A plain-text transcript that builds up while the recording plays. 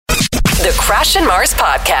The Crash and Mars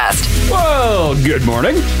Podcast. Well, good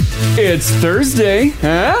morning. It's Thursday,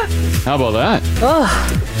 huh? How about that?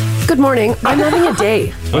 Oh, good morning. I'm having a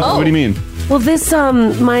day. What do you mean? Well, this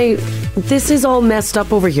is all messed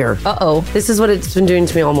up over here. Uh-oh. This is what it's been doing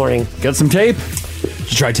to me all morning. Got some tape?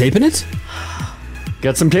 Did you try taping it?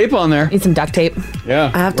 Got some tape on there. Need some duct tape. Yeah.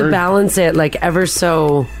 I have to balance it like ever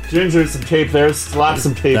so. Ginger, some tape there. Slap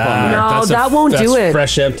some tape on there. No, that won't do it.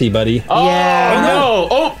 Fresh empty, buddy. Oh, Yeah. no.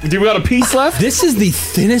 Oh, do we got a piece left? This is the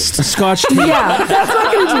thinnest Scotch tape. Yeah, that's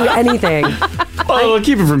not going to do anything. Oh, we'll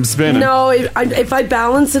keep it from spinning. No, if I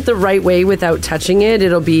balance it the right way without touching it,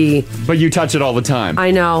 it'll be. But you touch it all the time. I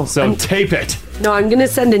know. So tape it. No, I'm going to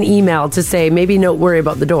send an email to say maybe don't worry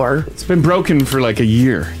about the door. It's been broken for like a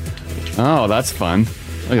year. Oh, that's fun.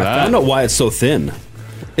 Look at that. I don't know why it's so thin.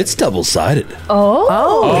 It's double-sided.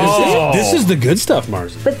 Oh. This is the good stuff,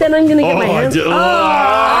 Mars. But then I'm going to get my hands.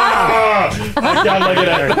 I can't look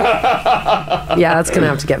at it. Yeah, that's going to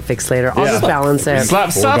have to get fixed later. I'll just balance it.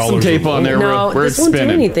 Slap some tape on there No, where this it's won't do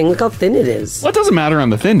spinning. anything. Look how thin it is. Well, it doesn't matter on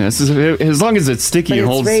the thinness. As long as it's sticky and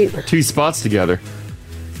But holds it's right. two spots together.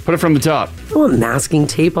 Put it from the top. I want masking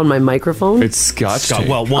tape on my microphone. It's Scotch tape.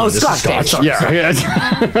 Well, one. This Scotch is Scotch. tape.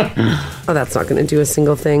 Yeah. Oh, that's not going to do a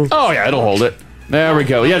single thing. Oh, yeah, it'll hold it. There we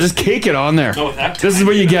go. Yeah, just cake it on there. This is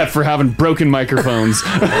what you get for having broken microphones.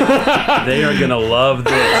 They are gonna love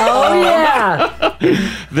this. Oh, yeah.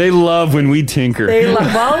 They love when we tinker.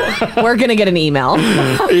 Well, We're going to get an email.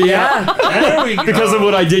 Yeah. There we go. Because of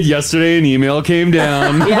what I did yesterday, an email came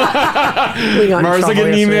down. we got in Mars will trouble get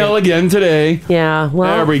an email yesterday. again today. Yeah,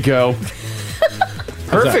 well. There we go.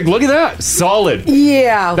 Perfect. Look at that. Solid.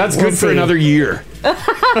 Yeah. That's we'll good for see. another year.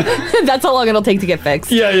 That's how long it'll take to get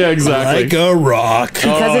fixed. Yeah, exactly. Like a rock.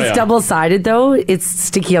 Because it's yeah. double-sided, though, it's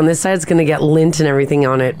sticky on this side. It's going to get lint and everything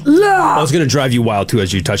on it. I was going to drive you wild, too,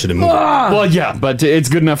 as you touch it and move. Well, yeah, but it's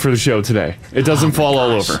good enough for the show today. It doesn't fall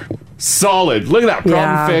all over. Solid. Look at that. Problem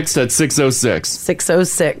Yeah. fixed at 6:06.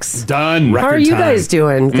 6:06. Done. How are you guys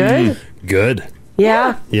doing? Good? Good.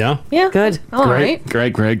 Yeah? Yeah. Yeah. Good. All right.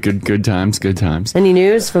 Great. Good times. Good times. Any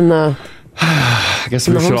news from the... I guess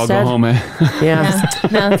we the should all go homestead? home, eh? Yeah.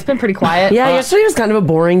 No, it's been pretty quiet. Yeah, yesterday was kind of a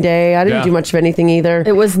boring day. I didn't Yeah. do much of anything either.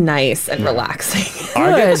 It was nice and relaxing.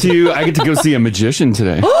 I get to go see a magician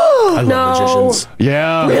today. I love No. magicians.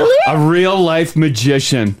 Yeah. Really? A real life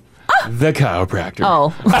magician. The chiropractor.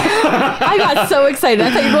 Oh. I got so excited.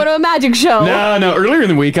 I thought you were going to a magic show. No. Earlier in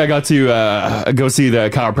the week, I got to go see the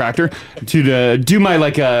chiropractor to do my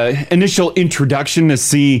initial introduction to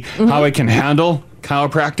see how I can handle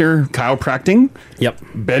chiropracting. Yep.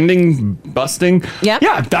 Bending, busting. Yep.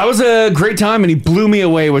 Yeah, that was a great time, and he blew me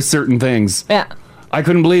away with certain things. Yeah. I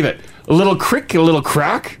couldn't believe it. A little crick, a little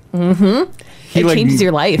crack. Mm-hmm. It changes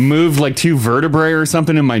your life. Moved like 2 vertebrae or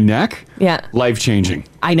something in my neck. Yeah. Life changing.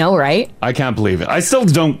 I know, right? I can't believe it. I still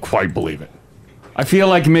don't quite believe it. I feel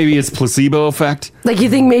like maybe it's placebo effect. Like you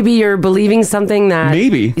think maybe you're believing something that...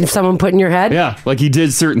 Maybe. Someone put in your head? Yeah, like he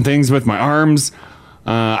did certain things with my arms.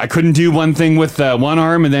 I couldn't do one thing with one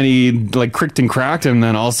arm, and then he like cricked and cracked, and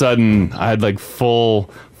then all of a sudden I had like full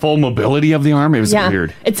mobility of the arm. It was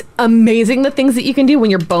weird. It's amazing the things that you can do when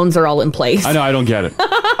your bones are all in place. I know, I don't get it.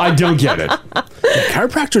 I don't get it.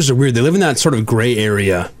 Chiropractors are weird. They live in that sort of gray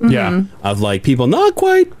area. Yeah. Of like people not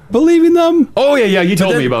quite believing them. Oh yeah, you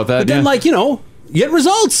told me about that. But then yeah. You get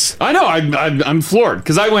results. I know. I'm floored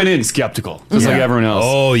because I went in skeptical, just like everyone else.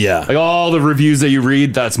 Oh yeah. Like all the reviews that you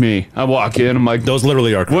read, that's me. I walk in, I'm like, those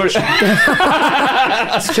literally are. What?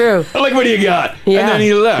 It's true. I'm like, what do you got? Yeah. And then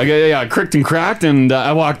he left. Yeah, cricked and cracked, and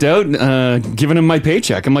I walked out, giving him my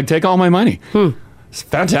paycheck. I'm like, take all my money. It's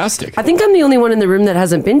fantastic. I think I'm the only one in the room that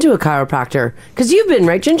hasn't been to a chiropractor. Because you've been,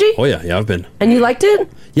 right, Gingy? Oh yeah, I've been. And you liked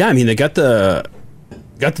it? Yeah, I mean they got the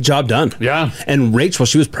job done. Yeah. And Rach, while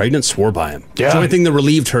she was pregnant, swore by him. Yeah. It's the only thing that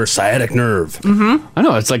relieved her sciatic nerve. Mm-hmm. I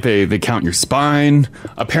know. It's like they count your spine.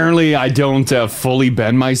 Apparently, I don't fully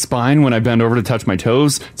bend my spine when I bend over to touch my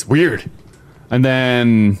toes. It's weird. And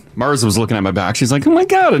then Mars was looking at my back. She's like, oh my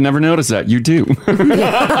God, I never noticed that. You do. You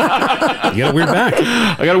got a weird back.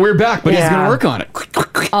 I got a weird back, but he's going to work on it.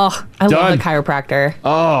 Oh, I Done. love the chiropractor.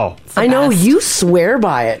 Oh. I know, you swear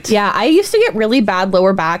by it. Yeah, I used to get really bad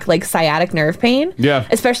lower back, like sciatic nerve pain. Yeah.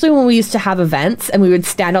 Especially when we used to have events and we would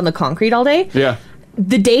stand on the concrete all day. Yeah.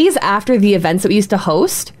 The days after the events that we used to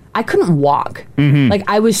host, I couldn't walk. Mhm. Like,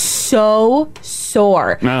 I was so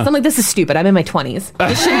sore. So I'm like, this is stupid. I'm in my 20s.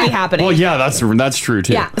 This shouldn't be happening. Well, yeah, that's true,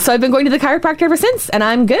 too. Yeah, so I've been going to the chiropractor ever since, and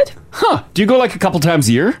I'm good. Huh. Do you go like a couple times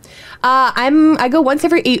a year? I go once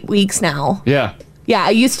every 8 weeks now. Yeah. Yeah, I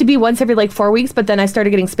used to be once every like 4 weeks, but then I started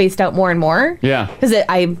getting spaced out more and more. Yeah. Because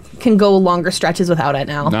I can go longer stretches without it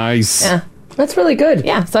now. Nice. Yeah. That's really good.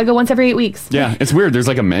 Yeah, so I go once every 8 weeks. Yeah, it's weird. There's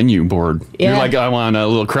like a menu board. Yeah. You're like, I want a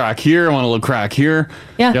little crack here. I want a little crack here.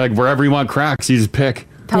 Yeah. You're like, wherever you want cracks, you just pick.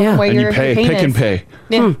 Tell them where And you your pay. pain Pick is. and pay.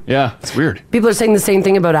 Yeah. Yeah, it's weird. People are saying the same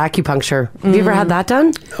thing about acupuncture. Have you ever had that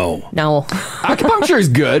done? Oh. No. Acupuncture is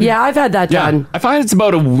good. Yeah, I've had that done. I find it's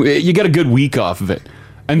about you get a good week off of it.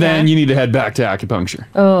 And then you need to head back to acupuncture.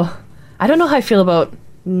 Oh, I don't know how I feel about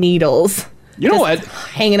needles. You know what?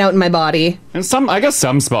 Hanging out in my body. And I guess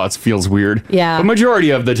some spots feels weird. Yeah. But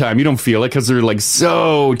majority of the time, you don't feel it because they're like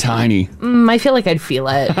so tiny. I feel like I'd feel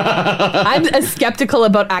it. I'm as skeptical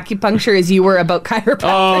about acupuncture as you were about chiropractic.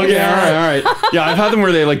 Oh, yeah, all right. Yeah, I've had them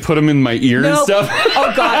where they like put them in my ear and Nope. stuff.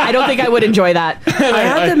 Oh God, I don't think I would enjoy that.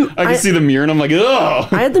 I can see the mirror and I'm like, ugh.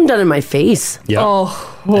 I had them done in my face. Yeah.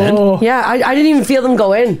 Oh. Yeah, I didn't even feel them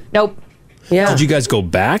go in. Nope. Yeah. Did you guys go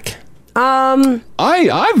back?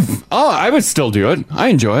 I would still do it. I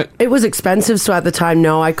enjoy it. It was expensive, so at the time,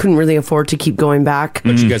 no, I couldn't really afford to keep going back.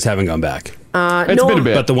 But you guys haven't gone back. It's no, been a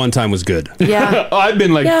bit. But the one time was good. Yeah. I've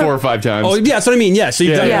been like Yeah. 4 or 5 times. Oh, yeah, that's what I mean. Yeah, so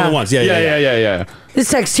you've done it Yeah. more than once. Yeah. This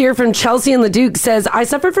text here from Chelsea and Leduc says, I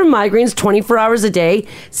suffered from migraines 24 hours a day,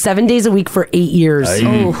 7 days a week for 8 years.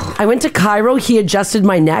 Oh. I went to Cairo, he adjusted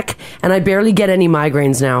my neck, and I barely get any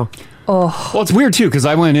migraines now. Well, it's weird too because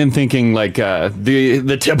I went in thinking like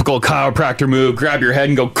the typical chiropractor move: grab your head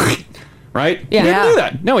and go, right? Yeah. He didn't Yeah. do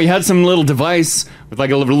that. No, he had some little device with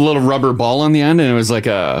like a little rubber ball on the end, and it was like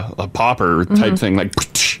a popper type thing, like.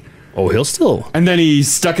 Oh, he'll still. And then he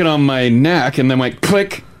stuck it on my neck, and then went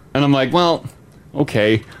click, and I'm like, well,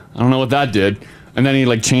 okay, I don't know what that did. And then he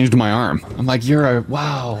like changed my arm. I'm like, you're a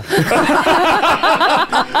wow. I'm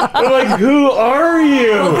like, who are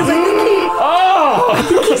you? I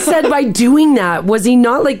think he said by doing that, was he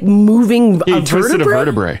not like moving He a twisted vertebrae? a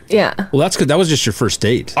vertebrae. Yeah. Well, that's good. That was just your first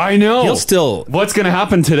date. I know. He'll still. What's gonna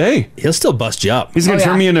happen today? He'll still bust you up. He's gonna Oh,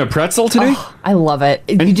 turn yeah. me into a pretzel today. I love it.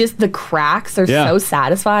 You just the cracks are Yeah. so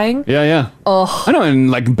satisfying. Yeah. Oh. I know, and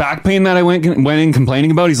like back pain that I went in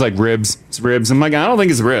complaining about. He's like ribs. It's ribs. I'm like, I don't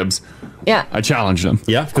think it's ribs. Yeah. I challenged him.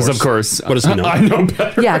 Yeah, of because of course. course. What does he know? I know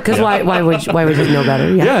better. Yeah, because why would you know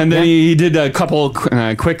better? Yeah, and then he did a couple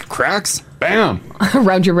quick cracks. Bam.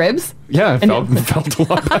 Around your ribs. Yeah, it felt a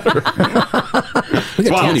lot better. Look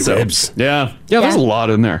at Wow, too many so- ribs. Yeah, there's a Yeah. lot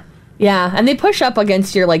in there. Yeah, and they push up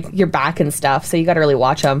against your your back and stuff, so you got to really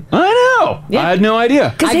watch them. I know. Yeah. I had no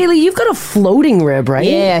idea. Because Haley, you've got a floating rib, right?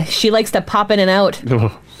 Yeah, she likes to pop in and out.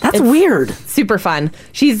 That's weird. Super fun.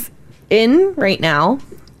 She's in right now,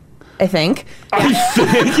 I think.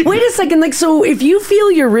 Wait a second. Like, so if you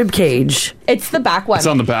feel your rib cage, It's the back one. It's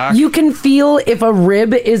on the back. you can feel if a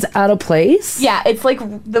rib is out of place. Yeah, it's like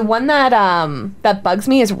the one that that bugs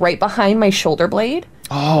me is right behind my shoulder blade.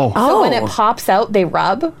 Oh. So when it pops out, they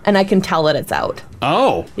rub, and I can tell that it's out.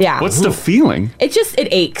 Oh. Yeah. What's the feeling? It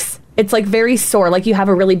aches. It's like very sore, like you have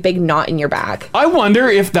a really big knot in your back. I wonder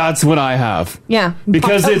if that's what I have. Yeah,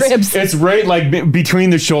 Because popped out ribs. it's right like between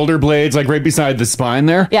the shoulder blades, like right beside the spine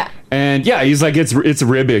there. Yeah. And yeah, he's like, it's a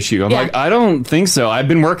rib issue. I'm Yeah. like, I don't think so. I've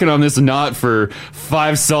been working on this knot for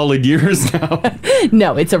 5 solid years now.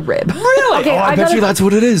 No, it's a rib. Really? Okay, I bet gotta- you that's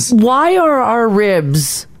what it is. Why are our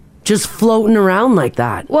ribs just floating around like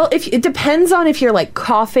that? Well, if it depends on if you're like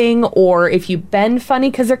coughing or if you bend funny,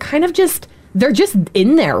 because they're just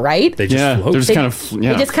in there, right? They just Yeah, float. they're just They- kind of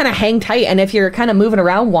They just kind of hang tight, and if you're kind of moving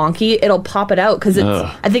around wonky, it'll pop it out because Ugh.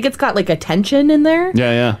 I think it's got like a tension in there.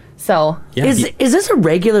 yeah. So Yeah, Is this a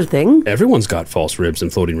regular thing? everyone's got false ribs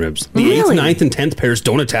and floating ribs. The Really? 8th, 9th, and 10th pairs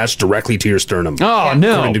don't attach directly to your sternum. Oh,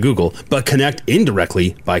 no. According to Google, but connect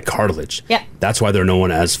indirectly by cartilage. Yeah. That's why they're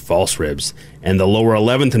known as false ribs. And the lower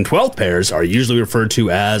 11th and 12th pairs are usually referred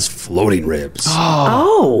to as floating ribs.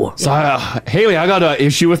 Oh. So, Haley, I got an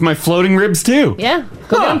issue with my floating ribs too. yeah,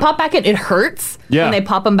 go get them pop back in. It hurts Yeah. when they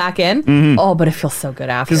pop them back in. Oh, but it feels so good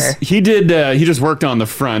after. Because he did, he just worked on the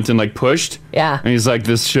front and like pushed. Yeah. And he's like,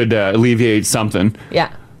 this should alleviate something.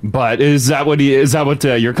 Yeah. But is that what your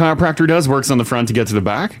chiropractor does? Works on the front to get to the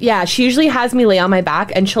back? Yeah, she usually has me lay on my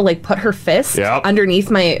back and she'll like put her fist Yep. underneath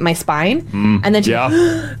my spine and then she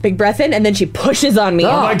big breath in and then she pushes on me.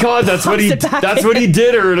 Oh my God, that's what Pops it back that's in. what he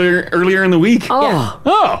did earlier in the week. Oh.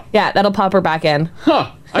 Oh, Yeah, that'll pop her back in.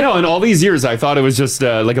 huh. I know. In all these years, I thought it was just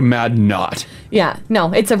like a mad knot. Yeah,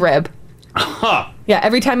 no, it's a rib. Huh. Yeah,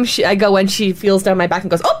 every time I go in, she feels down my back and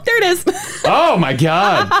goes, "Oh, there it is." Oh my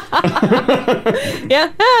God.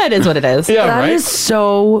 Yeah, it is what it is. Yeah, That right. is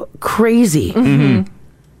so crazy.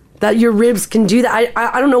 That your ribs can do that.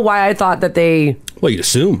 I don't know why I thought that Well, you'd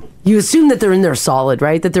assume. you assume that they're in there solid,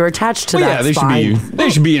 right? That they're attached to Well, that yeah, they spine.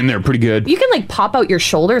 should be in there pretty good. You can like pop out your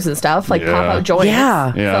shoulders and stuff, like pop Yeah. out joints.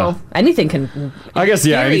 Yeah. Yeah. So anything can. I guess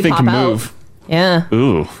theory, anything pop can out. move. Yeah.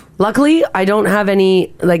 Ooh. Luckily, I don't have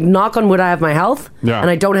any, like, knock on wood, I have my health, Yeah. and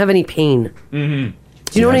I don't have any pain. Mm-hmm.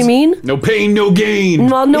 Do you know what I mean? No pain, no gain.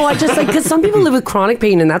 Well, no, I just, like, because some people live with chronic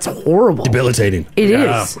pain, and that's horrible. Debilitating. It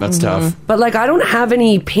Yeah, is. that's tough. But, like, I don't have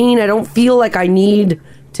any pain. I don't feel like I need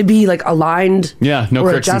to be, like, aligned Yeah, no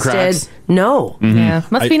or cricks and adjusted. cracks. No. Yeah,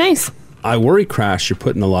 must be nice. I worry, Crash, you're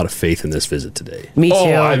putting a lot of faith in this visit today. Me too.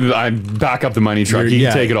 Oh, I back up the money truck. He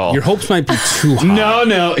can take it all. Your hopes might be too high.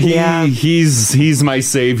 No, he's my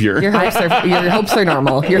savior. Your hopes are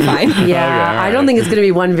normal. You're fine. Yeah, Okay, all I don't think it's going to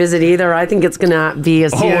be one visit either. I think it's going to be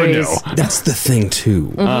a series. no. That's the thing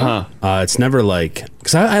too. Uh-huh. It's never like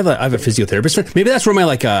because I have a physiotherapist friend. Maybe that's where my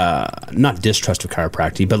like not distrust of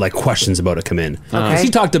chiropractic, but like questions about it come in. Because he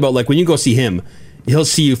talked about like when you go see him, he'll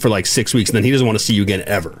see you for like 6 weeks and then he doesn't want to see you again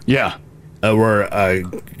ever. Yeah. Where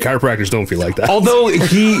chiropractors don't feel like that. Although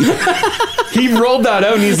he rolled that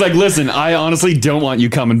out and he's like, listen, I honestly don't want you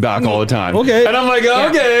coming back all the time. Okay. And I'm like,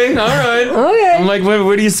 okay, all right. Okay. I'm like,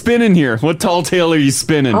 what are you spinning here? What tall tale are you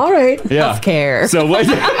spinning? All right. Yeah. Healthcare. So what?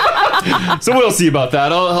 So we'll see about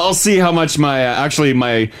that. I'll see how much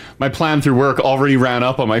my my plan through work already ran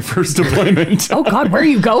up on my first appointment. Oh God, where are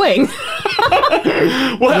you going?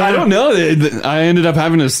 Well, I don't know. I ended up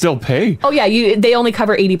having to still pay Oh yeah, they only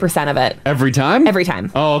cover 80% of it every time. every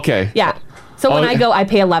time. Oh, okay. Yeah. So when I go, I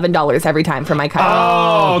pay $11 every time for my chiro.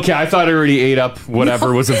 Oh, okay. I thought I already ate up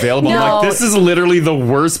whatever was available. I'm No. like, this is literally the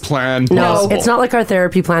worst plan No, possible. it's not like our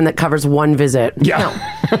therapy plan that covers one visit. Yeah.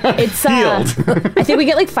 It's I think we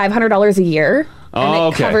get like $500 a year, and Oh, it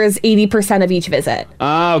okay. covers 80% of each visit.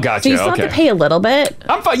 Oh, gotcha. So you still okay. have to pay a little bit.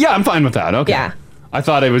 I'm fine. Yeah, I'm fine with that. Okay. Yeah. I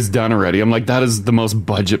thought it was done already. I'm like, that is the most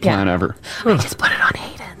budget plan Yeah. ever. I just put it on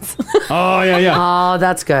Hayden's. Oh, yeah, yeah. Oh,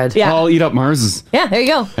 that's good. Yeah. I'll eat up Mars's. Yeah, there you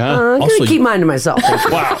go. Yeah. I'm going Also, to keep mine to myself. Thank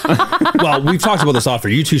you. Wow. Well, we've talked about this offer.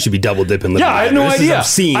 You two should be double dipping. Yeah, I had no idea.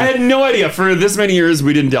 Obscene. I had no idea. For this many years,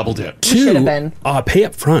 we didn't double dip. should have been. Pay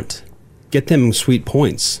up front, get them sweet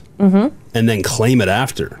points, and then claim it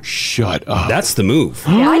after. Shut up. That's the move.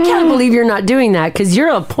 I can't believe you're not doing that because you're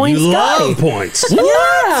a points You guy. love points.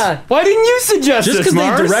 Yeah. Why didn't you suggest Just this, because they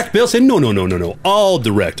Mars? direct bill, say no. All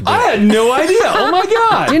direct bill. I had no idea. Oh, my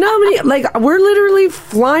God. Do you know how many? Like, we're literally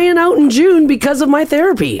flying out in June because of my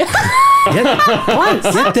therapy.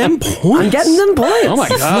 Points. Get them points. I'm getting them points. Oh, my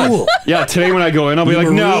God. Fool. Yeah, today when I go in, I'll be like,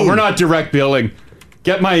 no, Marine. we're not direct billing.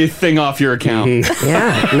 Get my thing off your account.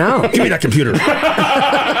 Yeah, no. Give me that computer.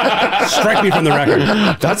 Strike me from the record.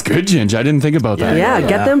 That's good, Ginge. I didn't think about that. Yeah,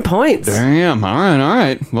 get them points. Damn. All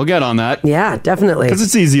right. We'll get on that. Yeah, definitely. Because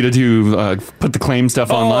it's easy to do, put the claim stuff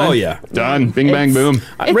online. Oh, yeah. Done. Bing, bang, boom.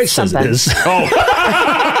 Rach says it something. is. Oh.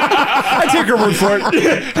 I take her word for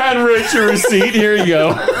it. Hand Rich your receipt. Here you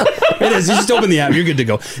go. It is. You just open the app. You're good to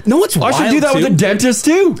go. No, what's I wild, should do that with a too? dentist,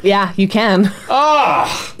 too. Yeah, you can.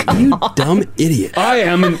 You dumb idiot. I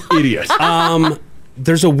am an idiot.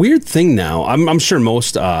 There's a weird thing now. I'm sure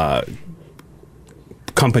most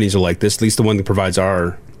companies are like this, at least the one that provides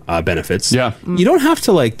our benefits. Yeah. You don't have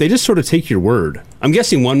to, like, they just sort of take your word. I'm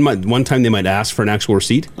guessing one time they might ask for an actual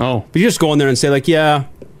receipt. Oh. But you just go in there and say, like, yeah,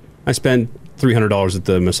 I spent $300 at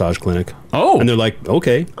the massage clinic. Oh. And they're like,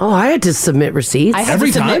 okay. Oh, I had to submit receipts. I have Every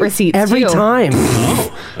to submit time? receipts Every too. time.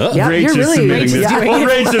 Yeah, Rach you're is really- submitting Rach is the doing well,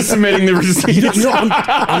 it. Rach is submitting the receipts. You know,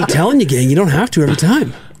 I'm telling you, gang, you don't have to every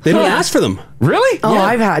time. They don't ask for them. Really? Oh, Yeah.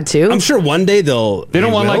 I've had to. I'm sure one day They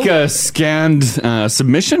don't want will. like a scanned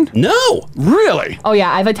submission? No. Really? Oh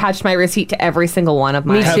yeah, I've attached my receipt to every single one of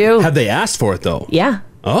mine. Me Have, too. have they asked for it, though? Yeah.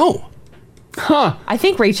 Oh. Huh. I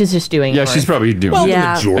think Rach is just doing Yeah, it. she's probably doing Well, it. the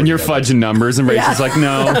Yeah. majority And you're of it. fudging numbers, and Rach is like,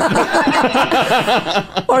 no.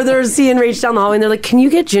 Or they're seeing Rach down the hallway and they're like, can you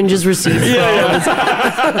get Ginger's receipts?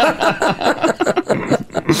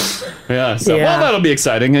 Yeah, so, Yeah. well, that'll be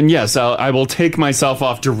exciting. And yes, I will take myself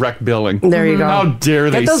off direct billing. There you go. How dare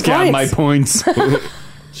they those scam my points. points?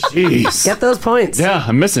 Jeez. Get those points. Yeah,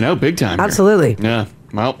 I'm missing out big time. here. Absolutely. Yeah.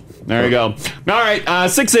 Well, there you go. All right,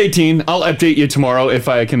 6:18. I'll update you tomorrow if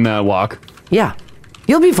I can walk. Yeah.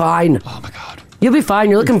 You'll be fine. Oh my God. You'll be fine.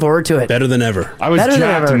 You're looking forward to it. Better than ever. I was Better than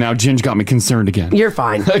jacked, ever. and now Ginge got me concerned again. You're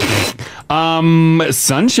fine.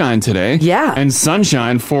 Sunshine today. Yeah. And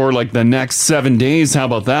sunshine for like the next 7 days. How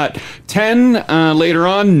about that? 10 later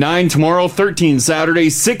on, 9 tomorrow, 13 Saturday,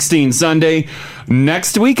 16 Sunday.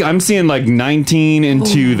 Next week, I'm seeing like 19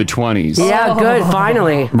 into the 20s. Yeah, good.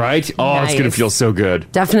 Finally. Right? Oh, it's going to feel so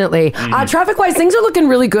good. Definitely. Traffic-wise, things are looking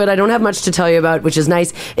really good. I don't have much to tell you about, which is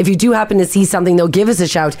nice. If you do happen to see something, though, give us a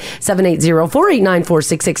shout.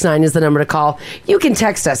 780-489-4669 is the number to call. You can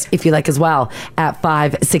text us, if you like, as well, at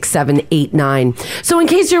 56789. So in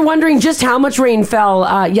case you're wondering just how much rain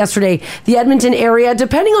fell yesterday, the Edmonton area,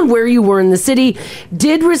 depending on where you were in the city,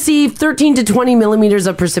 did receive 13 to 20 millimeters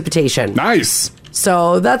of precipitation. Nice.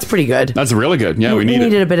 So that's pretty good. That's really good. Yeah, we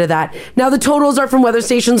needed a bit of that. Now, the totals are from weather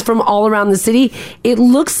stations from all around the city. It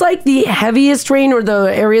looks like the heaviest rain, or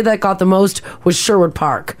the area that got the most, was Sherwood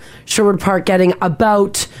Park. Sherwood Park getting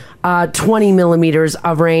about 20 millimeters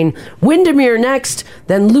of rain. Windermere next,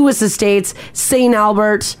 then Lewis Estates, St.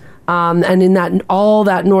 Albert, and in all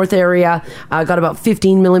that north area got about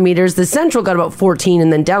 15 millimeters. The central got about 14,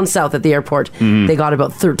 and then down south at the airport, they got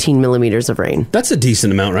about 13 millimeters of rain. That's a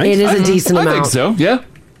decent amount, right? It is a decent amount. I think so, yeah.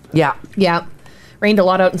 Yeah. Yeah. Rained a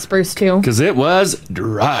lot out in Spruce, too. Because it was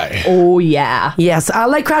dry. Oh, yeah. Yes.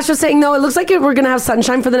 Like Crash was saying, though, it looks like we're going to have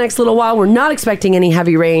sunshine for the next little while. We're not expecting any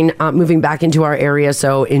heavy rain moving back into our area,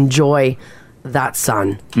 so enjoy that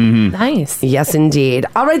sun. Nice. Yes, indeed.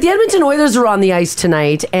 All right, the Edmonton Oilers are on the ice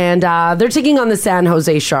tonight, and they're taking on the San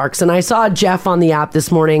Jose Sharks. And I saw Jeff on the app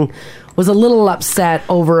this morning was a little upset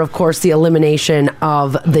over, of course, the elimination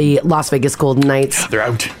of the Las Vegas Golden Knights. They're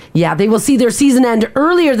out. Yeah, they will see their season end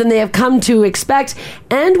earlier than they have come to expect,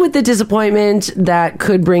 and with the disappointment that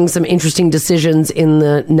could bring some interesting decisions in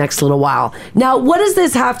the next little while. Now, what does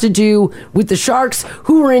this have to do with the Sharks,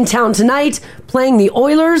 who were in town tonight playing the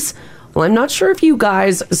Oilers? Well, I'm not sure if you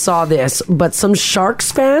guys saw this, but some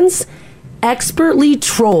Sharks fans expertly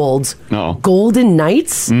trolled Golden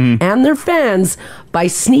Knights and their fans by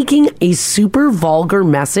sneaking a super vulgar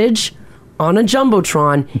message on a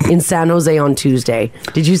Jumbotron in San Jose on Tuesday.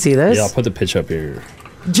 Did you see this? Yeah, I'll put the pitch up here.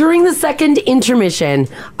 During the second intermission,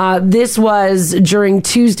 this was during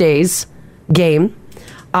Tuesday's game,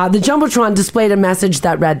 the Jumbotron displayed a message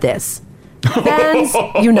that read this: Fans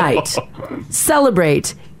unite,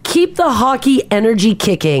 celebrate, keep the hockey energy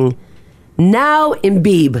kicking. Now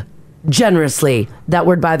imbibe generously. That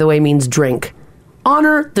word, by the way, means drink.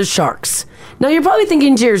 Honor the Sharks. Now, you're probably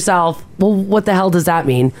thinking to yourself, well, what the hell does that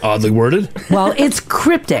mean? Oddly worded? Well, it's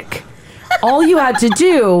cryptic. All you had to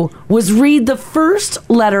do was read the first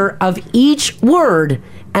letter of each word,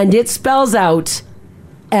 and it spells out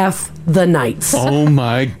F the Knights. Oh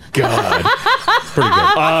my God. Pretty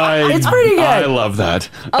good. It's pretty good. I love that.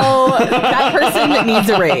 Oh, that person needs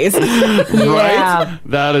a raise. Yeah. Right?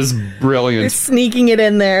 That is brilliant. You're sneaking it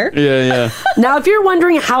in there. Yeah. Now, if you're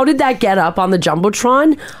wondering how did that get up on the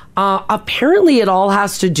Jumbotron, apparently it all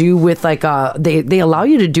has to do with they allow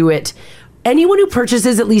you to do it. Anyone who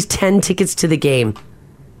purchases at least 10 tickets to the game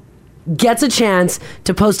gets a chance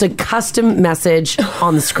to post a custom message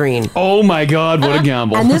on the screen. Oh my God, what a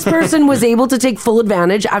gamble. And this person was able to take full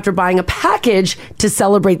advantage after buying a package to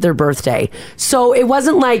celebrate their birthday. So it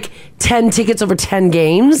wasn't like 10 tickets over 10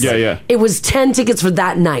 games. Yeah. It was 10 tickets for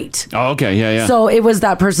that night. Oh, okay, yeah. So it was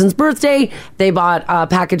that person's birthday. They bought a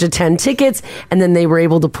package of 10 tickets, and then they were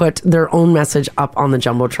able to put their own message up on the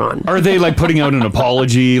Jumbotron. Are they like putting out an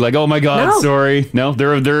apology? Like, oh my God, No. sorry. No,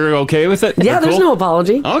 they're okay with it? Yeah, They're there's cool? no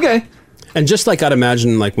apology. Okay. And just like I'd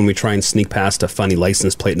imagine, like when we try and sneak past a funny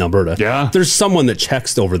license plate in Alberta, there's someone that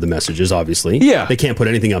checks over the messages, obviously. Yeah. They can't put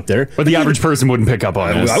anything up there. But the average person wouldn't pick up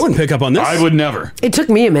on this. I wouldn't pick up on this. I would never. It took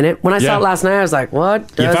me a minute. When I saw it last night, I was like, what?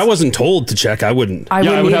 If I wasn't told to check, I wouldn't. I would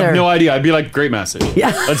wouldn't have either. no idea. I'd be like, great message.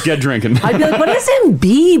 Yeah. Let's get drinking. I'd be like, what does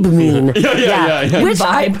imbibe mean? Yeah. Which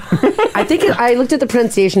I think I looked at the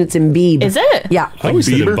pronunciation. It's imbibe. Is it? Yeah. I always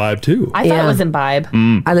said imbibe too. I thought it was imbibe.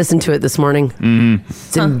 I listened to it this morning.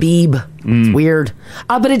 It's imbibe. It's weird.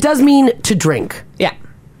 But it does mean to drink. Yeah.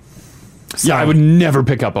 Yeah, I would never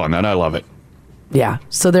pick up on that. I love it. Yeah.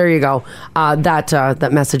 So there you go. That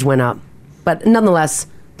message went up. But nonetheless,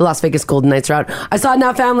 the Las Vegas Golden Knights are out. I saw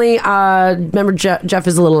Now Family. Remember, Jeff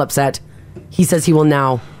is a little upset. He says he will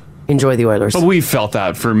now enjoy the Oilers. But we felt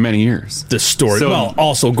that for many years. The story. Well,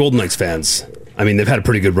 also Golden Knights fans. I mean, they've had a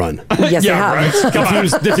pretty good run. Yes, they have.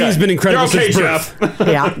 Right. The team's been incredible You're okay, since birth.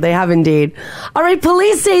 Yeah, they have indeed. All right,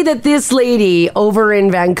 police say that this lady over in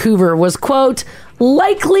Vancouver was, quote,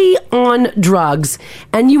 likely on drugs.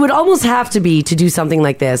 And you would almost have to be to do something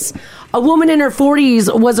like this. A woman in her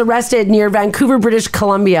 40s was arrested near Vancouver, British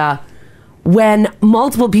Columbia, when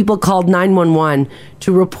multiple people called 911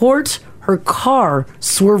 to report her car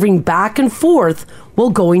swerving back and forth while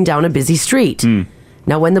going down a busy street.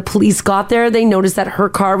 Now, when the police got there, they noticed that her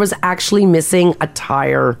car was actually missing a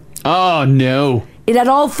tire. Oh, no. It had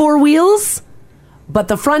all four wheels, but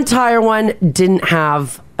the front tire one didn't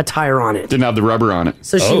have a tire on it. Didn't have the rubber on it.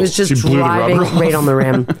 So she was just driving right on the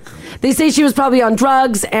rim. They say she was probably on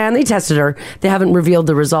drugs, and they tested her. They haven't revealed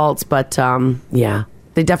the results, but yeah.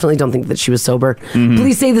 They definitely don't think that she was sober.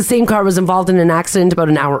 Police say the same car was involved in an accident about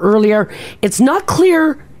an hour earlier. It's not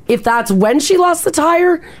clear if that's when she lost the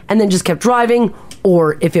tire and then just kept driving,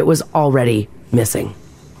 or if it was already missing.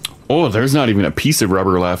 Oh, there's not even a piece of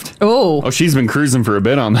rubber left. Oh, she's been cruising for a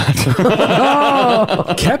bit on that.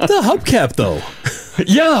 Kept the hubcap though.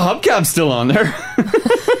 Yeah, the hubcap's still on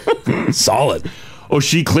there. Solid. Oh,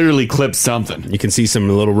 she clearly clipped something. You can see some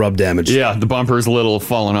little rub damage. Yeah, the bumper's a little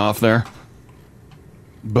fallen off there.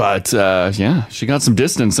 But, yeah, she got some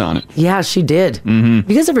distance on it. Yeah, she did. Have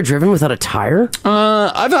you guys ever driven without a tire?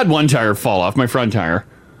 I've had one tire fall off, my front tire.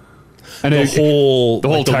 And the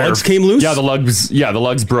whole tire, lugs came loose? Yeah, the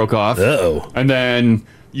lugs broke off. Uh-oh. And then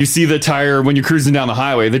you see the tire, when you're cruising down the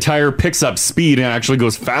highway, the tire picks up speed and actually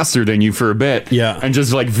goes faster than you for a bit. Yeah. And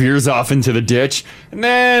just like veers off into the ditch. And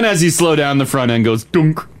then as you slow down, the front end goes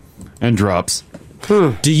dunk and drops.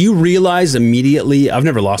 Do you realize immediately? I've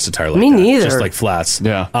never lost a tire like that. Me neither. Just like flats.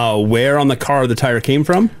 Yeah. Where on the car the tire came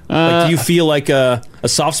from? Like, do you feel like a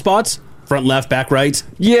soft spots? Front, left, back, right?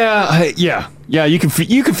 Yeah. You can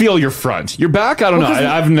feel your front. Your back, I don't know.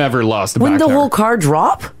 I've never lost a back When the tire. whole car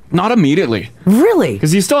drop? Not immediately. Really?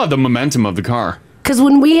 Because you still have the momentum of the car. Because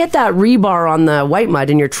when we hit that rebar on the white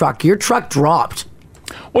mud in your truck dropped.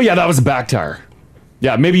 Well, yeah, that was a back tire.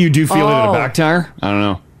 Yeah, maybe you do feel it in a back tire. I don't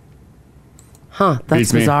know. Huh,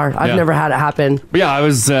 that's bizarre. I've never had it happen. But yeah, I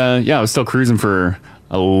was still cruising for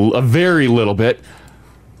a very little bit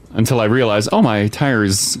until I realized, oh, my tire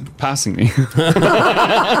is passing me.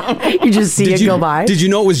 You just see it go by? Did you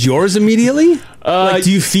know it was yours immediately?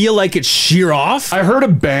 Do you feel like it shear off? I heard a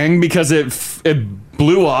bang because it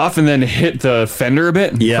blew off and then hit the fender a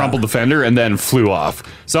bit, crumpled the fender, and then flew off.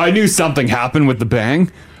 So I knew something happened with the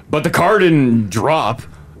bang, but the car didn't drop.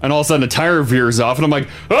 And all of a sudden, the tire veers off, and I'm like,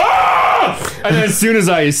 ah! And then as soon as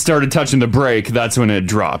I started touching the brake, that's when it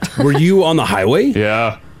dropped. Were you on the highway?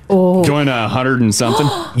 Yeah. Oh. Going 100 and something.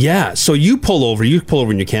 Yeah. So you pull over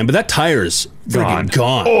when you can, but that tire's gone.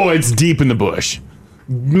 Oh, it's deep in the bush.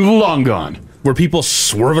 Long gone. Were people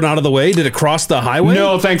swerving out of the way? Did it cross the highway?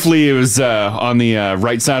 No, thankfully it was on the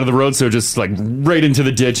right side of the road, so just like right into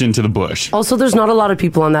the ditch, into the bush. Also, there's not a lot of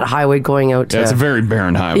people on that highway going out to... Yeah, it's a very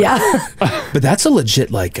barren highway. Yeah. But that's a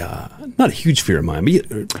legit, like, not a huge fear of mine, but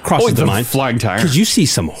it crosses the mind. Flying tire. Because you see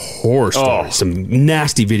some horror stories, some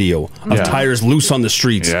nasty video of tires loose on the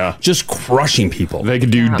streets, just crushing people. They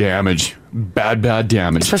could do damage. Bad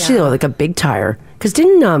damage. Especially though, like a big tire. Because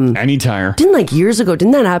didn't any tire? Didn't like years ago?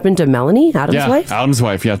 Didn't that happen to Melanie, Adam's wife? Adam's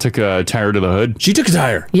wife. Yeah, took a tire to the hood. She took a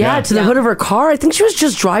tire. Yeah, to the hood of her car. I think she was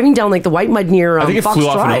just driving down like the white mud near. I think it Fox flew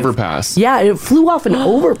off an Drive. overpass. Yeah, it flew off an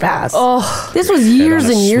overpass. Oh, this was years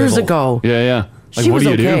and years ago. Yeah. Like, She what was do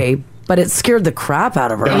you okay, do? but it scared the crap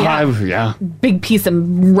out of her. Yeah. Big piece of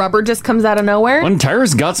rubber just comes out of nowhere. One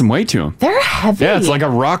tire's got some weight to them. They're heavy. Yeah, it's like a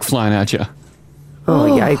rock flying at you. Oh,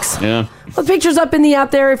 yikes. Yeah. Well, the picture's up in the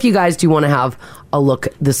app there if you guys do want to have a look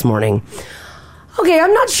this morning. Okay,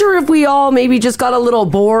 I'm not sure if we all maybe just got a little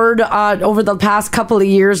bored over the past couple of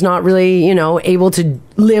years, not really, able to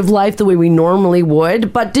live life the way we normally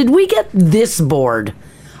would. But did we get this bored?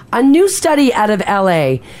 A new study out of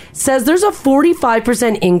LA says there's a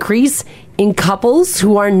 45% increase in couples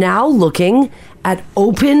who are now looking at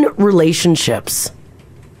open relationships.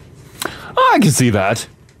 Oh, I can see that.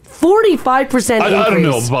 45% increase. I don't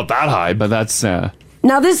know about that high, but that's...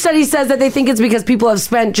 Now, this study says that they think it's because people have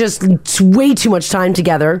spent just way too much time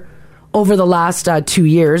together over the last 2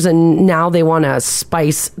 years, and now they want to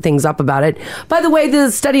spice things up about it. By the way,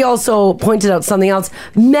 the study also pointed out something else.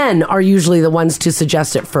 Men are usually the ones to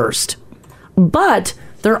suggest it first, but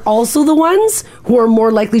they're also the ones who are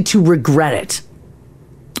more likely to regret it.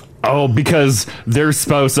 Oh, because their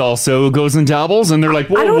spouse also goes and dabbles, and they're like,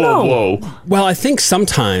 whoa. Well, I think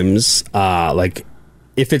sometimes,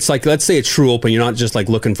 if it's like, let's say a true open, you're not just like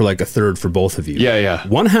looking for like a third for both of you. Yeah.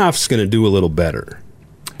 One half's going to do a little better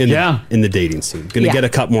in the dating scene. Going to get a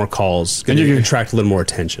couple more calls. Going to attract a little more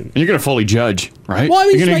attention. And you're going to fully judge, right? Well, I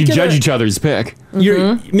mean, you're going to judge each other's pick.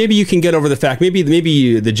 Maybe you can get over the fact. Maybe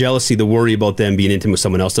the jealousy, the worry about them being intimate with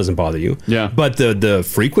someone else doesn't bother you. Yeah. But the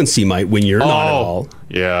frequency might when you're not at all.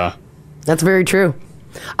 Yeah. That's very true.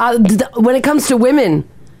 When it comes to women,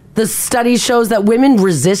 the study shows that women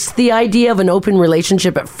resist the idea of an open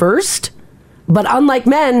relationship at first, but unlike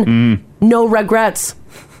men, no regrets.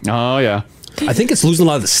 Oh, yeah. I think it's losing a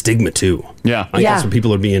lot of the stigma, too. Yeah. I think that's what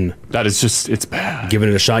people are being... That is just, it's bad. Giving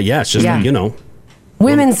it a shot. Yeah, it's just,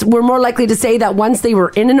 Women were more likely to say that once they were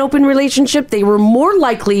in an open relationship, they were more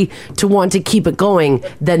likely to want to keep it going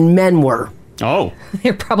than men were. Oh.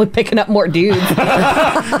 You're probably picking up more dudes.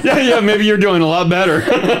 Yeah, maybe you're doing a lot better.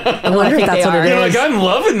 I wonder if that's what it is. You're like, I'm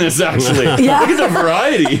loving this, actually. Yeah. Look at the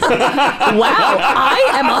variety. Wow,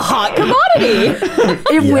 I am a hot commodity.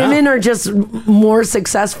 If women are just more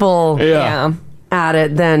successful at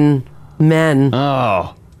it than men.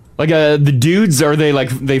 Oh. Like the dudes, are they like,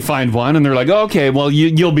 they find one and they're like, oh, okay, well,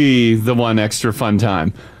 you'll be the one extra fun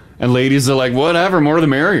time. And ladies are like, whatever, more the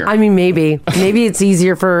merrier. I mean, maybe it's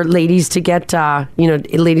easier for ladies to get,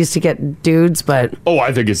 ladies to get dudes, but... Oh,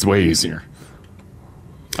 I think it's way easier.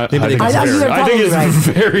 I think it's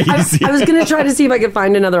very easy. I was going to try to see if I could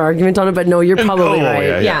find another argument on it, but no, you're probably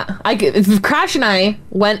right. Yeah. If Crash and I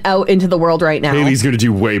went out into the world right now... Haley's going to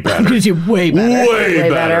do way better. Going to do way better. Way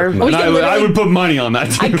better. And I would put money on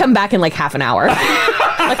that, too. I'd come back in like half an hour.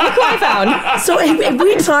 Like, look what I found. So if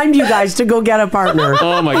we timed you guys to go get a partner,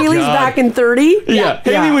 oh my Haley's God. back in 30? Yeah.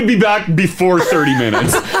 Haley would be back before 30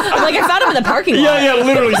 minutes. Like, I found him in the parking lot. Yeah,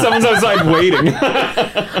 literally. Someone's outside waiting.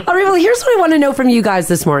 All right, well, here's what I want to know from you guys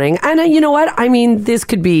this morning. And you know what? I mean, this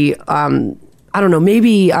could be... I don't know,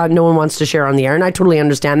 maybe no one wants to share on the air, and I totally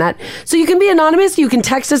understand that. So you can be anonymous. You can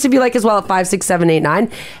text us if you like as well at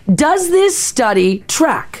 56789. Does this study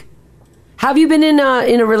track? Have you been in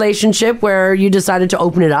a relationship where you decided to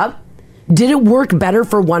open it up? Did it work better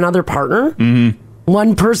for one other partner? Mm-hmm.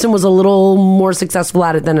 One person was a little more successful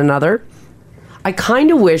at it than another. I kind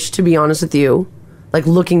of wish, to be honest with you, like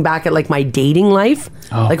looking back at like my dating life,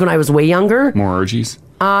 like when I was way younger. More orgies?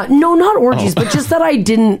 No, not orgies, but just that I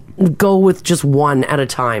didn't go with just one at a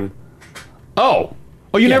time. Oh,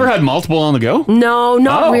 you never had multiple on the go? No,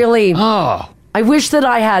 not really. Oh. I wish that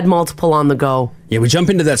I had multiple on the go. Yeah, we jump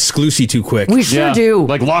into that sclusy too quick. We sure do.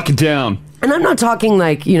 Like lock it down. And I'm not talking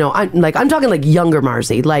like, I'm talking like younger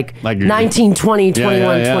Marcy, like 19, 20,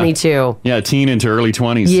 21, 22. Yeah, teen into early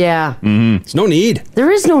 20s. Yeah. Mm-hmm. There's no need. There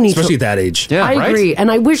is no need. Especially at that age. Yeah, I agree. And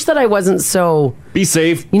I wish that I wasn't so... Be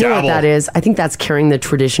safe. You know what that is? I think that's carrying the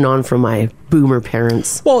tradition on from my boomer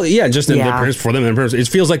parents. Well, yeah, just in their parents, for them, and parents, it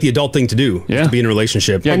feels like the adult thing to do. Yeah. To be in a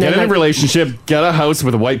relationship. Yeah, get in a relationship, get a house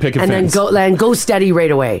with a white picket fence. And go steady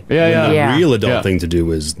right away. The real adult thing to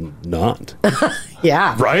do is not.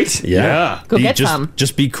 Yeah. Right? Yeah. Go get some.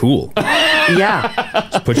 Just be cool. Yeah.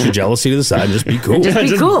 Just put your jealousy to the side and just be cool. Just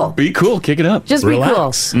be cool. Be cool. Kick it up. Just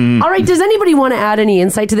Relax. be cool. All right. Does anybody want to add any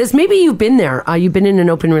insight to this? Maybe you've been there. You've been in an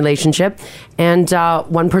open relationship and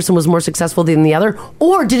one person was more successful than the other.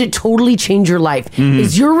 Or did it totally change your life?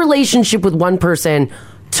 Is your relationship with one person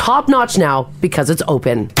top notch now because it's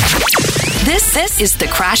open? This is the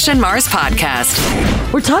Crash and Mars podcast.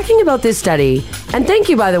 We're talking about this study, and thank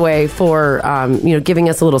you, by the way, for giving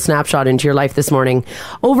us a little snapshot into your life this morning.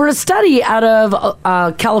 Over a study out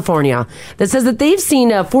of California that says that they've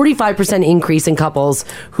seen a 45% increase in couples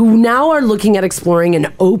who now are looking at exploring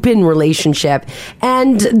an open relationship,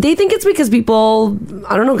 and they think it's because people,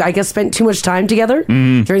 I don't know, I guess spent too much time together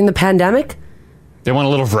during the pandemic. They want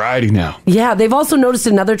a little variety now. Yeah, they've also noticed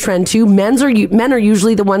another trend too. Men are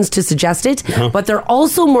usually the ones to suggest it, but they're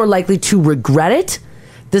also more likely to regret it.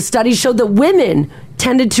 The study showed that women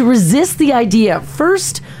tended to resist the idea at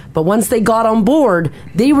first, but once they got on board,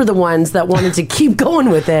 they were the ones that wanted to keep going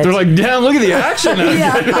with it. They're like, damn, look at the action.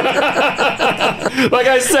 Like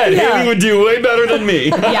I said, Haley would do way better than me.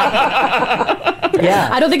 Yeah.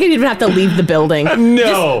 I don't think I'd even have to leave the building. No.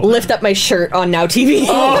 Just lift up my shirt on Now TV.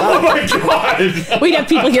 Oh my God. We'd have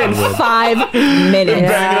people here in 5 minutes.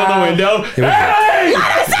 Banging on the window. Hey!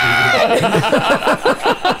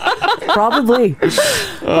 Probably.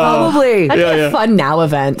 Probably. That'd be a fun Now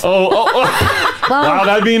event. Wow,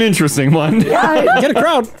 that'd be an interesting one. Get a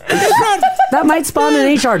crowd. That might spawn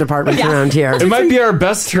an HR department around here. It might be our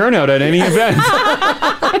best turnout at any event.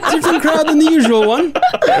 Different crowd than the usual one.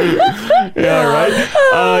 Yeah, right.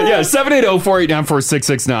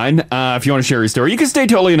 780-489-4669. If you want to share your story, you can stay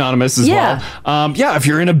totally anonymous as well. If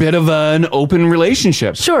you're in a bit of an open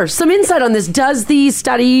relationship. Sure. Some insight on this. Does the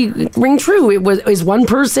study ring true? Is one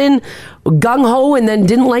person gung-ho and then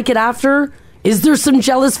didn't like it after? Is there some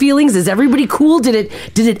jealous feelings? Is everybody cool? Did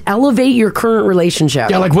it elevate your current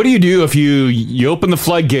relationship? Yeah, like what do you do if you open the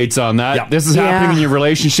floodgates on that? Yeah. This is happening in your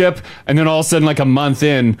relationship, and then all of a sudden, like a month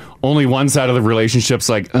in, only one side of the relationship's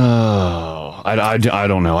like, oh, I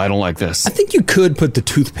don't know. I don't like this. I think you could put the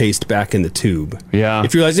toothpaste back in the tube. Yeah.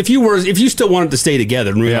 If you realize if you still wanted to stay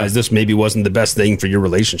together and realize this maybe wasn't the best thing for your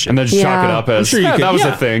relationship, and then just chalk it up as that was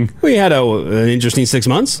a thing. We had an interesting 6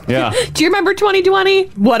 months. Yeah. Do you remember 2020?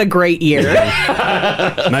 What a great year.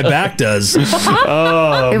 My back does.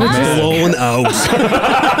 It would blown out.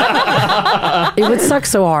 It would suck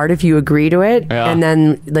so hard if you agree to it, and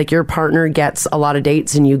then like your partner gets a lot of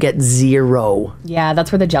dates and you get 0. Yeah,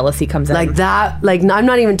 that's where the jealousy comes in. Like that. Like I'm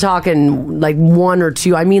not even talking like 1 or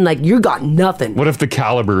 2. I mean, like you got nothing. What if the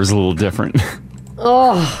caliber is a little different?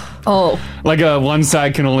 Oh. Like one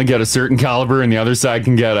side can only get a certain caliber, and the other side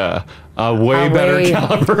can get a way better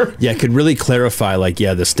caliber. Yeah, it could really clarify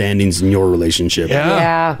the standings in your relationship.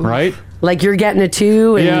 Yeah. Right. Like you're getting a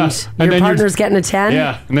 2 and your partner's getting a 10.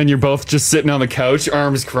 Yeah, and then you're both just sitting on the couch,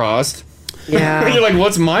 arms crossed. Yeah. You're like,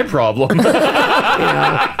 what's my problem?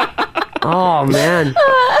 Oh, man.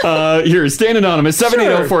 Here, staying anonymous.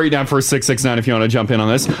 780-489-4669 if you want to jump in on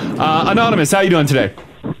this. Anonymous, how you doing today?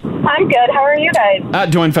 I'm good. How are you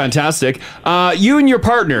guys? Doing fantastic. You and your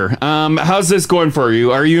partner, how's this going for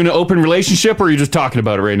you? Are you in an open relationship, or are you just talking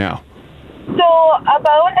about it right now? So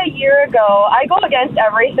about a year ago, I go against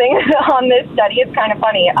everything on this study. It's kind of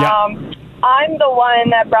funny. Yeah. I'm the one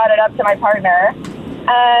that brought it up to my partner.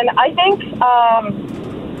 And I think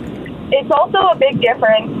it's also a big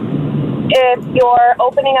difference if you're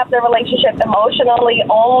opening up the relationship emotionally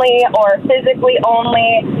only or physically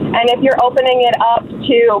only, and if you're opening it up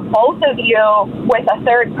to both of you with a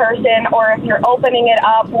third person, or if you're opening it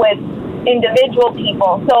up with individual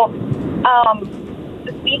people. So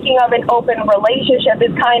speaking of an open relationship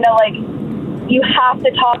is kind of like you have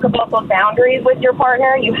to talk about those boundaries with your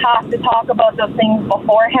partner. You have to talk about those things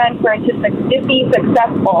beforehand for it to be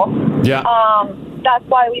successful. Yeah. That's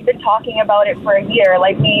why we've been talking about it for a year.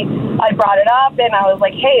 Like I brought it up and I was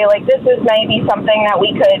like, hey, like this is maybe something that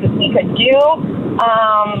we could do.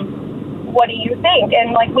 What do you think?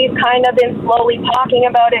 And like we've kind of been slowly talking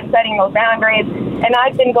about it, setting those boundaries. And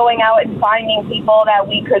I've been going out and finding people that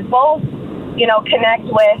we could both, connect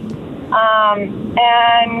with.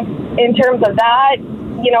 And in terms of that,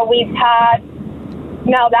 we've had.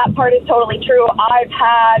 Now, that part is totally true. I've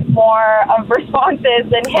had more of responses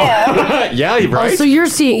than him. Yeah, right. Oh, so you're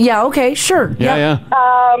seeing... Yeah, okay, sure. Yeah.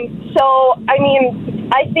 So, I mean,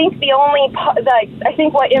 I think I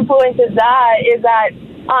think what influences that is that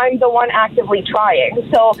I'm the one actively trying.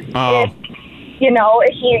 So, if, he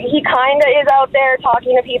kind of is out there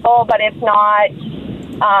talking to people, but it's not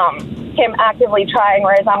him actively trying,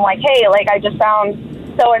 whereas I'm like, hey, like, I just found...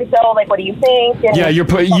 so-and-so, like, what do you think? And you're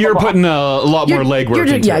putting a lot more legwork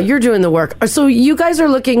into it. You're doing the work. So you guys are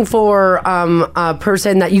looking for a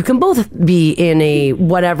person that you can both be in a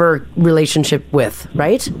whatever relationship with,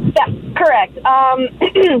 right? Yeah, correct.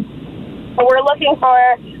 We're looking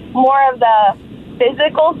for more of the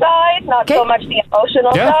physical side, not so much the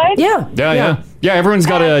emotional side. Yeah. Yeah, everyone's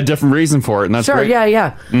got a different reason for it, and that's sure, great.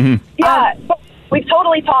 Yeah. Mm-hmm. Yeah, but we've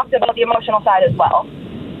totally talked about the emotional side as well.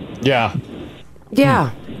 Yeah.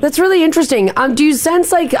 Yeah, that's really interesting. Do you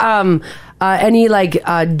sense like any like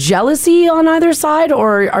jealousy on either side,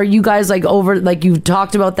 or are you guys like over like you've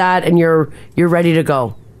talked about that and you're ready to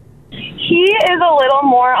go? He is a little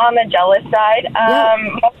more on the jealous side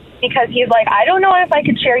because he's like, I don't know if I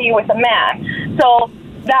could share you with a man. So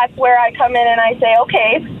that's where I come in and I say,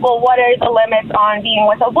 okay, well, what are the limits on being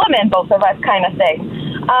with a woman, both of us kind of thing.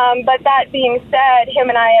 But that being said, him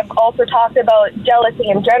and I have also talked about jealousy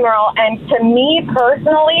in general. And to me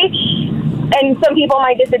personally, and some people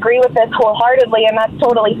might disagree with this wholeheartedly, and that's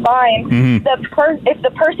totally fine. Mm-hmm. If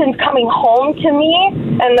the person's coming home to me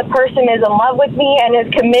and the person is in love with me and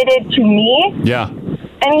is committed to me,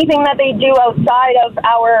 anything that they do outside of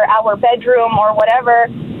our bedroom or whatever,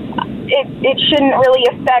 it shouldn't really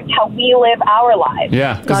affect how we live our lives.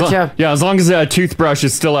 Yeah. Gotcha. As long as that toothbrush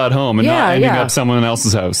is still at home and not ending up someone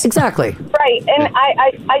else's house. Exactly. Right. And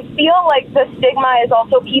I feel like the stigma is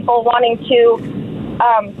also people wanting to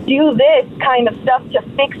do this kind of stuff to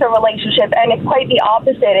fix a relationship, and it's quite the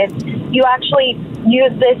opposite. You actually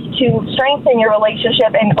use this to strengthen your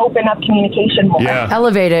relationship and open up communication more. Yeah.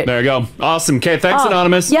 Elevate it. There you go. Awesome. Okay, thanks,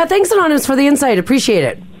 Anonymous. Yeah, thanks, Anonymous, for the insight. Appreciate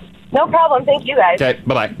it. No problem. Thank you, guys. Okay,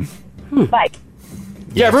 bye-bye. Bye.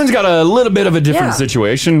 Yeah, everyone's got a little bit of a different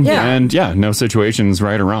situation. Yeah. And no situation's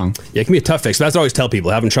right or wrong. Yeah, it can be a tough fix. That's what I always tell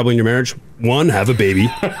people. Having trouble in your marriage? 1, have a baby.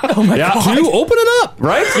 Oh my God. 2, open it up.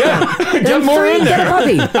 Right? Yeah. Get more in there. Get a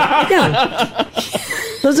puppy.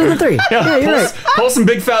 Yeah. Those are the three. Yeah, you're right. Pull some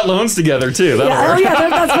big fat loans together too. That'll Yeah, work.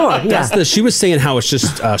 that's more. Yeah. She was saying how it's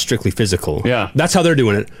just strictly physical. Yeah. That's how they're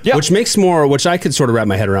doing it. Yeah. Which makes more, which I could sort of wrap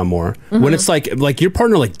my head around more. When it's like your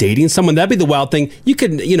partner like dating someone, that'd be the wild thing. You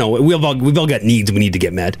could, we've all got needs we need to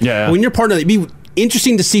get met. Yeah. When your partner, it'd be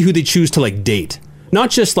interesting to see who they choose to like date. Not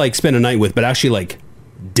just like spend a night with, but actually like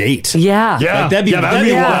date. Yeah. Yeah, Like, that'd be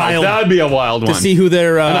wild. That'd be a wild one to see who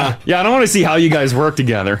they're. I don't want to see how you guys work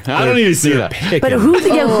together. I don't need to see that. But who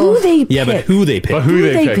they pick. Yeah, but who they pick. But who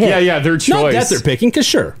they pick. Yeah, their choice. Not that they're picking, because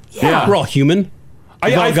sure. Yeah. We're all human.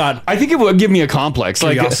 I think it would give me a complex.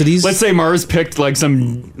 Curiosities. Like, let's say Mars picked like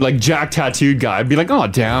some like jack tattooed guy. I'd be like, oh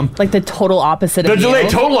damn. Like the total opposite The of you.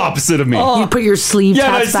 total opposite of me. You put your sleeve Yeah,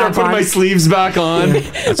 and I tats start back putting on. my sleeves back on.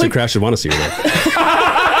 That's what Crash would want to see her with.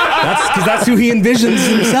 That's who he envisions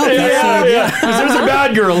himself. Yeah. 'Cause there's a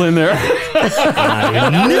bad girl in there.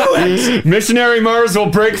 I knew it. Missionary Mars will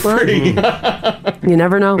break free. You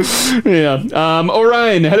never know. Yeah.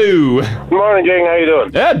 Orion, hello. Good morning, gang. How you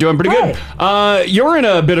doing? Yeah, doing pretty good. You're in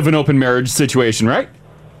a bit of an open marriage situation, right?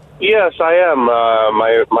 Yes, I am.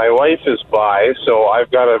 My wife is bi, so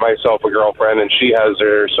I've got myself a girlfriend, and she has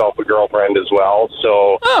herself a girlfriend as well.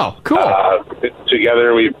 So, cool.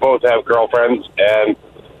 Together, we both have girlfriends, and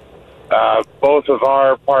both of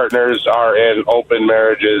our partners are in open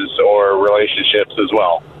marriages or relationships as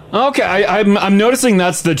well. Okay, I'm noticing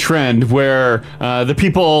that's the trend where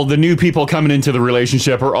the new people coming into the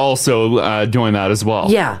relationship are also doing that as well.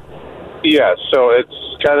 Yeah. Yes, so it's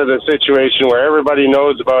kind of the situation where everybody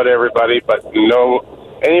knows about everybody, but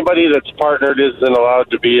anybody that's partnered isn't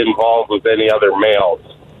allowed to be involved with any other males.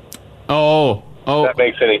 Oh. If that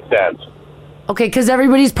makes any sense. Okay, because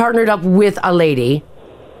everybody's partnered up with a lady.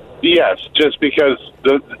 Yes, just because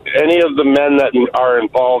any of the men that are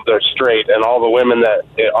involved are straight, and all the women that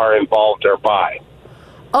are involved are bi.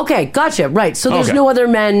 Okay, gotcha. Right. So there's Okay. no other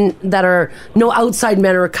men no outside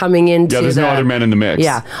men are coming into. Yeah, there's no other men in the mix.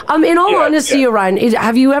 Yeah. In all honesty, Orion,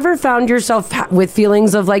 have you ever found yourself with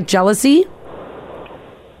feelings of like jealousy?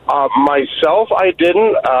 Myself, I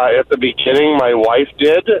didn't. At the beginning, my wife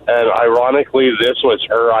did, and ironically, this was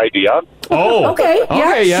her idea. Oh, okay.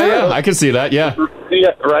 Yeah, I can see that. Yeah. Yeah,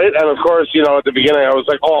 right. And of course, at the beginning, I was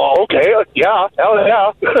like, "Oh, okay, yeah, hell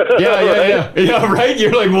yeah." Yeah, right.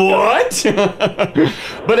 You're like, what?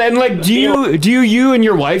 But and like, do you and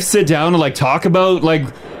your wife sit down and like talk about like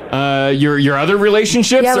your other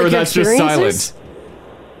relationships, Yeah, like or your that's just experiences? silent?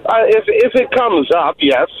 If it comes up,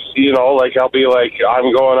 yes, like I'll be like,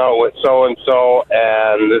 I'm going out with so and so,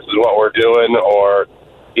 and this is what we're doing, or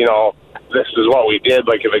this is what we did.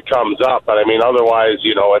 Like if it comes up, but I mean, otherwise,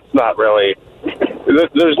 it's not really.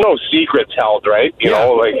 There's no secrets held, right? You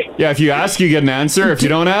know, like if you ask, you get an answer. If you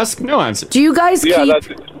don't ask, no answer. Do you guys keep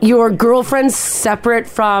your girlfriends separate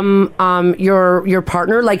from your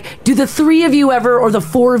partner? Like, do the three of you ever, or the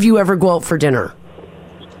four of you ever go out for dinner?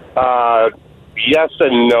 Yes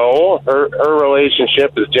and no. Her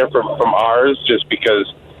relationship is different from ours, just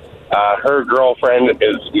because her girlfriend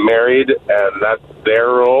is married, and that's their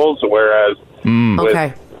rules. Whereas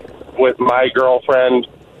with my girlfriend,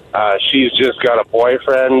 she's just got a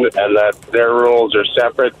boyfriend, and that their rules are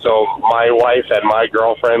separate. So my wife and my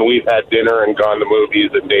girlfriend, we've had dinner and gone to movies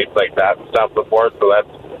and dates like that and stuff before. So that's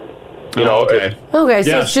Okay,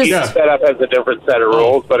 so it's just set up as a different set of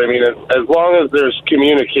rules. But I mean, as long as there's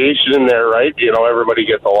communication in there, right? Everybody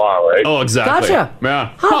gets along, right? Oh, exactly. Gotcha.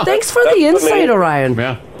 Yeah. Huh, thanks for the insight, Orion.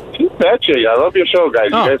 Yeah. You betcha. I love your show, guys.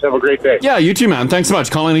 You guys have a great day. Yeah, you too, man. Thanks so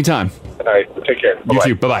much. Call anytime. All right. Take care. You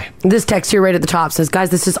too. Bye-bye. This text here right at the top says,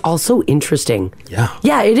 guys, this is also interesting. Yeah.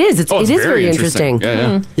 Yeah, it is. It is very interesting.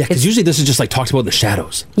 Yeah, because usually this is just like talked about in the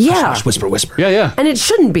shadows. Yeah. Hush, hush, whisper, whisper. Yeah. And it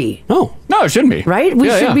shouldn't be. No, it shouldn't be. Right? We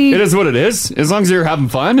should be. It is what it is. As long as you're having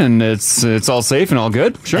fun and it's all safe and all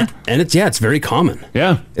good. Sure. And it's very common.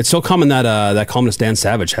 Yeah. It's so common that that columnist Dan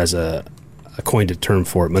Savage has coined a term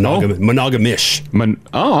for it, monogamish.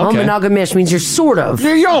 Okay. Monogamish means you're sort of.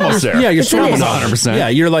 You're almost there. Yeah, you're It's sort of an ish. 100%. Yeah,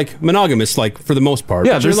 you're like monogamous, like for the most part.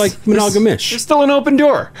 Yeah, but you're like monogamish. There's still an open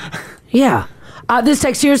door. Yeah. This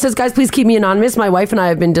text here says, guys, please keep me anonymous. My wife and I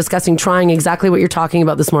have been discussing trying exactly what you're talking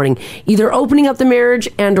about this morning. Either opening up the marriage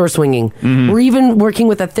and or swinging. We're even working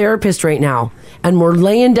with a therapist right now, and we're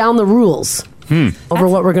laying down the rules. over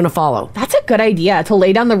what we're going to follow. That's a good idea to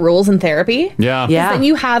lay down the rules in therapy. Yeah. 'Cause then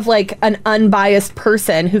you have like an unbiased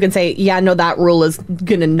person who can say, yeah, no, that rule is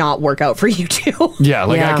going to not work out for you too. Yeah,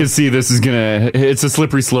 like I can see this is it's a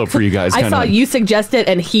slippery slope for you guys. I saw you suggest it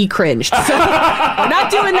and he cringed. So we're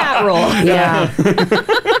not doing that rule. Yeah.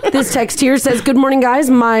 This text here says, good morning, guys.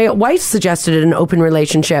 My wife suggested an open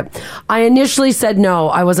relationship. I initially said no.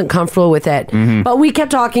 I wasn't comfortable with it. But we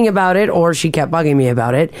kept talking about it, or she kept bugging me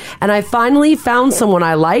about it. And I finally found someone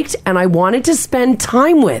I liked and I wanted to spend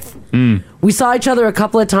time with. We saw each other a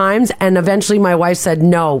couple of times and eventually my wife said,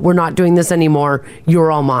 no, we're not doing this anymore.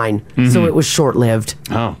 You're all mine. So it was short-lived.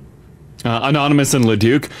 Oh. Anonymous and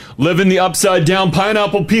Leduc. Living the upside down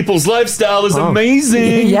pineapple people's lifestyle is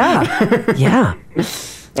amazing. Yeah. Yeah.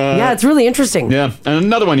 Yeah, it's really interesting. Yeah. And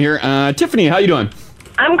another one here. Tiffany, how you doing?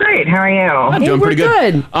 I'm great. How are you? I'm doing pretty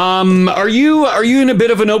good. Are you in a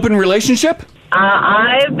bit of an open relationship?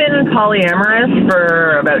 I've been polyamorous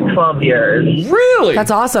for about 12 years. Really?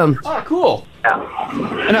 That's awesome. Oh, cool.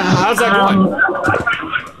 Yeah. And how's that going?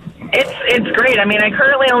 It's great. I mean, I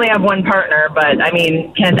currently only have one partner, but I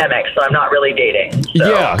mean, pandemic, so I'm not really dating. So.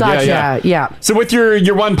 Yeah. So with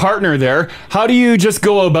your one partner there, how do you just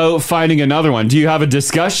go about finding another one? Do you have a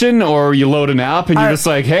discussion or you load an app and you're just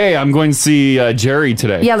like, hey, I'm going to see Jerry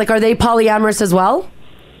today? Yeah, like are they polyamorous as well?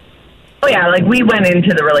 Oh yeah, like we went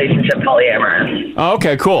into the relationship polyamorous. Oh,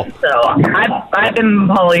 okay, cool. So I've been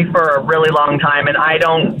poly for a really long time, and I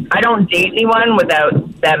don't date anyone without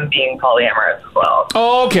them being polyamorous as well.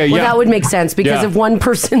 Oh, okay, yeah. Well, that would make sense because if one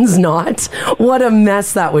person's not, what a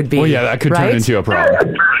mess that would be. Well, yeah, that could turn into a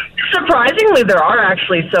problem. Surprisingly, there are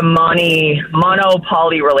actually some mono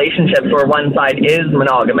poly relationships where one side is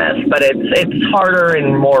monogamous, but it's harder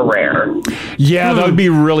and more rare. Yeah, that would be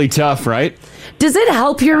really tough, right? Does it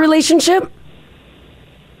help your relationship?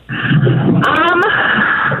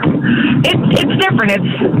 It's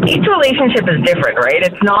different. Each relationship is different, right?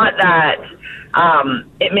 It's not that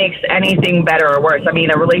it makes anything better or worse. I mean,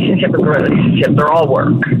 a relationship is a relationship. They're all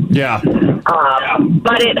work. Yeah.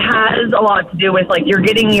 But it has a lot to do with, like, you're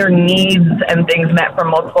getting your needs and things met from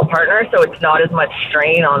multiple partners, so it's not as much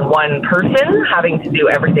strain on one person having to do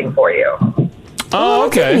everything for you. Oh,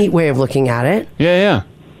 okay. That's a neat way of looking at it. Yeah.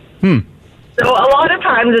 So a lot of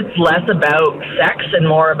times it's less about sex and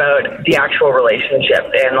more about the actual relationship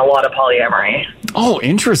in a lot of polyamory. Oh,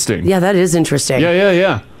 interesting. Yeah, that is interesting.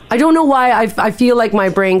 Yeah. I don't know why I feel like my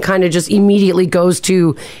brain kind of just immediately goes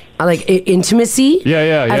to like intimacy.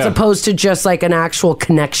 Yeah. As opposed to just like an actual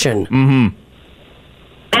connection. Mm-hmm.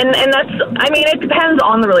 And that's, I mean, it depends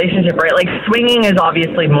on the relationship, right? Like, swinging is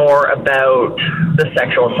obviously more about the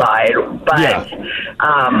sexual side, but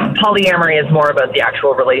polyamory is more about the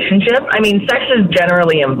actual relationship. I mean, sex is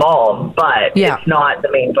generally involved, but it's not the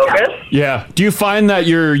main focus. Yeah. Do you find that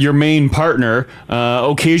your main partner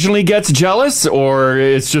occasionally gets jealous, or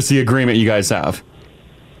it's just the agreement you guys have?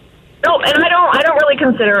 No, and I don't really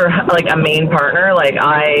consider like a main partner. Like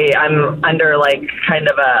I'm under like kind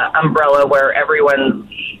of a umbrella where everyone's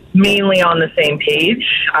mainly on the same page.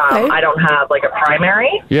 I don't have like a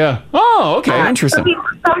primary. Yeah. Oh, okay. Interesting.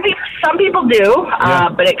 Some people do,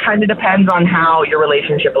 but it kind of depends on how your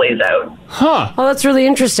relationship lays out. Huh. Oh, that's really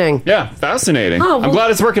interesting. Yeah, fascinating. Oh, well, I'm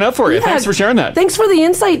glad it's working out for you. yeah, Thanks for sharing that. Thanks for the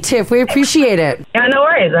insight, Tiff. We appreciate it. Yeah, no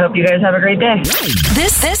worries. I hope you guys have a great day.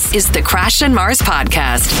 This is the Crash and Mars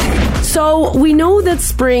podcast. So we know that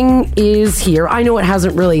spring is here. I know it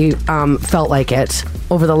hasn't really felt like it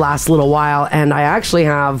over the last little while, and I actually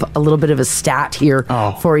have a little bit of a stat here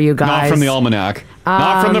for you guys. Not from the almanac.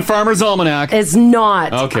 Not from the Farmer's Almanac. It's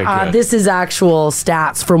not. Okay, good. This is actual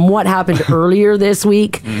stats from what happened earlier this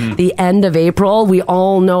week, the end of April. We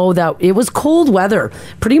all know that it was cold weather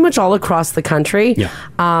pretty much all across the country. Yeah.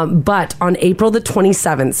 But on April the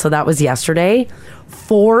 27th, so that was yesterday,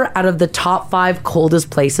 4 out of the top 5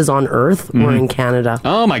 coldest places on Earth were in Canada.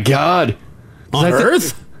 Oh, my God. On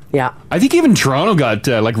Earth? Yeah. I think even Toronto got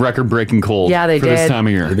like record-breaking cold. Yeah, they for did. this time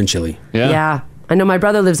of year. It's been chilly. Yeah. I know my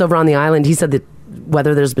brother lives over on the island. He said that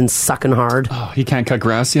weather there's been sucking hard. Oh, he can't cut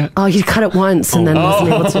grass yet? Oh, he cut it once and then wasn't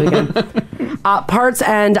able to again. Parts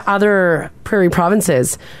and other prairie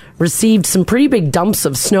provinces received some pretty big dumps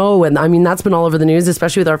of snow, and I mean that's been all over the news,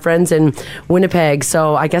 especially with our friends in Winnipeg.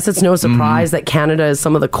 So I guess it's no surprise that Canada is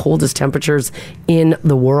some of the coldest temperatures in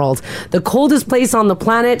the world. The coldest place on the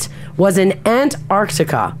planet was in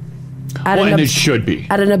Antarctica. And it should be.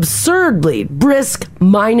 At an absurdly brisk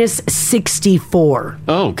minus 64.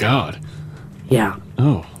 Oh, God. Yeah.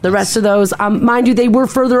 Oh. The rest of those, mind you, they were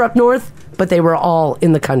further up north, but they were all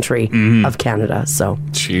in the country of Canada. So,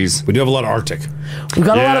 jeez, we do have a lot of Arctic. We've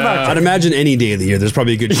got a lot of Arctic. I'd imagine any day of the year, there's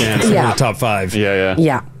probably a good chance in the top 5. Yeah.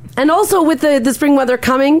 Yeah. And also with the spring weather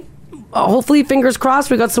coming, hopefully, fingers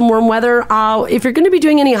crossed, we got some warm weather. If you're going to be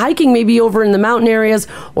doing any hiking, maybe over in the mountain areas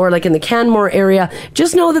or like in the Canmore area,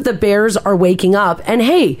 just know that the bears are waking up. And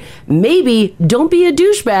hey, maybe don't be a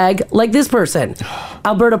douchebag like this person.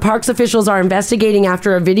 Alberta Parks officials are investigating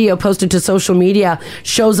after a video posted to social media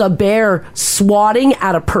shows a bear swatting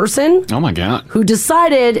at a person. Oh my God. Who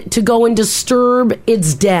decided to go and disturb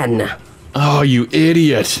its den. Oh, you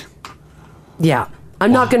idiot. Yeah.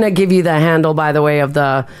 I'm not going to give you the handle, by the way, of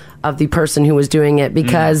the person who was doing it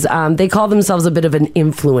because they call themselves a bit of an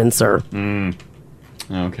influencer.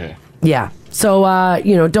 Okay. Yeah. So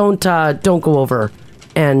don't go over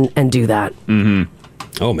and do that.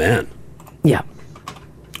 Oh man. Yeah.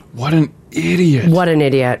 What an idiot. What an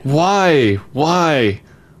idiot. Why?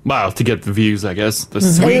 Well, to get the views, I guess. The It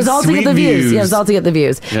sweet, was all to sweet get the views. Yeah, it was all to get the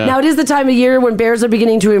views. Yeah. Now, it is the time of year when bears are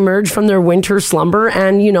beginning to emerge from their winter slumber.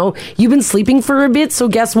 And, you've been sleeping for a bit. So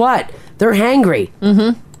guess what? They're hangry.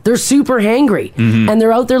 They're super hangry. And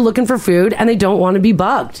they're out there looking for food and they don't want to be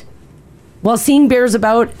bugged. While seeing bears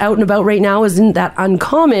out and about right now isn't that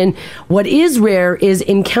uncommon, what is rare is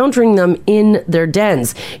encountering them in their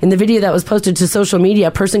dens. In the video that was posted to social media,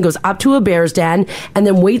 a person goes up to a bear's den and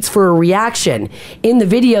then waits for a reaction. In the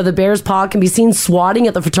video, the bear's paw can be seen swatting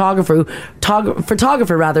at the photographer,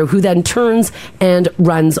 who then turns and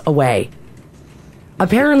runs away.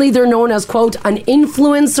 Apparently, they're known as, quote, an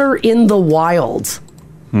influencer in the wild.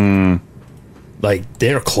 Like,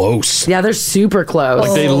 they're close. Yeah, they're super close.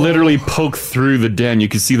 Like they literally poke through the den. You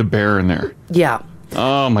can see the bear in there. Yeah.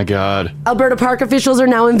 Oh my God. Alberta Park officials are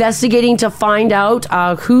now investigating to find out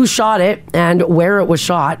who shot it and where it was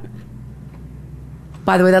shot.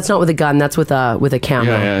 By the way, that's not with a gun. That's with a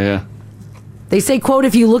camera. Yeah. They say, quote,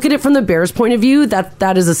 if you look at it from the bear's point of view,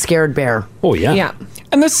 that is a scared bear. Oh, yeah. Yeah.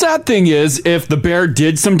 And the sad thing is, if the bear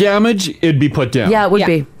did some damage, it'd be put down. Yeah, it would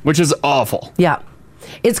be. Which is awful. Yeah.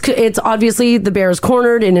 It's obviously the bear is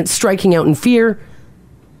cornered and it's striking out in fear.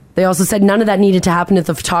 They also said none of that needed to happen if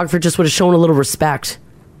the photographer just would have shown a little respect.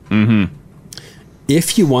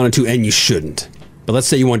 If you wanted to, and you shouldn't, but let's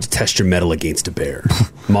say you wanted to test your mettle against a bear,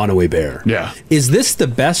 Monterey bear. Yeah. Is this the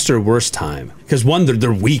best or worst time? Because one,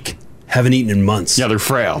 they're weak, haven't eaten in months. Yeah, they're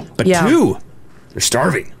frail. But Yeah. two, they're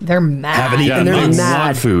starving. They're mad. Haven't eaten Yeah, in they're they months. mad.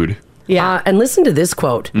 want food. Yeah. And listen to this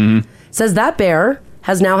quote. Says that bear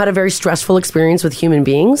has now had a very stressful experience with human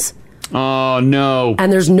beings. Oh no.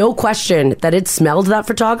 And there's no question that it smelled that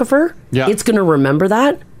photographer. Yeah. It's going to remember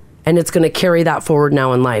that. And it's going to carry that forward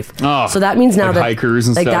now in life. Oh, so that means now like that hikers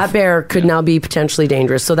and stuff. that bear could now be potentially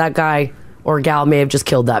dangerous. So that guy or gal may have just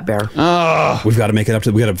killed that bear. We've got to make it up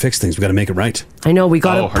to. We got to fix things. We got to make it right. I know we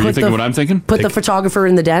got to. Oh, are you thinking what I'm thinking? Put the photographer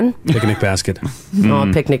in the den. Picnic basket. Oh,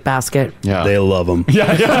 picnic basket. Yeah. They love them.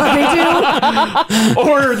 Yeah. They do.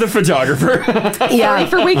 Or the photographer. Yeah. Sorry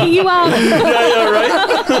for waking you up. Yeah,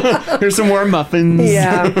 right? Here's some more muffins.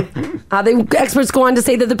 Yeah. The experts go on to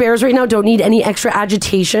say that the bears right now don't need any extra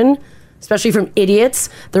agitation, especially from idiots.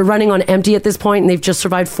 They're running on empty at this point, and they've just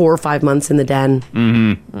survived 4 or 5 months in the den.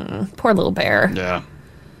 Poor little bear. Yeah.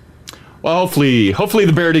 Well, hopefully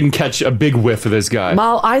the bear didn't catch a big whiff of this guy.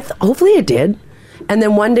 Well, hopefully it did. And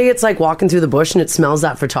then one day it's like walking through the bush and it smells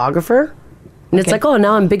that photographer. And it's like, oh,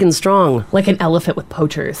 now I'm big and strong. Like an elephant with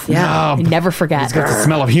poachers. Yeah. You never forget. It's got the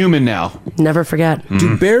smell of human now. Never forget.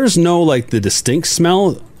 Do bears know like the distinct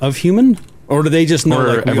smell of human? Or do they just know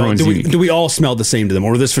Or like everyone's unique? do we all smell the same to them?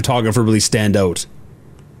 Or does this photographer really stand out?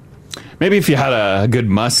 Maybe if you had a good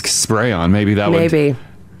musk spray on, maybe that would Maybe.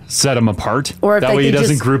 set him apart. Or if that they way he could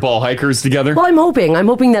doesn't just- group all hikers together. Well, I'm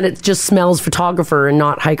hoping that it just smells photographer and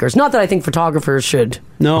not hikers. Not that I think photographers should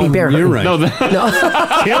No, be bear you're hunting. right. No,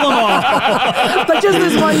 Kill them all. But just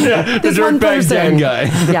this one, this the one dirtbag person. Dan guy.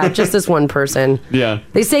 Yeah, just this one person. Yeah.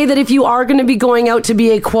 They say that if you are going to be going out to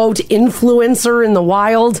be a, quote, influencer in the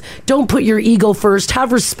wild, don't put your ego first.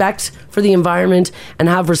 Have respect for the environment and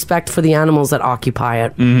have respect for the animals that occupy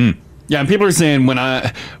it. Yeah, and people are saying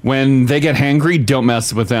when they get hangry, don't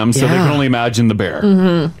mess with them. So they Yeah. can only imagine the bear.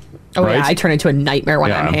 Oh, Right? yeah. I turn into a nightmare when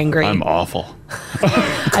Yeah, I'm hangry. I'm awful.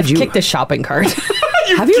 I've kicked a shopping cart.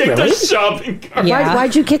 Have you Kicked really? a shopping cart. Yeah.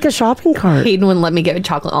 Why'd you kick a shopping cart? Hayden wouldn't let me get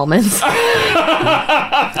chocolate almonds.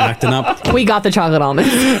 Acting up. We got the chocolate almonds.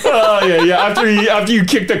 Oh yeah. After you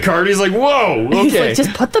kick the cart, he's like, "Whoa, He's okay, like,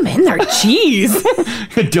 just put them in there.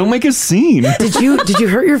 Jeez. don't make a scene." Did you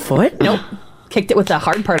hurt your foot? Nope. Kicked it with the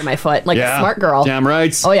hard part of my foot, like Yeah, a smart girl. Damn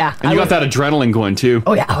right. Oh, yeah. and you got that adrenaline going too.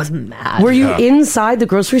 Oh yeah, I was mad. Were you inside the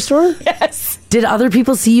grocery store? Yes. Did other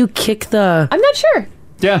people see you kick the... I'm not sure.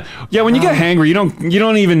 Yeah, yeah. When you get hangry, you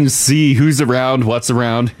don't even see who's around, what's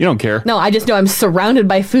around. You don't care. No, I just know I'm surrounded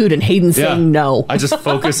by food and Hayden's saying no. I just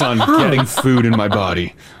focus on getting food in my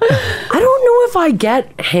body. I don't know if I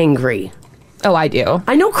get hangry. Oh, I do.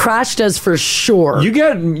 I know Crash does for sure. You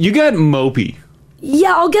get mopey.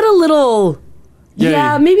 Yeah, I'll get a little.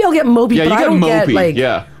 Yeah, maybe I'll get mopey, Yeah, but you I get don't get mopey, like.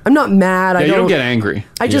 yeah. I'm not mad. Yeah, you don't get angry.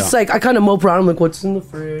 I just I kind of mope around. I'm like, what's in the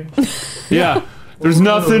fridge? Yeah. There's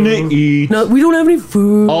nothing to eat. No, we don't have any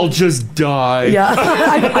food. I'll just die. Yeah,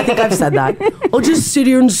 I think I've said that. I'll just sit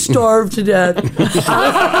here and starve to death.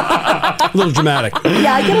 A little dramatic.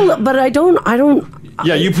 Yeah, I get a little, but I don't.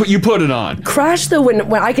 Yeah, you put it on. Crash though,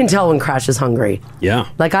 when I can tell when Crash is hungry. Yeah,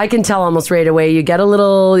 like I can tell almost right away. You get a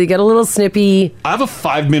little snippy. I have a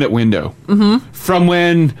 5-minute window Mm-hmm. from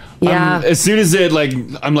when, Yeah. as soon as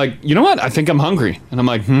I'm like, you know what? I think I'm hungry, and I'm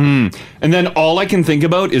like, and then all I can think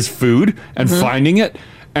about is food and Mm-hmm. finding it,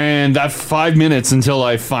 and that 5 minutes until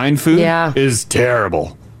I find food is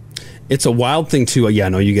terrible. It's a wild thing too. Yeah, I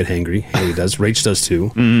know you get hangry. Haley does. Rach does too.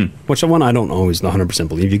 Which one I don't always 100%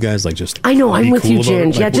 believe you guys. Like just I know I'm be with cool you, about it.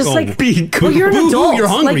 Ginge. Yeah, just we're- like be cool. Well, you're an Boo-hoo, adult. you're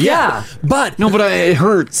hungry. Like, yeah. But no, but it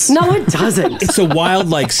hurts. No, it doesn't. It's a wild,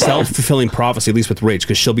 like, self-fulfilling prophecy, at least with Rach,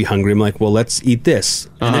 because she'll be hungry. I'm like, well, let's eat this.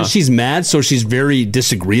 And then she's mad, so she's very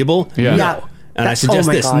disagreeable. Yeah. No. And I suggest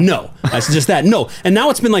my this. God. No. I suggest that. No. And now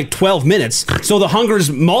it's been like 12 minutes, so the hunger's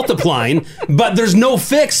multiplying, but there's no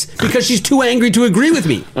fix because she's too angry to agree with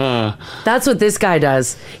me. That's what this guy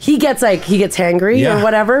does. He gets hangry Yeah. or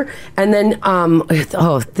whatever, and then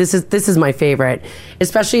this is my favorite,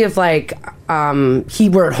 especially if he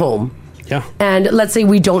were at home. Yeah. And let's say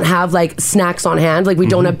we don't have like snacks on hand, like we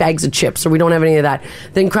don't have bags of chips or we don't have any of that.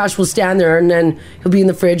 Then Crash will stand there and then he'll be in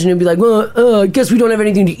the fridge and he'll be like, well, I guess we don't have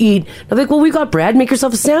anything to eat. I'm like, well, we got bread. Make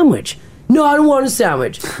yourself a sandwich. No, I don't want a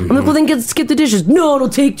sandwich. I'm like, well, then skip the dishes. No, it'll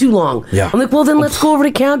take too long. Yeah. I'm like, well, then let's go over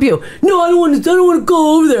to Campio. No, I don't want to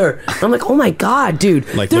go over there. I'm like, oh my God, dude.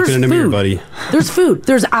 Like there's looking in the mirror, food. buddy. There's food.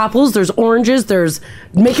 There's apples. There's oranges.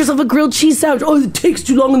 Make yourself a grilled cheese sandwich. Oh, it takes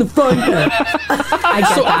too long in the front. I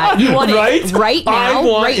get that. You want it right I now,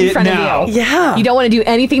 want right in it front now. of you. Yeah. You don't want to do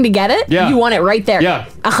anything to get it. Yeah. You want it right there. Yeah.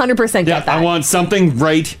 100% get Yeah, that. I want something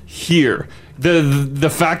right here. The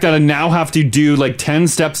fact that I now have to do like 10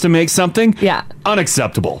 steps to make something,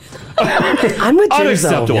 unacceptable. I'm with you,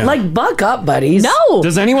 Unacceptable. though. Like, buck up, buddies. No.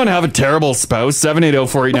 Does anyone have a terrible spouse?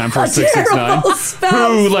 780-489-4669. Terrible spouse.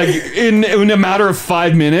 Who, like, in a matter of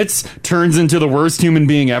 5 minutes, turns into the worst human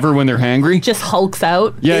being ever when they're hangry? Just hulks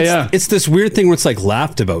out. Yeah, It's this weird thing where it's like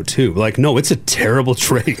laughed about too. Like, no, it's a terrible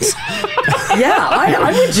trait. Yeah,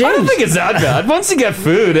 I'm with James. I don't think it's that bad. Once you get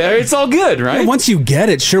food, it's all good, right? Once you get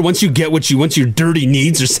it, sure. Once you get once your dirty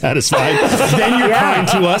needs are satisfied, then you're kind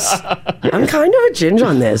to us. I'm kind of a Ginge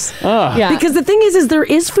on this. Yeah. Because the thing is there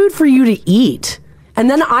is food for you to eat. And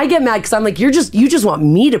then I get mad because I'm like, you just want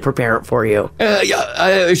me to prepare it for you.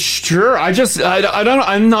 Sure. I don't.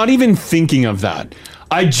 I'm not even thinking of that.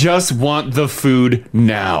 I just want the food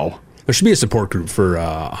now. There should be a support group for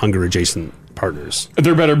hunger adjacent partners. It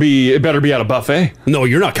better be at a buffet. No,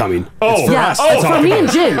 you're not coming. Oh, it's for Yeah, us. it's for me and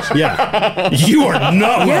Ginge. Yeah, you are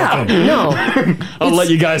not Yeah, welcome. no. I'll let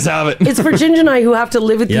you guys have it. It's for Ginge and I who have to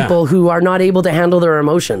live with Yeah. people who are not able to handle their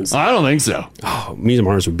emotions. I don't think so. Oh, me and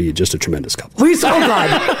Mars would be just a tremendous couple. Please, oh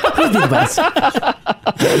God, please be the best.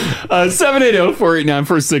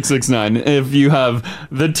 780-489-4669. If you have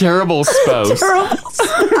the terrible spouse. Terrible.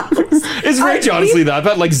 Is Rach honestly that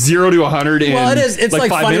bad? Like 0 to 100 in Well, it is. It's like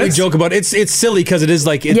 5 funny. We minutes? joke about it. It's silly because it is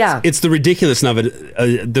like it's the ridiculousness of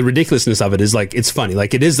it. The ridiculousness of it is like it's funny.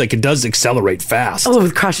 Like it is like it does accelerate fast. Oh,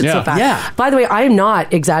 with Crash, it's so fast. Yeah. By the way, I am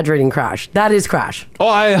not exaggerating Crash. That is Crash. Oh,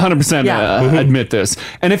 I 100% admit this.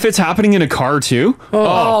 And if it's happening in a car too,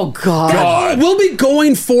 Oh, God. We'll be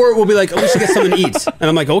going for it. We'll be like, oh, we should get something to eat. And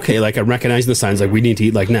I'm like, okay, like I'm recognizing the signs, like we need to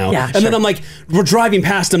eat like now. Yeah, and sure. then I'm like, we're driving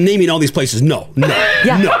past them, naming all these places. No. I'm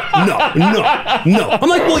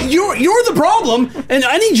like, well, you're the problem, and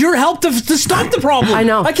I need your help to stop the problem. I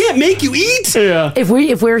know. I can't make you eat. yeah. If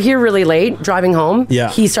we're here really late driving home, Yeah.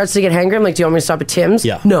 he starts to get hangry. I'm like, do you want me to stop at Tim's?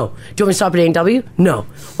 Yeah. No. Do you want me to stop at A&W? No.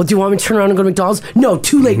 Well, do you want me to turn around and go to McDonald's? No.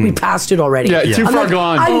 Too late. We passed it already. Yeah, too I'm far like,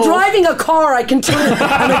 gone. I'm driving a car. I can turn.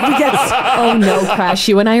 I'm like, we get. Oh no, Crash,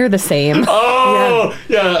 you and I are the same. Oh,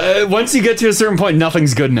 yeah. Once you get to a certain point,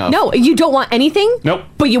 nothing's good enough. No, you don't want anything. Nope.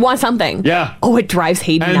 But you want something. Yeah. Oh, it drives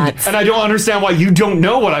Hayden And nuts. nuts. And I don't understand why you don't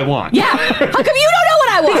know what I want. Yeah. How come you don't know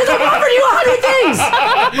what I want? Because I've offered you 100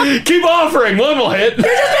 things. Keep offering. One will hit. You're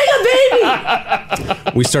just being a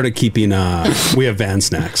baby. We started keeping. We have van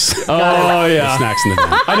snacks. Oh yeah, snacks in the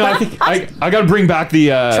van. I know. I think I got to bring back the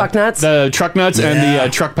truck nuts, and the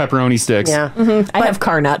truck pepperoni sticks. Yeah, I have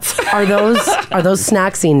car nuts. Are those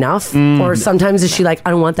snacks enough, or sometimes is she like,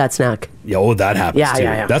 I don't want that snack? Yo, that happens.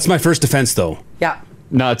 Yeah. That's my first defense, though. Yeah.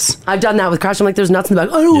 Nuts. I've done that with Crash. I'm like, there's nuts in the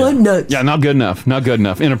bag. I don't want nuts. Yeah, not good enough. Not good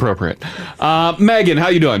enough. Inappropriate. Megan, how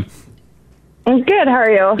you doing? I'm good. How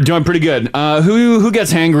are you? Doing pretty good. Who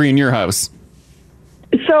gets hangry in your house?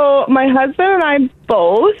 So my husband and I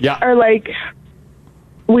both are like,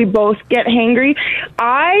 we both get hangry.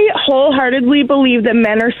 I wholeheartedly believe that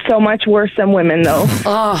men are so much worse than women, though.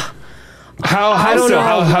 How so?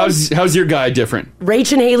 How's your guy different?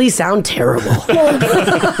 Rach and Haley sound terrible.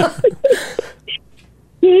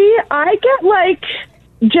 I get like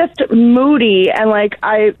just moody and like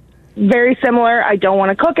very similar. I don't want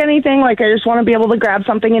to cook anything. Like I just want to be able to grab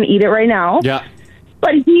something and eat it right now. Yeah.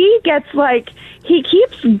 But he gets like, he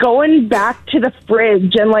keeps going back to the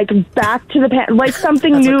fridge and like back to the pan, like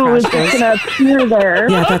something new is just going to appear there.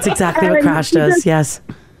 Yeah, that's exactly what Crash does. Yes.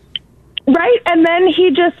 Right? And then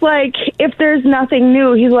he just like, if there's nothing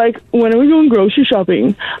new, he's like, when are we going grocery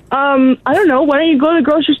shopping? I don't know. Why don't you go to the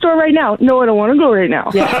grocery store right now? No, I don't want to go right now.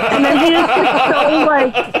 Yeah. And then he just gets so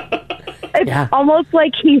like, it's almost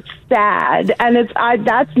like he's sad. And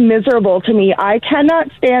that's miserable to me. I cannot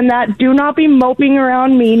stand that. Do not be moping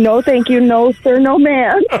around me. No, thank you. No, sir, no,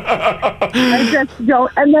 ma'am. I just don't.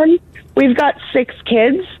 And then we've got 6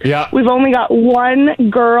 kids. Yeah. We've only got 1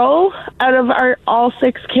 girl out of our all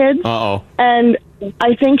 6 kids. Uh-oh. And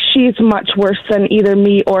I think she's much worse than either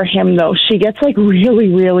me or him, though. She gets, like, really,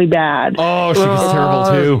 really bad. Oh, she gets terrible,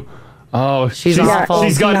 too. Oh, she's awful.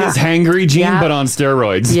 She's got his hangry gene, but on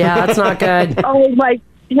steroids. Yeah, that's not good. Oh, like,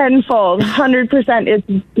 tenfold, 100%.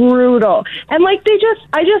 It's brutal. And like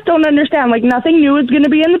I just don't understand. Like nothing new is going to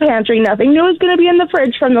be in the pantry. Nothing new is going to be in the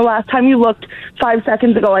fridge from the last time you looked 5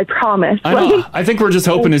 seconds ago. I promise. I know. I think we're just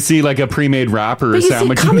hoping to see like a pre-made wrapper or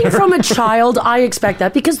sandwich. See, coming from a child, I expect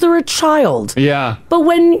that because they're a child. Yeah. But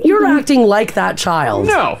when you're acting like that child,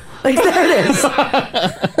 no. Like there it is.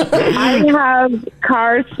 I have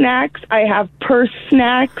car snacks. I have purse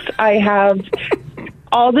snacks. I have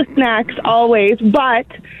all the snacks always, but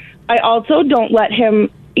I also don't let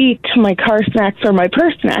him eat my car snacks or my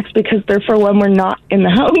purse snacks because they're for when we're not in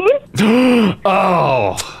the house.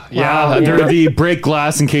 Oh, yeah. They're the break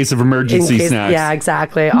glass in case of emergency snacks. Yeah,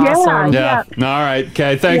 exactly. Awesome. Yeah. All right.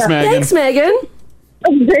 Okay. Thanks, Megan. Thanks, Megan.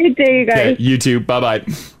 Have a great day, you guys. Okay, you too. Bye-bye.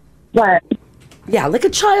 Bye. Yeah, like a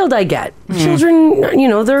child I get. Children, you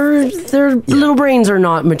know, their little brains are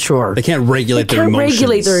not mature. They can't regulate They their can't emotions.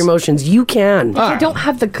 regulate their emotions. You can. If I don't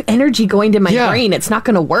have the energy going to my brain, it's not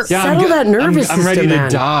going to work. Yeah, Settle that nervous I'm ready system, to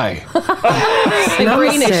man. die. My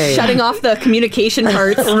brain is shutting off the communication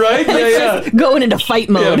parts. Right? Yeah, It's yeah. just going into fight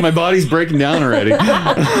mode. Yeah, my body's breaking down already.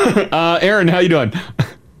 Aaron, how you doing?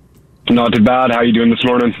 Not too bad. How you doing this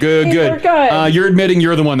morning? Good, Hey, good. we're good. You're admitting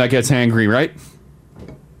you're the one that gets hangry, right?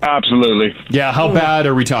 Absolutely. Yeah, how bad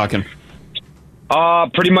are we talking?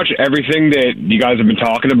 Pretty much everything that you guys have been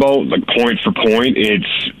talking about, like point for point,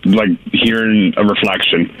 it's like hearing a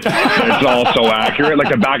reflection. It's all so accurate. Like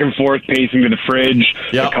the back and forth pacing to the fridge,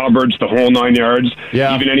 the cupboards, the whole 9 yards.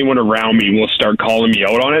 Yeah. Even anyone around me will start calling me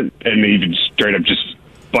out on it, and even straight up just,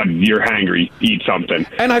 but you're hangry, eat something.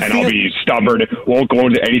 And I'll be stubborn, won't go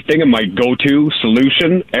into anything, and my go-to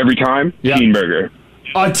solution every time, teen burger.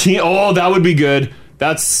 Oh, that would be good.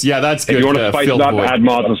 That's good. If you want to spice it up, add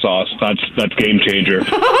matzo sauce. That's game changer.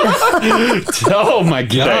 Oh my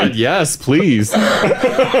God! Yes, please.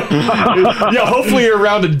 Yeah, hopefully you're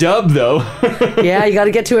around a dub though. Yeah, you got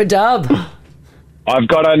to get to a dub. I've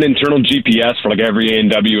got an internal GPS for like every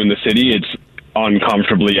A&W in the city. It's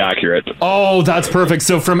uncomfortably accurate. Oh, that's perfect.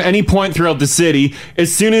 So from any point throughout the city,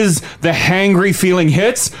 as soon as the hangry feeling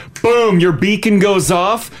hits, boom, your beacon goes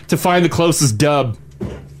off to find the closest dub.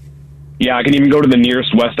 Yeah, I can even go to the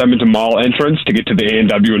nearest West Edmonton Mall entrance to get to the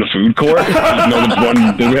A&W in a food court. Even though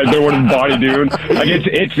there's one in Body Dune. Like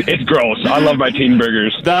it's gross. I love my teen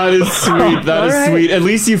burgers. That is sweet. That is sweet. At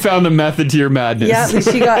least you found a method to your madness. Yeah, at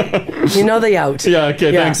least you got, the out. Yeah,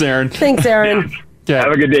 okay. Thanks, Aaron. Thanks, Aaron. Okay.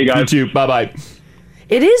 Have a good day, guys. You too. Bye-bye.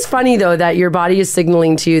 It is funny though that your body is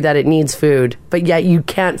signaling to you that it needs food, but yet you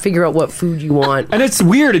can't figure out what food you want. And it's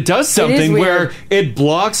weird. It does something weird. where it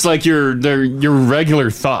blocks like your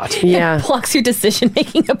regular thought. Yeah. It blocks your decision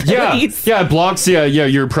making abilities. Yeah, it blocks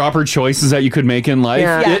your proper choices that you could make in life.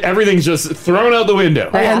 Yeah. Everything's just thrown out the window.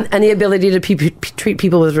 And the ability to treat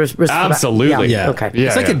people with respect. Absolutely. Yeah. Yeah. Okay. Yeah,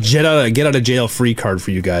 It's like a get out of jail free card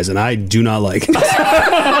for you guys, and I do not like it.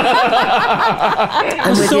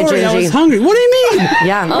 I'm with you, Sorry, I was Gingy. hungry. What do you mean?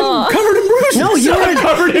 Yeah. Covered in bruises. No, you weren't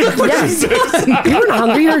covered in bruises. You weren't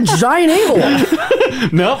hungry. You're a giant able.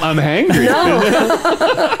 No, I'm hangry.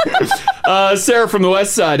 Sarah from the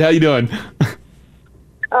West Side, how you doing? Good.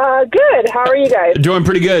 How are you guys? Doing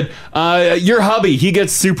pretty good. Your hubby, he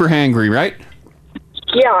gets super hangry, right?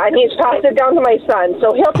 Yeah, and he's passed it down to my son.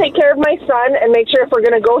 So he'll take care of my son and make sure if we're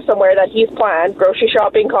going to go somewhere that he's planned, grocery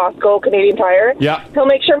shopping, Costco, Canadian Tire. Yeah. He'll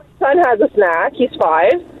make sure my son has a snack. He's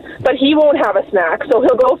 5, but he won't have a snack. So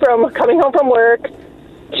he'll go from coming home from work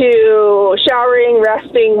to showering,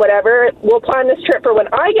 resting, whatever. We'll plan this trip for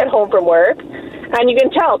when I get home from work, and you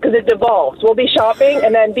can tell because it devolves. We'll be shopping,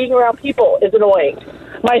 and then being around people is annoying.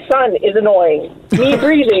 My son is annoying. Me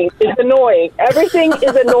breathing is annoying. Everything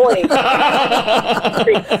is annoying. And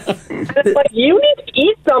it's like, you need to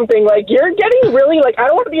eat something. Like, you're getting really, like, I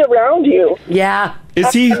don't want to be around you. Yeah.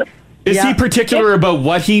 Is he particular about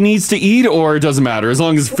what he needs to eat, or it doesn't matter as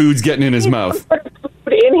long as food's getting in his mouth?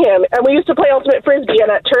 Food in him. And we used to play Ultimate Frisbee,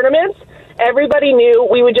 and at tournaments, everybody knew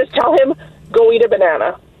we would just tell him, go eat a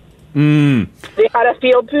banana. They had a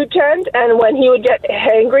field food tent, and when he would get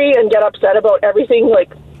hangry and get upset about everything,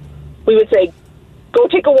 like, we would say, go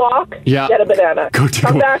take a walk, get a banana.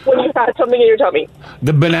 Come back when you've had something in your tummy.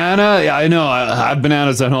 The banana, I know, I have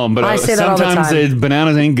bananas at home, but I say that all the sometimes time.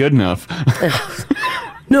 bananas ain't good enough.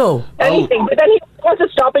 No. Anything. But then he wants to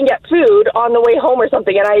stop and get food on the way home or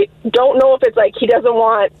something, and I don't know if it's like he doesn't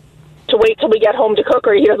want to wait till we get home to cook,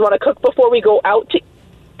 or he doesn't want to cook before we go out to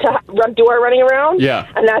do our running around. Yeah.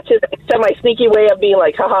 And that's his semi-sneaky way of being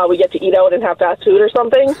like, haha, we get to eat out and have fast food or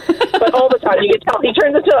something. But all the time, you can tell he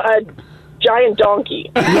turns into a giant donkey.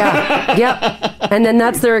 Yeah. Yep. And then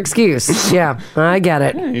that's their excuse. Yeah. I get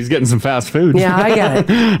it. He's getting some fast food. Yeah, I get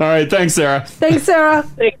it. All right, thanks, Sarah. Thanks, Sarah.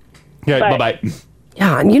 Okay, bye-bye.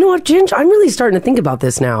 Yeah, and you know what, Ginge? I'm really starting to think about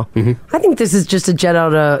this now. I think this is just a get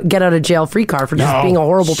out of jail free card for just being a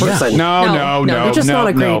horrible person. No. You're just not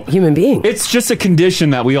a great human being. It's just a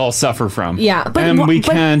condition that we all suffer from. Yeah, but and we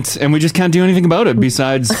just can't do anything about it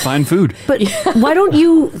besides find food. But why don't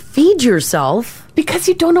you feed yourself? Because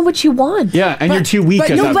you don't know what you want. Yeah, and you're too weak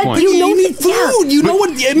at that point. You need food. You know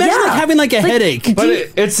what? Imagine like having like a headache. But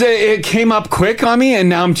it came up quick on me, and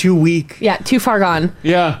now I'm too weak. Yeah, too far gone.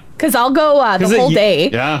 Yeah. Because I'll go the whole day.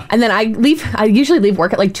 Yeah. And then I usually leave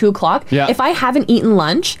work at like 2 o'clock. Yeah. If I haven't eaten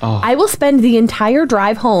lunch, I will spend the entire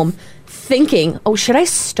drive home thinking, oh, should I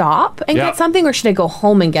stop and get something, or should I go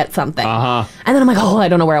home and get something? And then I'm like, oh, I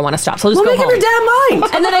don't know where I want to stop. So I'll just go make home. up your damn mind.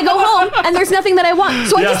 And then I go home and there's nothing that I want.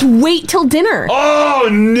 So I just wait till dinner. Oh,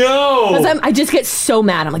 no. Because I just get so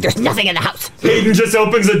mad. I'm like, there's nothing in the house. Hayden just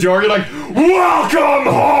opens the door. You're like, welcome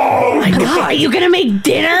home. Oh my God, are you going to make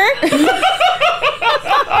dinner?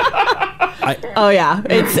 Oh yeah,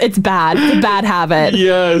 it's bad. It's a bad habit.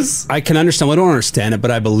 Yes, I can understand. Well, I don't understand it, but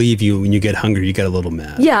I believe you. When you get hungry, you get a little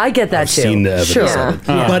mad. Yeah, I get that I've too. seen the evidence Sure. of it.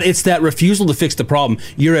 But it's that refusal to fix the problem.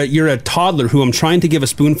 You're a toddler who I'm trying to give a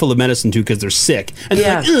spoonful of medicine to because they're sick, and you're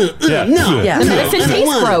like, no, Yeah. The medicine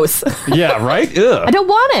tastes gross. Yeah, right? Ugh. I don't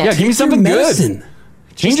want it. Yeah, give me something good.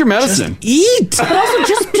 Change your medicine. Eat. But also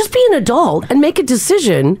just be an adult and make a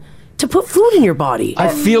decision to put food in your body. I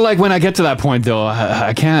feel like when I get to that point, though,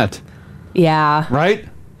 I can't. Yeah. Right?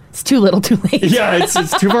 It's too little too late. Yeah, it's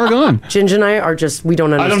too far gone. Ginger and I are we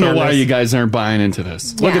don't understand I don't know why this. you guys aren't buying into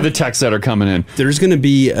this. Look Yeah. at the texts that are coming in. There's going to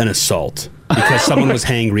be an assault because someone was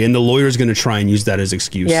hangry, and the lawyer's going to try and use that as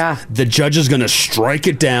excuse. Yeah. The judge is going to strike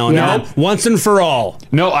it down. Yeah. No, once and for all.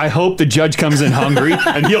 No, I hope the judge comes in hungry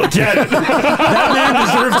and he'll get it. That man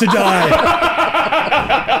deserved to die.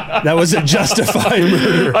 That was a justified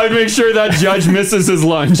murder. I'd make sure that judge misses his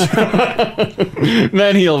lunch.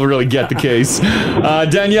 Then he'll really get the case.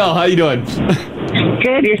 Danielle, how you doing?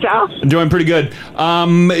 Good, yourself? Doing pretty good.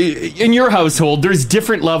 In your household, there's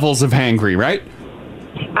different levels of hangry, right?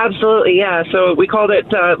 Absolutely, yeah. So we called it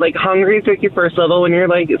like hungry is like your first level when you're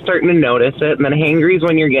like starting to notice it, and then hangry is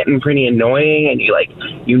when you're getting pretty annoying and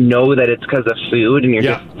you know that it's because of food and you're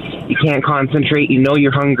just you can't concentrate, you know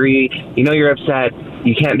you're hungry, you know you're upset,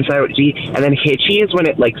 you can't decide what to eat, and then hitchy is when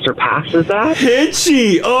it like surpasses that.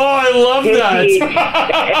 Hitchy! Oh, I love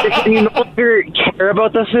that. And you no longer care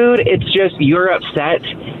about the food, it's just you're upset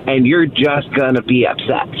and you're just gonna be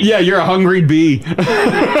upset. Yeah, you're a hungry bee.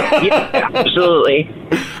 Yeah, absolutely.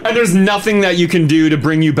 And there's nothing that you can do to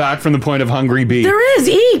bring you back from the point of hungry bee. There is.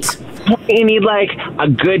 Eat. You need like a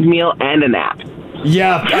good meal and a nap.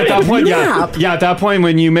 Yeah, at that point, Nap? yeah, at that point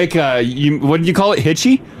when you make what did you call it,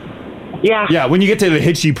 hitchy? Yeah. Yeah, when you get to the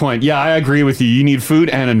hitchy point, yeah, I agree with you. You need food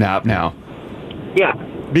and a nap now. Yeah.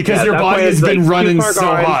 Because Yeah, your that body point has is, been like, running too far so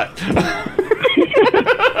gone. hot.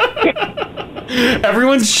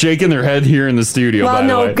 Everyone's shaking their head here in the studio, Well, by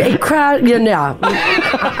no, the way. crowd. Yeah,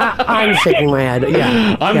 I'm shaking my head.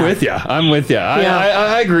 Yeah, I'm with you. I'm with you.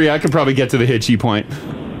 I agree. I could probably get to the hitchy point.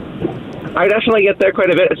 I definitely get there quite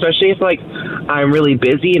a bit, especially if like I'm really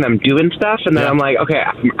busy and I'm doing stuff, and then I'm like, okay,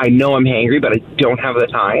 I know I'm hangry, but I don't have the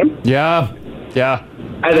time. Yeah, yeah.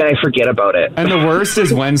 And then I forget about it. And the worst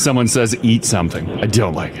is when someone says, eat something. I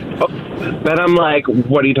don't like it. Then I'm like,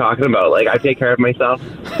 what are you talking about? Like, I take care of myself.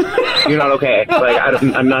 You're not okay. Like,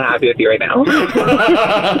 I'm not happy with you right now.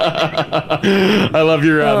 I love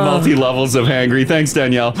your multi-levels of hangry. Thanks,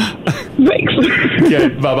 Danielle. Thanks. Okay,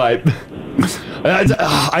 bye-bye.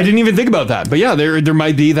 I didn't even think about that. But yeah, there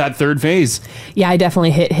might be that third phase. Yeah, I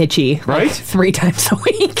definitely hit hitchy. Right? Like 3 times a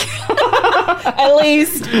week. At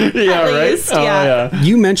least. Yeah, At right? least, Oh, yeah.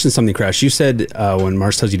 You mentioned something, Crash. You said when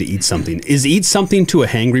Mars tells you to eat something, is eat something to a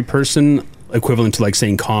hangry person equivalent to like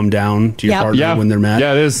saying calm down to your Yep. partner when they're mad?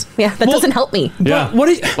 Yeah, it is. Yeah, that doesn't help me. Yeah.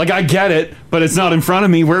 Like, I get it, but it's not in front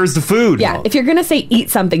of me. Where's the food? Yeah, if you're going to say eat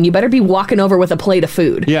something, you better be walking over with a plate of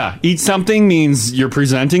food. Yeah, eat something means you're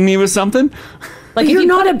presenting me with something. Like, you're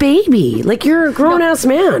not a baby. Like, you're a grown-ass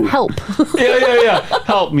man. Help. Yeah.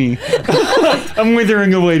 Help me. I'm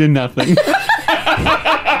withering away to nothing.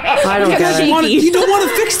 I don't get it. You don't want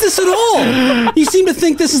to fix this at all. You seem to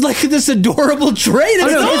think this is like this adorable trait.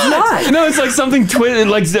 It's not. No, it's like something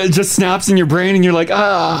just snaps in your brain, and you're like,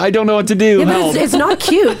 I don't know what to do. Yeah, but Help. it's not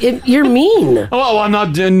cute. You're mean. Oh, I'm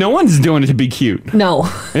not. No one's doing it to be cute. No.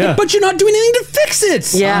 Yeah. But you're not doing anything to fix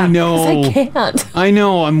it. Yeah. I know. 'Cause I can't. I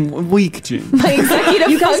know. I'm weak, Jim. My executive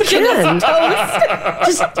You guys function can. is toast.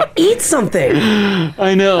 Just eat something.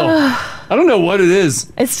 I know. I don't know what it is.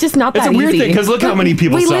 It's just not It's that a weird easy. thing because look how many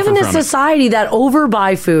people We suffer live in a from it. society that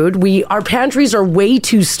overbuy food. Our pantries are way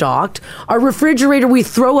too stocked. Our refrigerator, we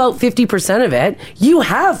throw out 50% of it. You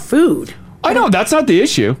have food. I know that's not the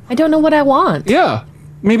issue. I don't know what I want. Yeah,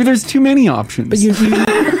 maybe there's too many options. But you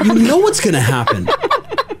know what's going to happen.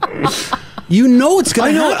 You know it's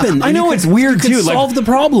going to happen. I know it's weird too. Solve the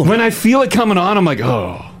problem. When I feel it coming on, I'm like,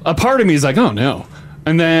 oh. A part of me is like, oh no.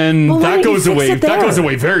 And then Well, why that don't you goes fix away. it That there? goes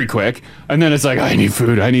away very quick. And then it's like, I need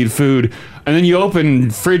food. I need food. And then you open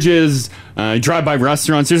fridges, drive by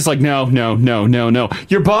restaurants. You're just like, no.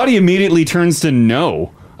 Your body immediately turns to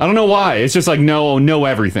no. I don't know why. It's just like no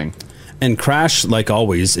everything. And Crash, like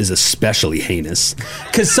always, is especially heinous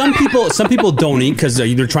because some people don't eat because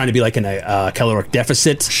they're trying to be like in a caloric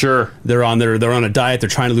deficit. Sure, they're on a diet. They're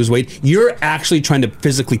trying to lose weight. You're actually trying to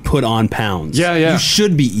physically put on pounds. Yeah. You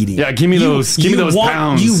should be eating. Yeah, give me those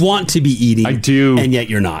pounds. You want to be eating. I do, and yet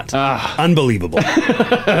you're not. Unbelievable.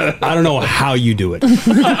 I don't know how you do it. I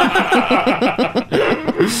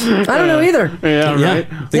don't know either. Yeah, right.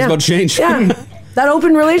 Things about to change. Yeah. That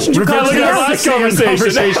open relationship Regardless of our last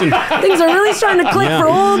conversation. Things are really starting to click for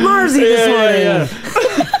old Marzi this morning. Yeah.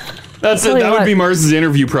 That's Tell it. you That would what. be Mars's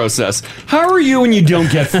interview process. How are you when you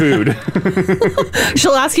don't get food?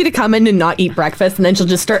 She'll ask you to come in and not eat breakfast, and then she'll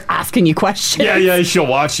just start asking you questions. Yeah, she'll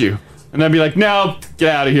watch you. And then be like, no,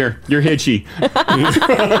 get out of here. You're hitchy. What?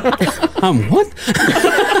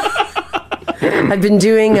 I've been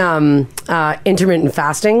doing intermittent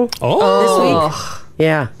fasting this week.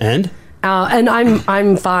 Yeah. And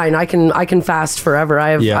I'm fine. I can fast forever. I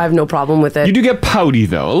have no problem with it. You do get pouty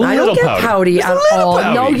though. I don't get pouty at all.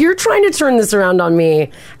 No, you're trying to turn this around on me,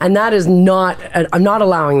 and that is not. I'm not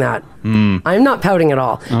allowing that. I'm not pouting at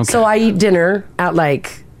all. Okay. So I eat dinner at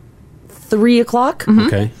like 3 o'clock.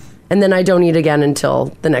 Okay. And then I don't eat again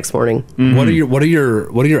until the next morning. What are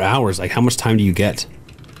your hours? Like, how much time do you get?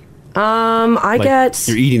 I get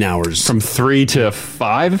your eating hours from 3 to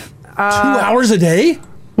 5. 2 hours a day.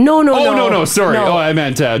 No. Sorry. No. Oh, I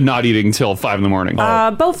meant not eating till 5 in the morning.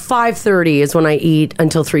 About 5:30 is when I eat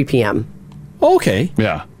until 3 p.m. Okay.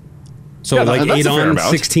 Yeah. So Yeah, like that's 8 a fair on, amount.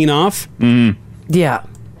 16 off. Yeah.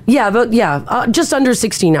 Just under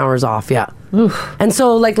 16 hours off. Yeah. And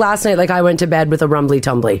so like last night, like I went to bed with a rumbly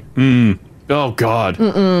tumbly. Oh God.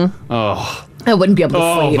 Mm-mm. Oh. I wouldn't be able to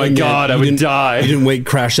sleep. Oh my God, I would die. You didn't wake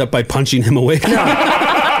Crash up by punching him awake?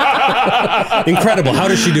 Incredible. How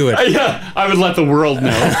does she do it? Yeah, I would let the world know.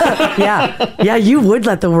 Yeah, you would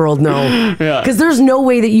let the world know. Yeah. Because there's no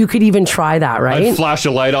way that you could even try that, right? I'd flash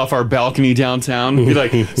a light off our balcony downtown. Be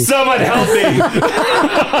like, someone help me.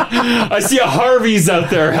 I see a Harvey's out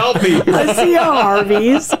there. Help me. I see a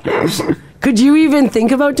Harvey's. Could you even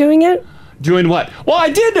think about doing it? Doing what? Well, I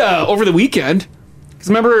did over the weekend. Because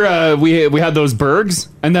remember, we had those burgers,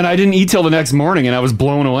 and then I didn't eat till the next morning, and I was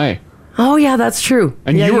blown away. Oh, yeah, that's true.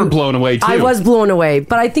 And you were blown away, too. I was blown away.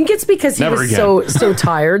 But I think it's because he was so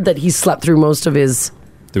tired that he slept through most of his...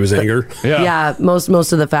 There was anger? Yeah, most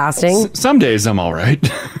of the fasting. Some days I'm all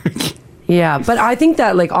right. Yeah, but I think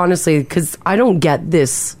that, like, honestly, because I don't get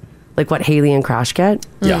this, like, what Haley and Crash get.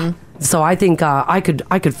 Yeah. So I think I could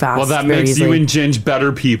fast. Well, that very makes easily. you and Ginge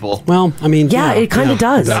better people. Well, I mean... Yeah, it kind of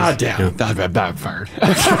does. Ah, damn. That backfired.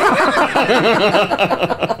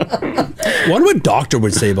 Wonder what doctor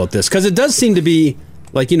would say about this, because it does seem to be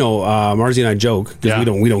like, Marzi and I joke because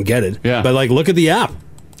we don't get it. Yeah. But like, look at the app.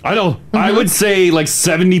 I know. I would say like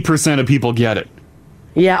 70% of people get it.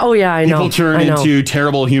 Yeah. Oh, yeah. I know. People turn into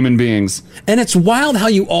terrible human beings, and it's wild how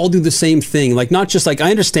you all do the same thing. Like, not just like I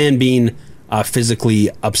understand being physically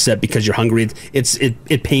upset because you're hungry.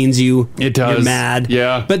 It pains you. It does. You're mad.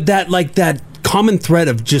 Yeah. But that common thread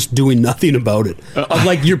of just doing nothing about it, of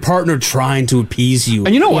like your partner trying to appease you,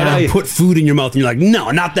 and you know what? I put food in your mouth, and you're like,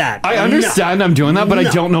 no, not that. I understand I'm doing that, but I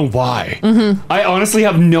don't know why. I honestly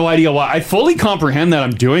have no idea why. I fully comprehend that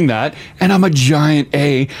I'm doing that, and I'm a giant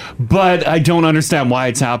A, but I don't understand why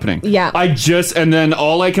it's happening. Yeah. And then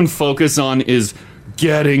all I can focus on is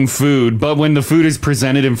getting food, but when the food is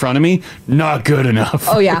presented in front of me, not good enough.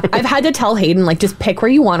 Oh yeah, I've had to tell Hayden, like, just pick where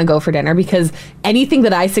you want to go for dinner, because anything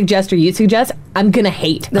that I suggest or you suggest, I'm gonna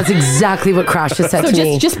hate. That's exactly what Crash has said to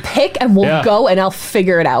me. So just pick and we'll go and I'll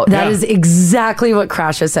figure it out. That is exactly what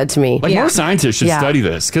Crash has said to me. Like, more scientists should study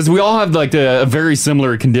this, because we all have like a very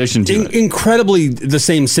similar condition to it. Incredibly the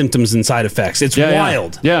same symptoms and side effects. It's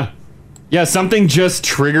wild. Yeah, something just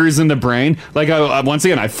triggers in the brain. Like, once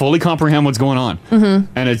again, I fully comprehend what's going on,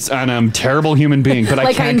 and I'm a terrible human being, but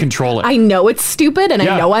I can't control it. I know it's stupid, and I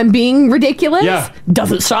know I'm being ridiculous. Yeah.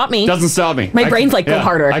 Doesn't stop me. Doesn't stop me. My brain's like, go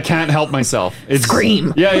harder. I can't help myself. It's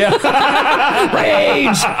Scream. Yeah.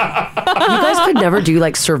 Rage. You guys could never do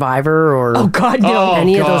like Survivor or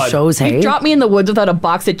any of those shows. Hey, You drop me in the woods without a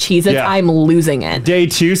box of Cheez-Its, Yeah. I'm losing it. Day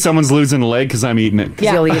 2, someone's losing a leg because I'm eating it.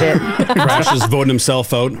 You'll eat it. Crash is voting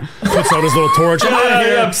himself out. Puts out his little torch. I'm out of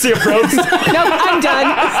here. See a probes. Nope, I'm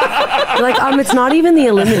done. Like, it's not even the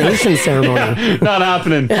elimination ceremony. Not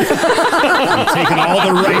happening. I'm taking all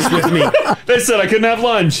the rice with me. They said I couldn't have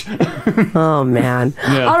lunch. Oh, man.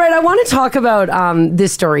 Yeah. All right, I want to talk about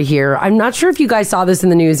this story here. I'm not sure if you guys saw this in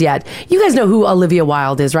the news yet. You guys know who Olivia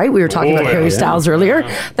Wilde is, right? We were talking about Harry Styles earlier.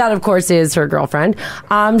 That, of course, is her girlfriend.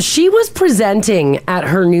 She was presenting at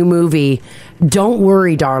her new movie, Don't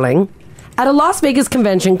Worry, Darling, at a Las Vegas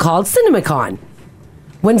convention called CinemaCon,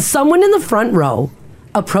 when someone in the front row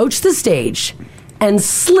approached the stage and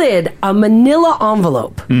slid a manila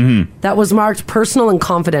envelope that was marked personal and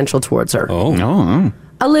confidential towards her. Oh.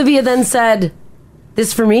 Olivia then said,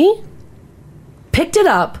 "This for me?" Picked it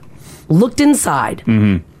up, looked inside.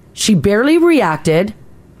 She barely reacted.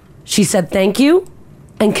 She said thank you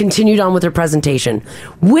and continued on with her presentation,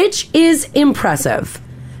 which is impressive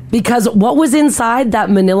because what was inside that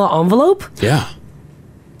manila envelope? Yeah.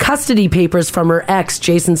 Custody papers from her ex,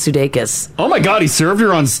 Jason Sudeikis. Oh my God, he served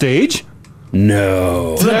her on stage?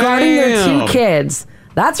 No. Regarding their 2 kids.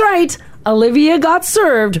 That's right. Olivia got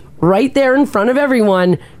served right there in front of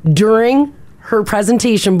everyone during her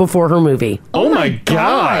presentation before her movie. Oh my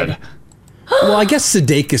God. Well, I guess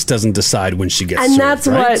Sudeikis doesn't decide when she gets And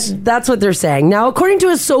served, that's what they're saying. Now, according to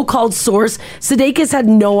a so-called source, Sudeikis had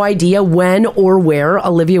no idea when or where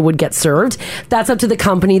Olivia would get served. That's up to the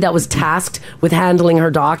company that was tasked with handling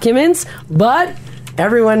her documents. But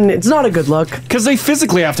everyone, it's not a good look. Because they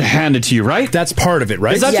physically have to hand it to you, right? That's part of it,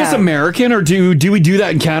 right? Is that just American, or do we do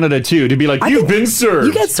that in Canada too? To be like, you've been served.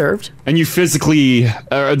 You get served. And you physically,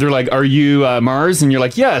 they're like, are you Mars? And you're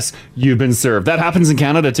like, yes, you've been served. That happens in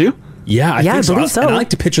Canada too? Yeah, I think believe so. And I like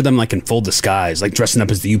to picture them like in full disguise, like dressing up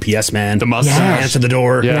as the UPS man. The mustache. Answer the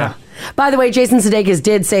door. Yeah. By the way, Jason Sudeikis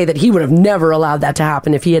did say that he would have never allowed that to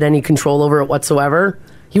happen if he had any control over it whatsoever.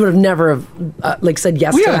 he would have never have said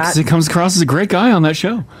yes to Yeah, that. because he comes across as a great guy on that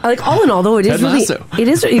show. Like, all in all, though, it is Ted really, Lasso. it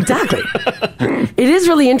is exactly. It is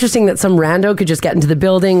really interesting that some rando could just get into the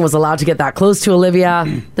building, was allowed to get that close to Olivia.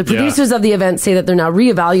 The producers of the event say that they're now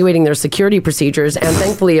reevaluating their security procedures, and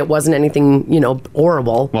thankfully it wasn't anything,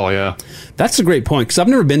 horrible. Well, yeah. That's a great point, because I've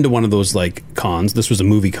never been to one of those, like, cons. This was a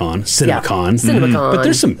movie con, CinemaCon. CinemaCon. But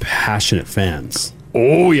there's some passionate fans.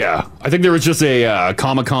 Oh, yeah. I think there was just a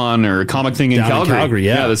Comic-Con or comic thing in Down in Calgary.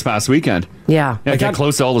 Calgary, this past weekend. Yeah. Yeah, get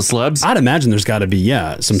close to all the celebs. I'd imagine there's got to be,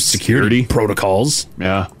 some security protocols.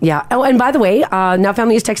 Yeah. Yeah. Oh, and by the way, Now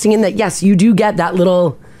Family is texting in that, yes, you do get that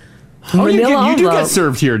little Oh, you manila do envelope. get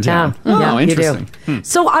served here in town. Yeah. Oh, Yeah, you do. interesting.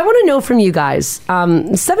 So I want to know from you guys,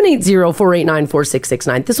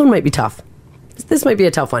 780-489-4669. This one might be tough. This might be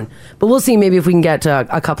a tough one, but we'll see maybe if we can get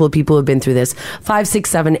a couple of people who've been through this.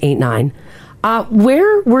 56789.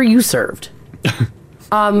 Where were you served?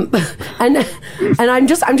 And I'm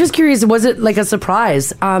just curious, was it like a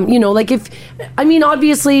surprise?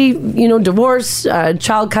 Obviously, divorce,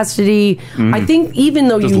 child custody. I think even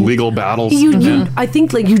though Those legal battles. I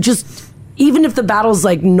think like you just, even if the battle's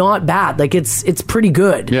like not bad, like it's pretty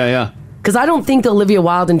good. Yeah. Because I don't think Olivia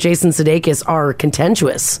Wilde and Jason Sudeikis are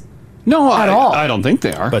contentious. No, at all. I don't think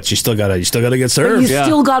they are. But you still gotta get served. But you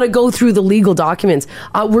still got to go through the legal documents.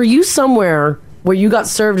 Were you somewhere where you got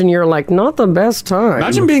served and you're like, not the best time?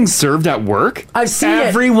 Imagine being served at work. I've seen it.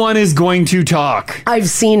 Everyone is going to talk. I've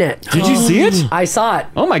seen it. Did you see it? I saw it.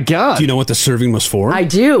 Oh my God. Do you know what the serving was for? I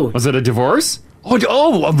do. Was it a divorce?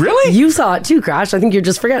 Oh, really? You saw it too, Crash. I think you're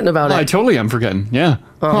just forgetting about it. I totally am forgetting. Yeah.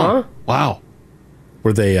 Uh-huh. Wow.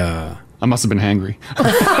 Were they I must have been hangry.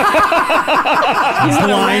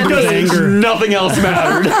 blind with anger? Nothing else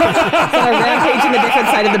mattered. A rampage in the different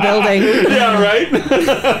side of the building. Yeah,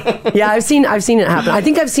 right? Yeah, I've seen it happen. I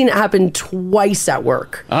think I've seen it happen twice at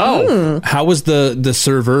work. Oh. How was the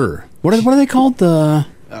server? What are they called? The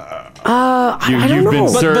I don't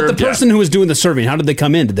know. But the person who was doing the serving, how did they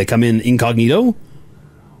come in? Did they come in incognito?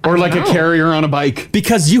 Or like a carrier on a bike?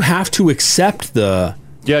 Because you have to accept the...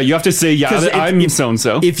 Yeah, you have to say, I'm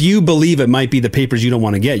so-and-so. If you believe it might be the papers you don't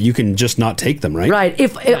want to get, you can just not take them, right? Right.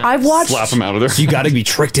 If I've watched... Slap them out of there. So you got to be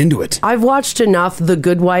tricked into it. I've watched enough The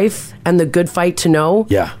Good Wife and The Good Fight to know.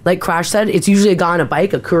 Yeah. Like Crash said, it's usually a guy on a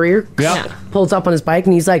bike, a courier. Yeah. Pulls up on his bike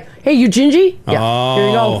and he's like, hey, you Gingy? Yeah. Here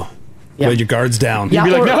you go. Yeah. Put your guards down. Yeah,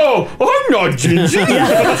 You'd be like, no, I'm not Gingy.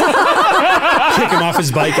 Kick him off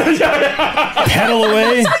his bike. Pedal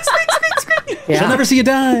away. Yeah. She'll never see you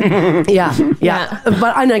die. Yeah.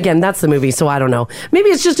 And again, that's the movie, so I don't know. Maybe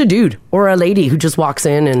it's just a dude or a lady who just walks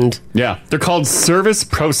in and... Yeah, they're called service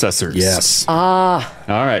processors. Yes. All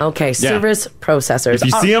right. Okay, Yeah. service processors. If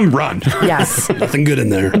you see them, run. Yes. Nothing good in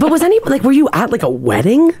there. But was were you at like a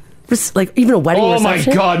wedding? Like even a wedding Oh my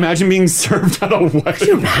reception? God, imagine being served at a wedding. Could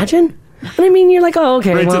you imagine? And I mean, you're like, oh,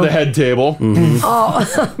 okay. Right well, to the head table.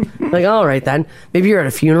 Oh, like, all right then. Maybe you're at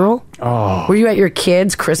a funeral. Oh. Were you at your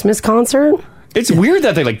kid's Christmas concert? It's weird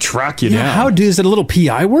that they like track you down. How does it a little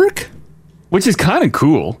PI work? Which is kind of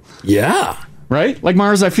cool. Yeah. Right? Like,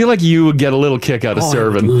 Mars, I feel like you would get a little kick out of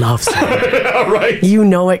serving. Love serving. Yeah, right? You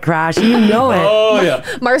know it, Crash. You know it. Oh, yeah.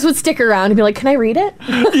 Mars would stick around and be like, can I read it?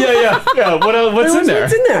 Yeah. What's in there?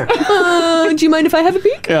 What's in there? Do you mind if I have a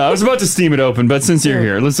peek? Yeah, I was about to steam it open, but since you're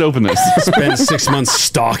here, let's open this. Spend 6 months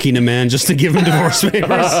stalking a man just to give him divorce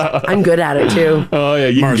papers. I'm good at it too. Oh, yeah,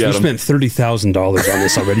 you Mars, can we get him. spent $30,000 on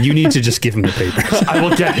this already. You need to just give him the papers. I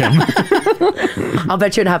will get him. I'll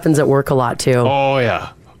bet you it happens at work a lot too. Oh,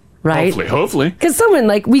 yeah. Right? Hopefully. Because someone,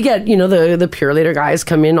 like, we get, the Pure Later guys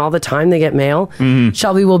come in all the time. They get mail. Mm-hmm.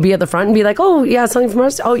 Shelby will be at the front and be like, oh, yeah, something from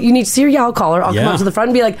Mars. Oh, you need to see her? Yeah, I'll call her. I'll come Yeah. up to the front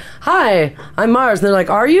and be like, hi, I'm Mars. And they're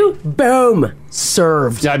like, are you? Boom.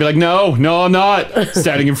 Served. Yeah, I'd be like, no, I'm not.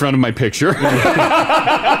 Standing in front of my picture.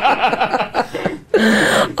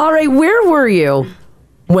 All right, where were you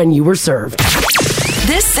when you were served?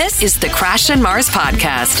 This is the Crash and Mars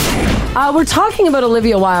podcast. We're talking about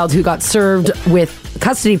Olivia Wilde, who got served with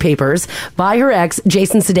custody papers by her ex,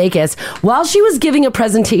 Jason Sudeikis, while she was giving a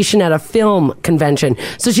presentation at a film convention.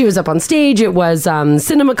 So she was up on stage. It was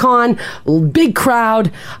CinemaCon, big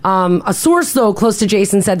crowd. A source, though, close to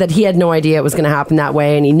Jason said that he had no idea it was going to happen that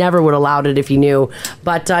way, and he never would have allowed it if he knew.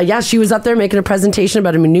 But yeah, she was up there making a presentation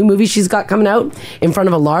about a new movie she's got coming out in front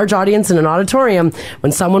of a large audience in an auditorium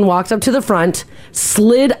when someone walked up to the front,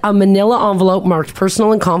 slid a manila envelope marked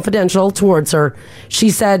personal and confidential towards her. She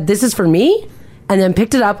said, "This is for me," and then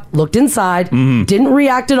picked it up, looked inside, didn't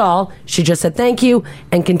react at all. She just said thank you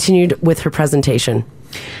and continued with her presentation.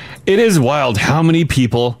 It is wild how many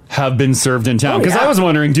people have been served in town. Because I was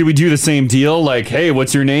wondering, do we do the same deal? Like, hey,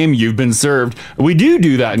 what's your name? You've been served. We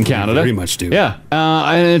do that in Canada. Very much do. Yeah.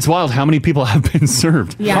 And it's wild how many people have been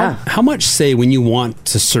served. Yeah. How much say when you want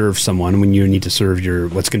to serve someone, when you need to serve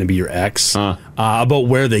what's going to be your ex, about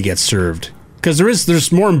where they get served? Because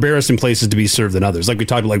there's more embarrassing places to be served than others. Like we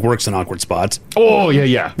talked about, like work's in awkward spots. Oh,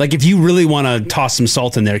 yeah. Like if you really want to toss some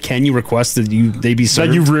salt in there, can you request that they be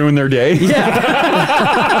served? That you've ruined their day?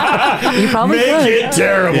 Yeah. You probably Make could. it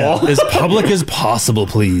terrible. Yeah. As public as possible,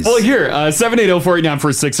 please. Well, here,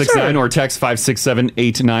 780-489-4669 or text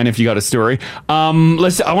 56789 if you got a story. I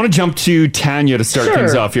want to jump to Tanya to start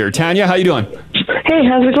things off here. Tanya, how you doing? Hey,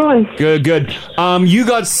 how's it going? Good. You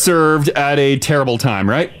got served at a terrible time,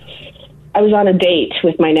 right? I was on a date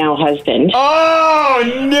with my now husband.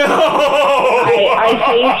 Oh, no!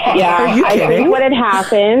 I think what had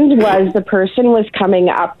happened was the person was coming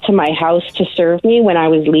up to my house to serve me when I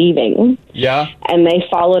was leaving. Yeah. And they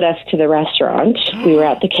followed us to the restaurant. We were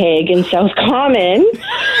at the Keg in South Common.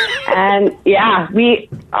 And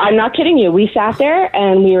I'm not kidding you. We sat there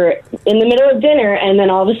and we were in the middle of dinner, and then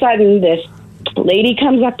all of a sudden this lady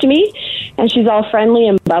comes up to me and she's all friendly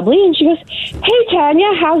and bubbly and she goes, "Hey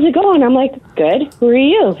Tanya, how's it going?" I'm like, "Good, who are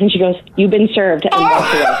you?" And she goes, "You've been served," and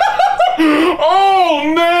walked away.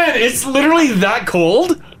 Oh man, it's literally that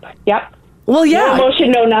cold? Yep. Well, yeah. No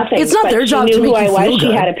emotion, no nothing. It's not But their job she to knew make who you I feel was. She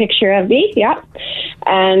good. had a picture of me. Yep.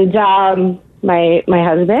 And my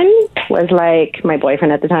husband was like, my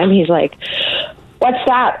boyfriend at the time, he's like, "What's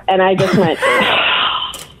that?" And I just went,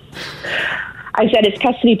 I said, "It's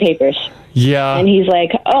custody papers." Yeah. And he's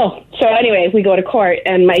like, "Oh." So anyway, we go to court,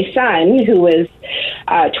 and my son, who was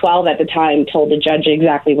 12 at the time, told the judge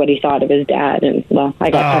exactly what he thought of his dad, and well, I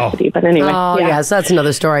got custody. But anyway, Oh, yes, that's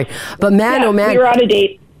another story. But man, oh man, we were on a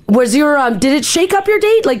date. Was your did it shake up your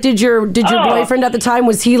date? Like, did your boyfriend at the time,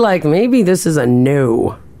 was he like, maybe this is a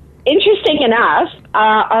no? Interesting enough,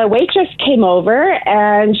 a waitress came over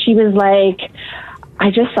and she was like, "I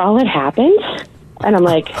just saw what happened." And I'm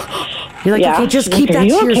like, "You're like, okay, just keep that to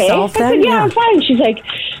yourself then?" I said, "Yeah, I'm fine."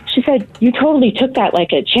 She said, "You totally took that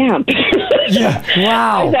like a champ." Yeah.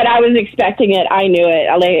 Wow. I said, "I was expecting it. I knew it.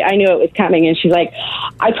 I knew it was coming." And she's like,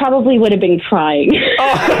 "I probably would have been crying."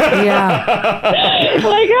 Yeah.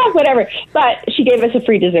 Like, oh, whatever. But she gave us a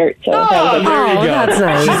free dessert. So that was there you go. That's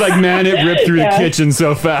nice. She's like, man, it ripped through the kitchen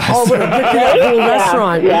so fast. Oh, we're picking up the whole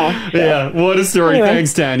restaurant. Yeah, what a story. Anyway.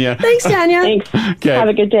 Thanks, Tanya. Thanks, Tanya. Thanks. Okay. Have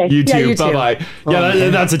a good day. You too. you too. Bye-bye.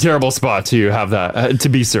 That's a terrible spot to have that, to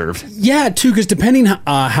be served. Yeah, too, because depending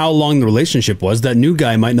how long the relationship was, that new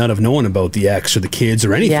guy might not have known about the ex or the kids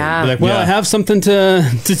or anything. Yeah. Be like, well, Yeah. I have something to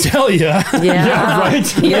tell you. Yeah.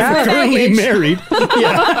 Right? Yeah. Currently married.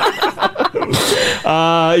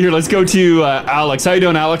 Here, let's go to Alex. How you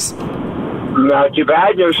doing, Alex? Not too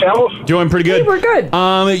bad. Yourself? Doing pretty good. Hey, we're good.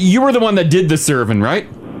 You were the one that did the serving, right?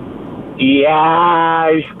 Yeah,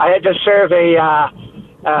 I had to serve a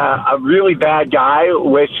really bad guy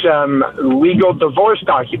with some legal divorce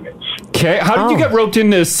documents. Okay. How did you get roped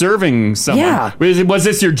into serving someone? Yeah. Was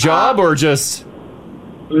this your job or just...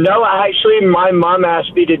 No, actually, my mom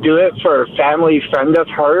asked me to do it for a family friend of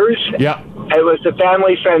hers. Yeah. It was the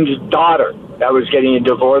family friend's daughter that was getting a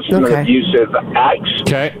divorce from an abusive ex.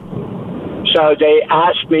 Okay. So they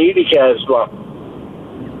asked me because, well,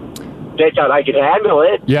 they thought I could handle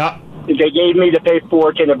it. Yeah. They gave me the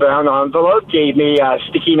paperwork in a brown envelope, gave me a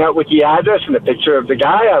sticky note with the address and a picture of the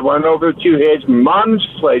guy. I went over to his mom's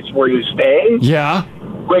place where he was staying. Yeah.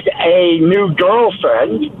 With a new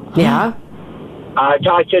girlfriend. Yeah. I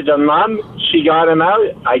talked to the mom. She got him out.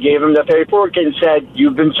 I gave him the paperwork and said,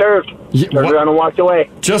 "You've been served." Turned around and walked away.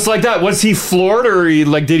 Just like that. Was he floored or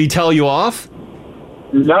did he tell you off?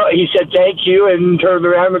 No, he said thank you and turned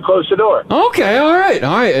around and closed the door. Okay, all right.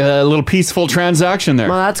 A little peaceful transaction there.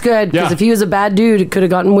 Well, that's good, because if he was a bad dude, it could have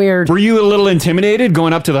gotten weird. Were you a little intimidated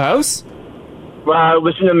going up to the house? Well, it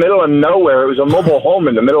was in the middle of nowhere. It was a mobile home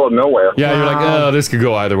in the middle of nowhere. Yeah, you're like, oh, this could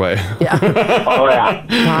go either way. Yeah. Oh, yeah.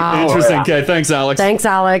 Wow. Interesting. Oh, yeah. Okay, thanks, Alex. Thanks,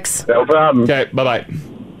 Alex. No problem. Okay, bye-bye.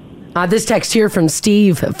 This text here from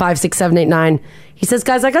Steve, 56789. He says,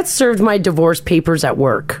 "Guys, I got served my divorce papers at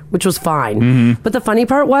work, which was fine. But the funny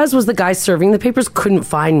part was the guy serving the papers couldn't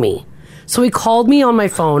find me. So he called me on my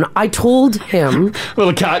phone. I told him..."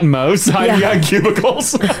 Little cat and mouse hiding behind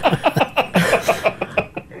cubicles.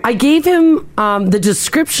 I gave him the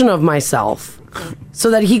description of myself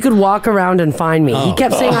so that he could walk around and find me. He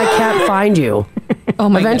kept saying, "I can't find you."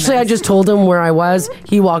 Eventually, I just told him where I was.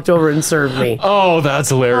 He walked over and served me. Oh, that's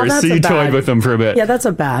hilarious. Oh, that's so you a bad- toyed with him for a bit. Yeah, that's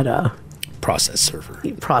a bad... process server.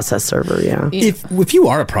 Process server, yeah. If you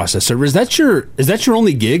are a process server, is that your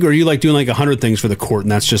only gig, or are you like doing like 100 things for the court,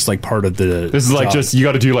 and that's just like part of the? This is like job? just you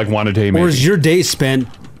got to do like one a day, maybe. Or is your day spent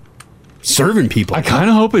serving people? I kind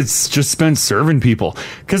of hope it's just spent serving people,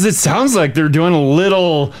 because it sounds like they're doing a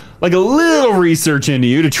little research into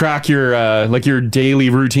you to track your your daily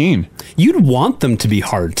routine. You'd want them to be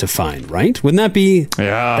hard to find, right? Wouldn't that be?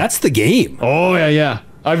 Yeah, that's the game. Oh yeah.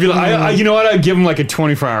 I'd be like, you know what? I'd give them like a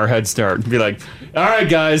 24-hour head start. Be like, all right,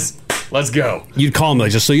 guys, let's go. You'd call them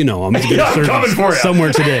like, just so you know, I'm going to get I'm coming for you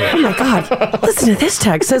somewhere today. Oh my God. Listen to this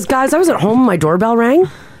text. It says, guys, I was at home and my doorbell rang.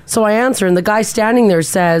 So I answer, and the guy standing there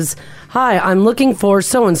says, hi, I'm looking for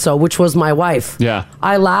so-and-so, which was my wife. Yeah.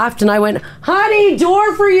 I laughed and I went, honey,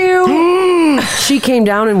 door for you. She came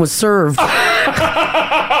down and was served.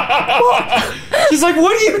 She's like,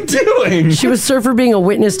 what are you doing? She was served for being a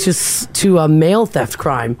witness to a mail theft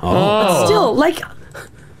crime. Oh. But still, like...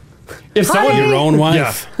 If someone, your own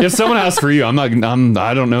wife. Yeah. If someone asks for you, I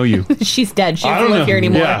don't know you. She's dead. She I doesn't don't live know. here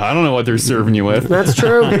anymore. Yeah, I don't know what they're serving you with. That's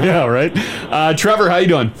true. Yeah, right. Trevor, how you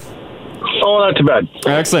doing? Oh, not too bad.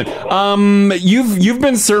 Excellent. You've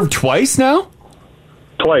been served twice now?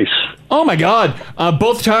 Twice. Oh my God.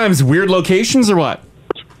 Both times weird locations or what?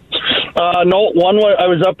 No, one I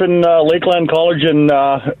was up in Lakeland College in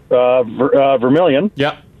Vermilion.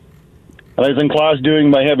 Yeah. And I was in class doing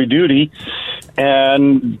my heavy duty,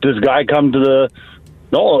 and this guy come to it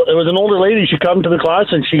was an older lady. She come to the class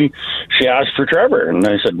and she asked for Trevor, and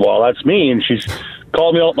I said, well, that's me. And she's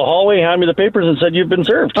called me out in the hallway, handed me the papers, and said, you've been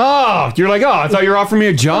served. Oh, you're like, I thought you were offering me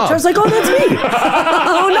a job. I was like, oh, that's me.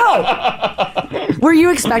 Oh no. Were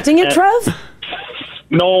you expecting it, Trev?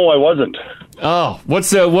 No, I wasn't. Oh, what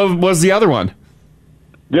was the other one?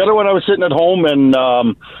 The other one, I was sitting at home, and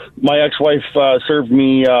my ex-wife served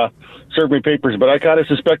me papers, but I kind of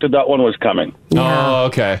suspected that one was coming. Yeah. Oh,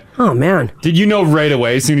 okay. Oh, man. Did you know right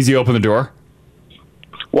away as soon as you opened the door?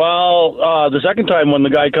 Well, the second time when the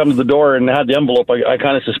guy come to the door and had the envelope, I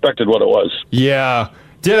kind of suspected what it was. Yeah.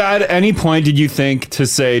 At any point did you think to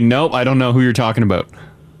say, nope, I don't know who you're talking about?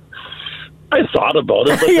 I thought about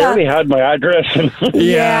it, but they already had my address.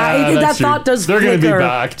 Yeah, that thought does They're going to be flicker.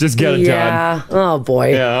 back. Just get it done. Yeah. Oh,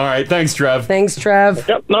 boy. Yeah, all right. Thanks, Trev. Thanks, Trev.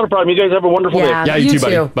 Yep, not a problem. You guys have a wonderful day. Yeah, you too,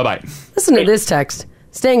 buddy. Bye-bye. Listen to this text.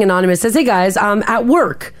 Staying anonymous says, hey, guys, at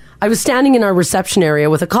work, I was standing in our reception area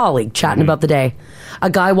with a colleague chatting about the day. A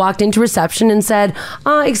guy walked into reception and said,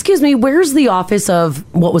 excuse me, where's the office of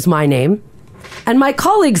what was my name? And my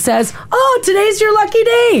colleague says, oh, today's your lucky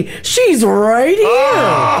day. She's right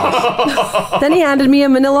here. Then he handed me a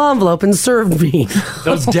manila envelope and served me.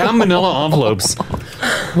 Those damn manila envelopes.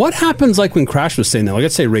 What happens like when Crash was saying that? Like,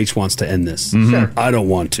 let's say Rach wants to end this. Sure. I don't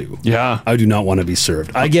want to. Yeah. I do not want to be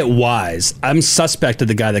served. I get wise. I'm suspect of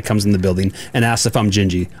the guy that comes in the building and asks if I'm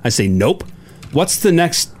gingy. I say, nope. What's the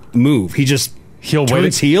next move? He'll wait.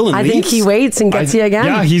 turns heel and I leaves? think he waits and gets you again.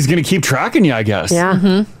 Yeah, he's going to keep tracking you, I guess.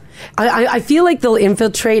 Yeah. I feel like they'll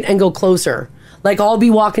infiltrate and go closer. Like, I'll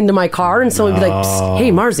be walking to my car and someone will be like, psst,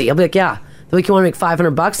 hey, Marzi. I'll be like, yeah. They're like, you want to make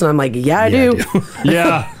 $500? And I'm like, yeah, I do.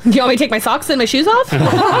 Yeah. Do you want me to take my socks and my shoes off?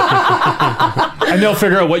 And they'll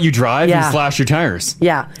figure out what you drive Yeah. and slash your tires.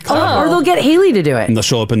 Yeah. Or they'll get Haley to do it. And they'll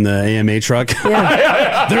show up in the AMA truck.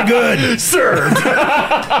 Yeah. They're good. Served.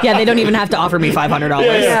 Yeah, they don't even have to offer me $500.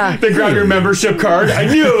 Yeah. They grab your membership card. I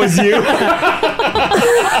knew it was you.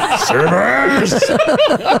 Servers.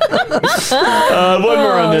 One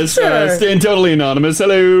more on this. Sure. Staying totally anonymous.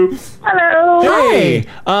 Hello. Hello. Hey.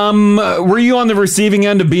 Were you on the receiving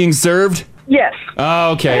end of being served? Yes.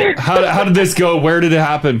 Oh, okay. How did this go? Where did it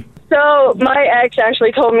happen? So my ex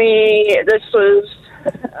actually told me this was,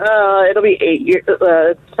 it'll be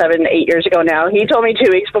 7, 8 years ago now. He told me 2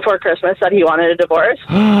 weeks before Christmas that he wanted a divorce.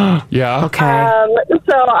 Yeah. Okay.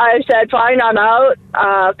 So I said, fine, I'm out.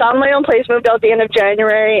 Found my own place, moved out at the end of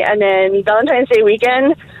January, and then Valentine's Day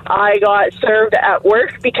weekend, I got served at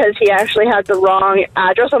work because he actually had the wrong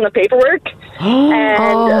address on the paperwork.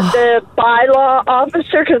 And the bylaw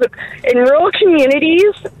officer, because in rural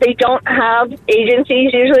communities, they don't have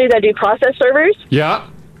agencies usually that do process servers. Yeah.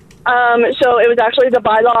 So it was actually the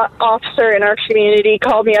bylaw officer in our community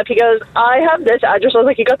called me up. He goes, I have this address. I was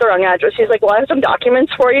like, you got the wrong address. He's like, well, I have some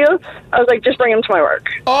documents for you. I was like, just bring them to my work.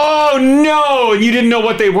 Oh, no. You didn't know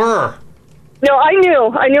what they were. No, I knew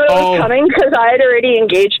it was coming because I had already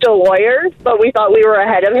engaged a lawyer, but we thought we were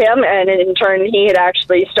ahead of him, and in turn, he had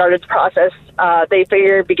actually started the process, they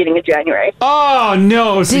figured, beginning of January. Oh,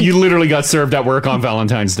 no. So you literally got served at work on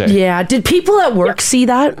Valentine's Day. Yeah. Did people at work see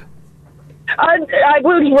that? I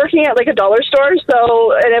was working at like a dollar store,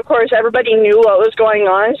 so, and of course, everybody knew what was going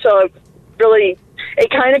on, so it really it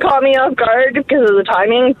kind of caught me off guard because of the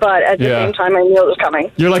timing, but at the same time, I knew it was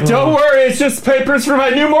coming. You're like, don't worry, it's just papers for my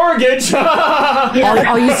new mortgage.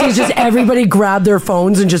 All you see is just everybody grab their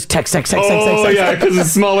phones and just text. Oh, yeah, because it's a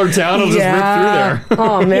smaller town, it'll just rip through there.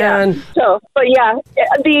 Oh, man. Yeah. So, but yeah,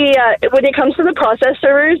 when it comes to the process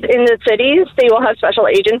servers in the cities, they will have special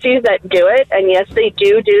agencies that do it, and yes, they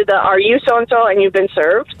do the "Are you so and so and you've been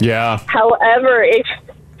served?" Yeah. However, if,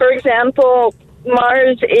 for example,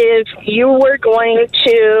 Mars, if you were going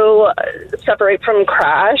to separate from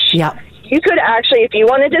Crash, you could actually, if you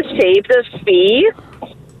wanted to save the fee.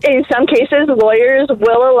 In some cases, lawyers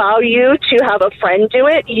will allow you to have a friend do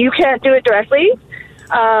it. You can't do it directly,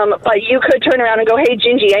 but you could turn around and go, "Hey,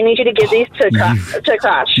 Gingy, I need you to give these to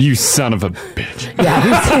Crash." You son of a bitch.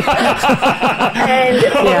 And you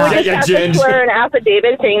would just have to swear an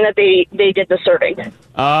affidavit saying that they did the serving.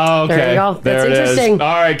 Oh, okay. There you go. There That's it is. interesting.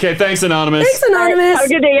 All right, okay, thanks, Anonymous. Thanks, Anonymous. Have a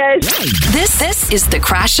good day, guys. This is the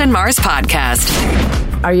Crash and Mars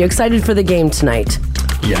podcast. Are you excited for the game tonight?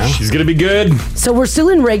 Yeah. She's going to be good. So we're still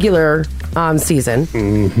in regular season.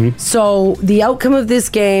 Mm-hmm. So the outcome of this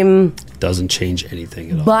game doesn't change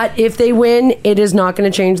anything at all. But if they win, it is not going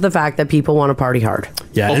to change the fact that people want to party hard.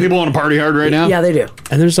 Yeah. People want to party hard right now? Yeah, they do.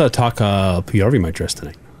 And there's a talk PRV might dress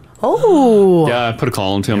tonight. Oh. Yeah, I put a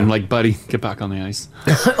call into him. Like, buddy, get back on the ice.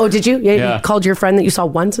 Oh, did you? Yeah, Yeah. You called your friend that you saw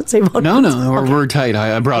once at Save On? No, we're tight.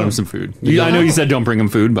 I brought him some food. I know you said don't bring him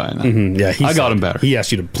food, but Yeah, I got him better. He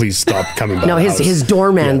asked you to please stop coming by. No, the his house.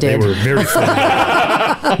 doorman did. They were very friendly.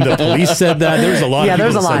 The police said that. There's a lot of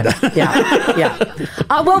people that said that.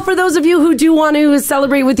 Yeah. Well, for those of you who do want to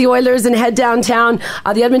celebrate with the Oilers and head downtown,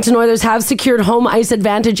 the Edmonton Oilers have secured home ice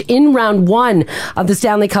advantage in round 1 of the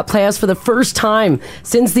Stanley Cup playoffs for the first time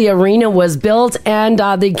since the arena was built. And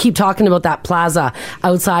they keep talking about that plaza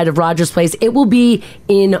outside of Rogers Place. It will be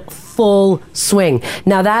in full swing.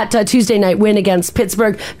 Now, that Tuesday night win against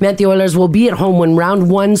Pittsburgh meant the Oilers will be at home when round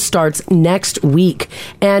 1 starts next week.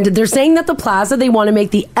 And they're saying that the plaza, they want to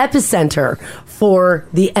make the epicenter for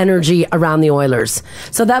the energy around the Oilers.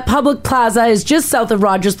 So that public plaza is just south of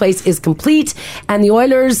Rogers Place is complete, and the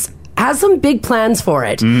Oilers has some big plans for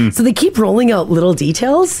it. So they keep rolling out little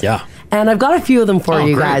details. Yeah. And I've got a few of them for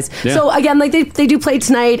you great. guys. Yeah. So again, like they do play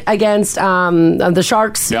tonight against the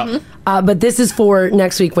Sharks. Yeah. But this is for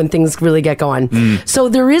next week when things really get going. So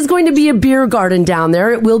there is going to be a beer garden down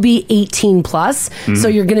there. It will be 18 plus. So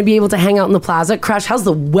you're going to be able to hang out in the plaza. Crash, how's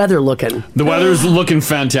the weather looking? The weather's looking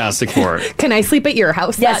fantastic for it. Can I sleep at your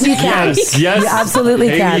house? Yes, you can. Yes. You absolutely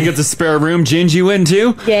Hey, can. you get the spare room. Gingy, you in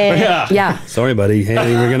too? Yeah. Yeah. Sorry, buddy. Hey,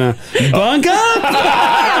 we're gonna bunk up.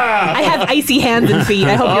 I have icy hands and feet.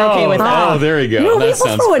 I hope you're okay with that. Oh, there you go. You know, That maybe we'll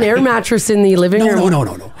sounds throw an air mattress in the living room.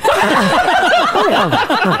 No. All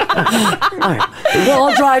right. We'll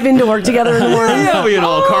all drive into work together in the morning. Yeah, we can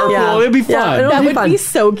all carpool. Yeah. It'll be fun. Yeah, it'll That be would fun. be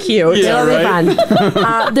so cute. Yeah, It'll right? be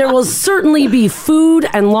fun. There will certainly be food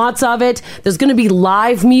and lots of it. There's going to be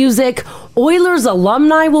live music. Oilers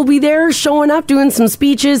alumni will be there showing up, doing some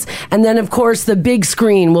speeches. And then, of course, the big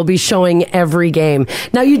screen will be showing every game.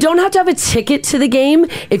 Now, you don't have to have a ticket to the game.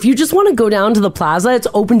 If you just want to go down to the plaza, it's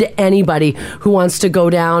open to anybody who wants to go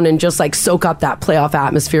down and just like soak up that playoff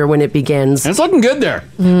atmosphere when it begins. And it's looking good there.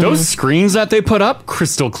 Those screens that they put up,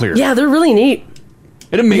 crystal clear. Yeah, they're really neat.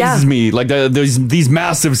 It amazes me, like these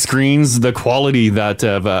massive screens, the quality that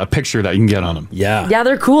of a picture that you can get on them. Yeah. Yeah,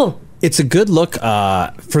 they're cool. It's a good look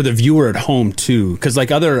for the viewer at home too, because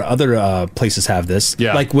like other places have this.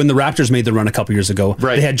 Yeah. Like when the Raptors made the run a couple years ago,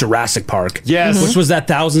 Right. they had Jurassic Park. Yes. Which was that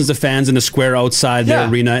thousands of fans in a square outside Yeah.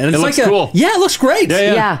 the arena, and It it's looks like cool. Yeah, it looks great.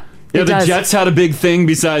 Yeah. Yeah, It the does. Jets had a big thing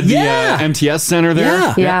beside the Yeah. MTS Center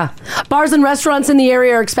there. Yeah. Bars and restaurants in the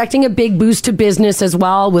area are expecting a big boost to business as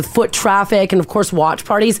well with foot traffic and, of course, watch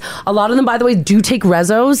parties. A lot of them, by the way, do take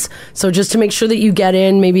rezos. So just to make sure that you get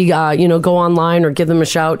in, maybe, go online or give them a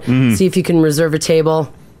shout. See if you can reserve a table.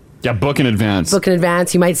 Yeah, book in advance. Book in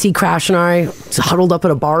advance. You might see Crash and I huddled up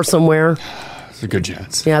at a bar somewhere. It's a good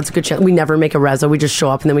chance. Yeah, it's a good chance. We never make a rezo. We just show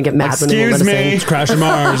up and then we get mad when they won't Excuse let us me. in. It's Crash and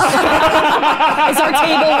Mars. Is our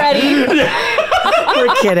table ready?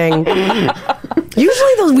 We're kidding.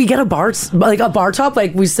 Usually, we get a bar top.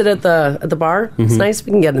 Like we sit at the bar. It's nice.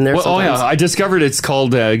 We can get in there. Well, sometimes. I discovered it's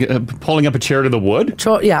called pulling up a chair to the wood.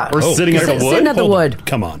 Yeah, Or sitting at the wood. Sitting at the Hold on. wood.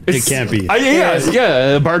 Come on, it can't be. Yeah.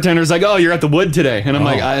 The bartender's like, "Oh, you're at the wood today," and I'm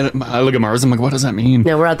like, I look at Mars. I'm like, "What does that mean?"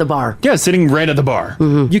 Yeah, we're at the bar. Yeah, sitting right at the bar.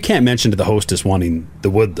 You can't mention to the hostess wanting the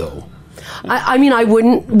wood though. I mean, I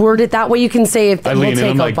wouldn't word it that way. You can say if I we'll lean in. take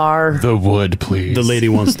I'm a like, bar. the wood, please. The lady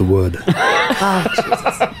wants the wood. Oh,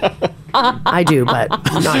 Jesus. I do, but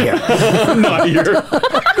not here. Not here.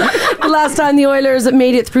 The last time the Oilers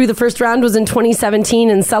made it through the first round was in 2017,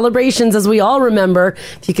 and celebrations, as we all remember,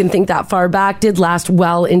 if you can think that far back, did last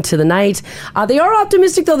well into the night. They are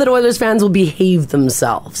optimistic, though, that Oilers fans will behave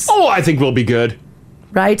themselves. Oh, I think we'll be good.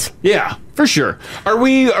 Right? Yeah, for sure. Are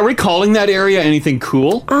we calling that area anything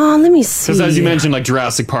cool? Let me see. Because as you mentioned, like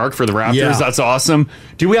Jurassic Park for the Raptors, Yeah. that's awesome.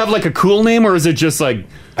 Do we have like a cool name, or is it just like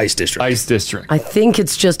Ice District? Ice District. I think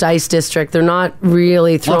it's just Ice District. They're not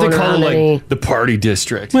really Why don't throwing they call around it any... like the Party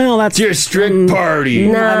District? Well, that's District Party.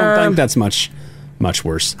 Nah. I don't think that's much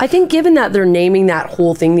worse. I think given that they're naming that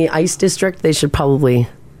whole thing the Ice District, they should probably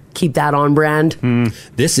keep that on brand.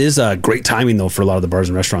 This is great timing though for a lot of the bars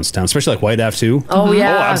and restaurants in town, especially like White Ave too. Oh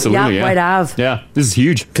yeah, Oh, absolutely. yeah, White Ave. Yeah, this is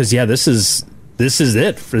huge. Because this is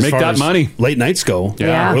it. As Make far that as money. Late nights go.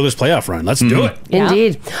 Yeah. Oilers playoff run. Let's do it.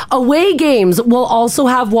 Indeed. Away games will also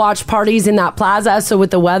have watch parties in that plaza. So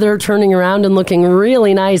with the weather turning around and looking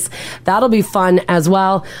really nice, that'll be fun as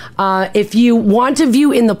well. If you want to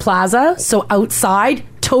view in the plaza, so outside,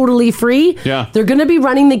 totally free. Yeah. They're going to be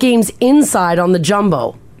running the games inside on the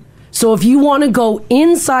Jumbo. So if you want to go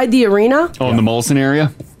inside the arena, Oh, in the Molson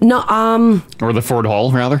area? no, Or the Ford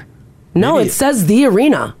Hall, rather? no, it says the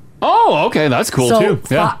arena. Oh, okay. That's cool, So too.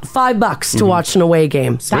 Yeah. $5 to watch an away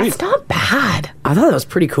game. Sweet. That's not bad. I thought that was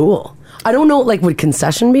pretty cool. I don't know, like, would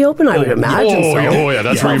concession be open? I would imagine so. Yeah,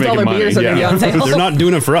 that's where you're making $12 money. beers are gonna be on sale. They're not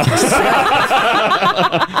doing it for us.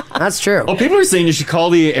 That's true. Oh, people are saying you should call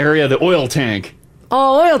the area the oil tank.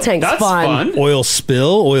 Oh, oil tank's That's fun. fun. Oil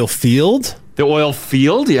spill, oil field. The oil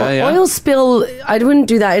field? Yeah. Oil spill, I wouldn't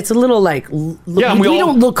do that. It's a little like, Yeah, we we all-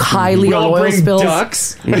 don't look highly we on all oil bring spills.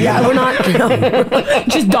 ducks. Yeah, we're not.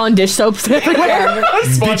 Just Dawn dish soaps everywhere.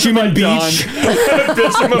 Bitumen Beach.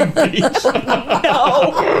 Bitumen Beach.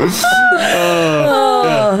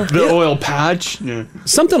 The oil patch. Yeah.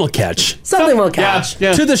 Something will catch. Something will catch.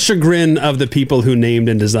 Yeah. To the chagrin of the people who named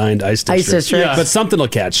and designed Ice District. Ice District. Yeah. But something will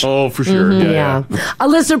catch. Oh, for sure. Yeah. A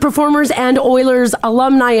list of performers and Oilers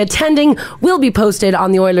alumni attending will be posted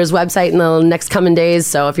on the Oilers website in the next coming days.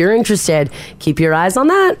 So if you're interested, keep your eyes on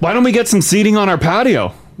that. Why don't we get some seating on our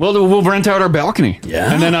patio? Well, we'll rent out our balcony.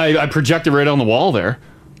 Yeah. And then I project it right on the wall there.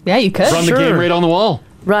 Yeah, you could. Run the game right on the wall.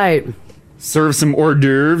 Right. Serve some hors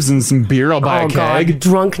d'oeuvres and some beer. I'll buy a keg. God.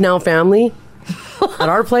 Drunk now family at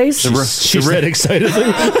our place. She said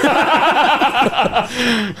excitedly.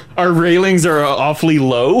 Our railings are awfully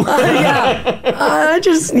low. I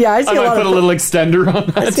see I a might lot put a of little extender on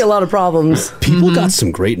that. I see a lot of problems. People got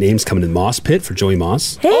some great names coming in. Moss Pit for Joey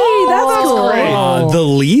Moss. Hey, that's cool. great. The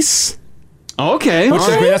Lease. Okay. Which is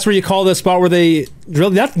great. That's where you call the spot where they drill.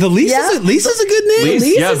 That the Lease. Yeah. Lease is a good name.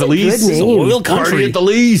 Lease, yeah, is the a lease. good is name. Oil Party country. at the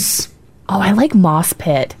lease. Oh, I like Moss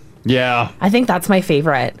Pit. Yeah. I think that's my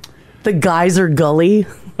favorite. The Geyser Gully.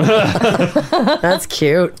 That's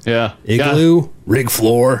cute. Yeah. Igloo, rig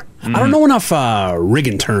floor. I don't know enough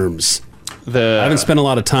rigging terms. The I haven't spent a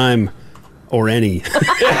lot of time or any.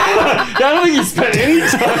 I don't think you spent any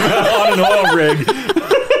time on an oil rig.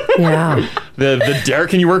 Yeah. The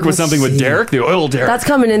derrick. Can you work with something with derrick? The oil derrick. That's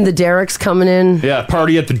coming in. The Derek's coming in. Yeah.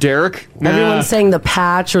 Party at the derrick. Everyone's saying the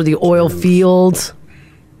patch or the oil field.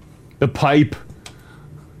 The pipe.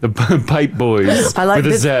 The pipe boys. I like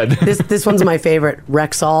with this. a Z. This one's my favorite.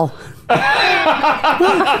 Rexall.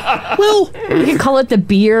 Well, you could call it the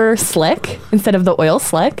beer slick instead of the oil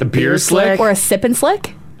slick. The beer slick. Or a sip and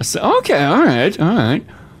slick. Okay. All right.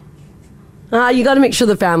 You got to make sure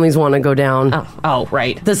the families want to go down. Oh,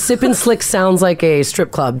 right. The Sip and Slick sounds like a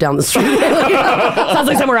strip club down the street. Sounds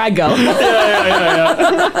like somewhere I'd go.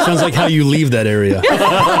 Sounds like how you leave that area.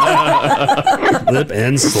 Lip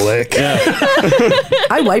and slick.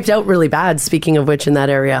 I wiped out really bad, speaking of which, in that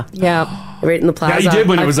area. Yeah. Right in the plaza. Yeah, you did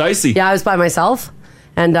when it was icy. Yeah, I was by myself.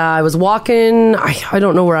 And I was walking, I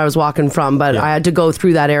don't know where I was walking from, but I had to go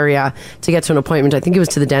through that area to get to an appointment. I think it was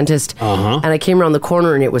to the dentist. And I came around the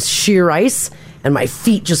corner and it was sheer ice. And my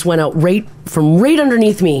feet just went out right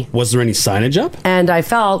underneath me. Was there any signage up? And I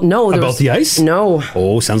felt, no. About the ice? No.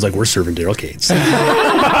 Oh, sounds like we're serving Daryl Cates.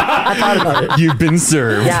 I thought about it. You've been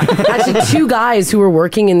served. Yeah. Actually, 2 guys who were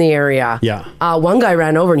working in the area. Yeah. One guy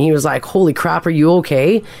ran over and he was like, holy crap, are you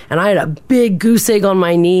okay? And I had a big goose egg on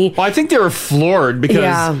my knee. Well, I think they were floored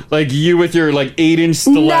because, like, you with your, 8-inch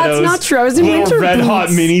stilettos. That's not true. I was in little winter red boots.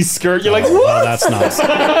 hot mini skirt. You're like, what? Oh, that's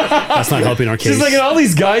not helping our case. She's like, and all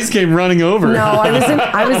these guys came running over. No,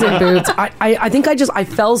 I was in boots. I think I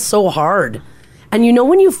fell so hard. And you know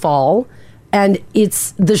when you fall and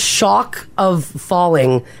it's the shock of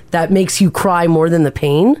falling that makes you cry more than the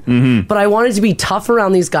pain. Mm-hmm. But I wanted to be tough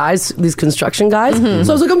around these guys, these construction guys. Mm-hmm.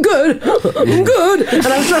 So I was like, I'm good. I'm good. And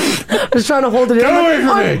I was trying to hold it in. Get away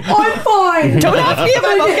from me. I'm fine. Don't ask me if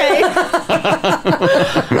I'm okay.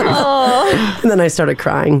 And then I started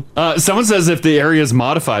crying. Someone says if the area is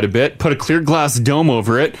modified a bit, put a clear glass dome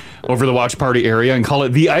over it, over the watch party area, and call it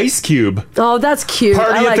the Ice Cube. Oh, that's cute.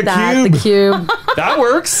 Party I at like the that. Cube. The cube. That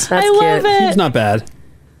works. That's I love cute. it. It's not bad.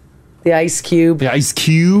 The Ice Cube. The Ice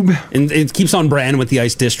Cube. And it keeps on brand with the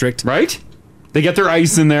Ice District. Right? They get their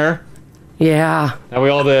ice in there. Yeah. That way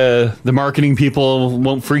all the marketing people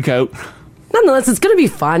won't freak out. Nonetheless, it's going to be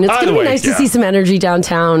fun. It's going to be nice to see some energy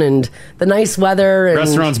downtown and the nice weather. And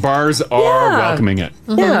Restaurants, bars are welcoming it.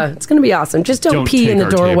 Yeah, it's going to be awesome. Just don't pee take in the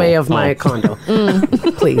our doorway table. of my condo.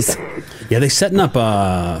 Please. Yeah, they setting up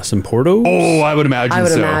some portos. Oh, I would imagine I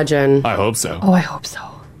would so. imagine. I hope so. Oh, I hope so.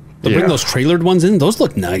 They'll bring those trailered ones in. Those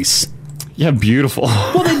look nice. Yeah, beautiful.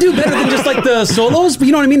 Well, they do better than just like the solos, but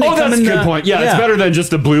you know what I mean? They That's a good point. Yeah, it's better than just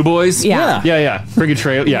the Blue Boys. Yeah. Yeah. Bring a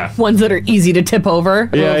trail. Yeah. Ones that are easy to tip over.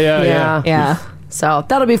 Yeah. So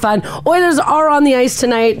that'll be fun. Oilers are on the ice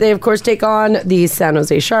tonight. They, of course, take on the San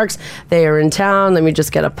Jose Sharks. They are in town. Let me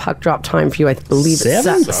just get a puck drop time for you. I believe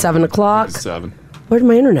it's 7 o'clock. 7. Where did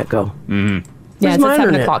my internet go? Mm-hmm. Yeah, Where's it's my at 7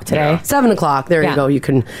 internet? o'clock today. 7 o'clock. There you Yeah. go. You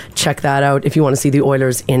can check that out if you want to see the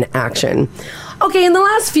Oilers in action. Okay, in the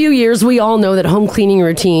last few years, we all know that home cleaning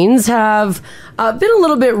routines have been a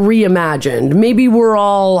little bit reimagined. Maybe we're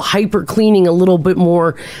all hyper cleaning a little bit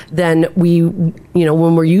more than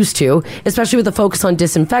when we're used to, especially with the focus on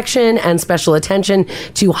disinfection and special attention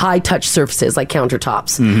to high touch surfaces like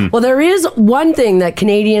countertops. Mm-hmm. Well, there is one thing that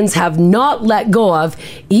Canadians have not let go of,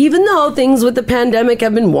 even though things with the pandemic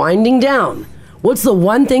have been winding down. What's the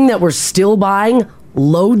one thing that we're still buying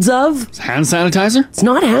loads of? Hand sanitizer? It's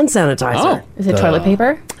not hand sanitizer. Oh. Is it toilet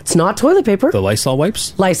paper? It's not toilet paper. The Lysol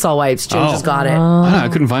wipes? Lysol wipes. Jim just got it. I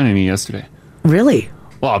couldn't find any yesterday. Really?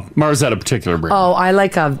 Well, Mars had a particular brand. Oh, I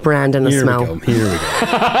like a brand and a Here smell. we go. Here we go.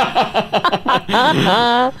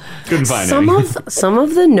 Couldn't find Some any. some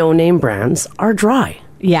of the no-name brands are dry.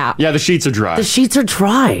 Yeah. Yeah, the sheets are dry. The sheets are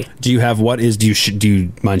dry. Do you have do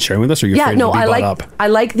you mind sharing with us, or you're Yeah, afraid no, to be I bought like up? I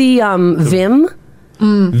like the Vim.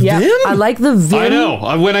 Yeah. Vim? I like the Vim. I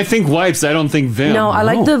know. When I think wipes, I don't think Vim. No, I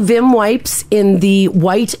like the Vim wipes in the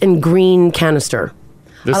white and green canister.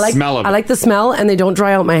 The I like, smell of it. I like the smell, and they don't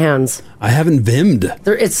dry out my hands. I haven't vimmed.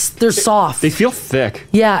 They're soft. They feel thick.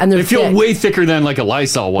 Yeah, and They feel thick. way thicker than like a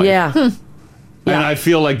Lysol wipe. Yeah. And I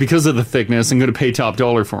feel like because of the thickness, I'm going to pay top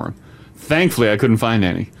dollar for them. Thankfully, I couldn't find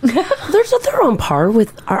any. They're on par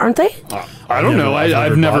with, aren't they? I don't know.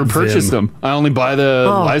 I've never bought purchased Vim. them. I only buy the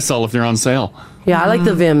Oh. Lysol if they're on sale. Yeah, I like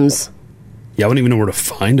the Vims. Yeah, I wouldn't even know where to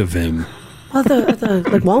find a Vim. Well, the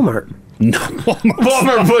like Walmart. No,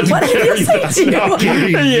 Walmart wouldn't What did carry you say that. to you?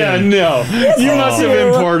 No. Yeah, no. You must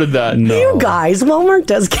have imported that. You guys, Walmart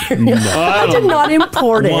does carry. I did not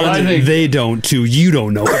import it. One, they don't. Two, you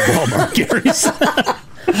don't know what Walmart carries.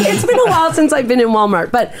 It's been a while since I've been in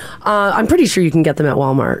Walmart, but I'm pretty sure you can get them at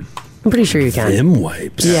Walmart. I'm pretty sure you can. Vim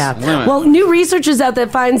wipes. Yeah. Well, new research is out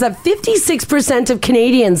that finds that 56% of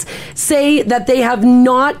Canadians say that they have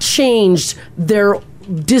not changed their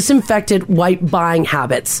disinfectant wipe buying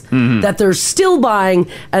habits. Mm-hmm. That they're still buying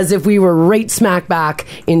as if we were right smack back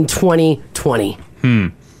in 2020.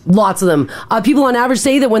 Lots of them. People on average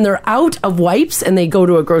say that when they're out of wipes and they go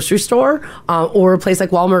to a grocery store or a place like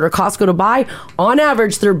Walmart or Costco to buy, on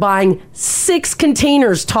average, they're buying 6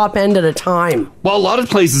 containers top end at a time. Well, a lot of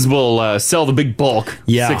places will sell the big bulk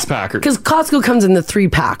 6-packer. Because Costco comes in the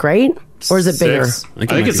 3-pack, right? Or is it bigger? I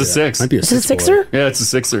think it's a 6. Might be a Is it a six sixer? Yeah, it's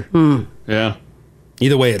a 6er. Yeah.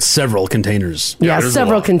 Either way, it's several containers. Yeah, there's a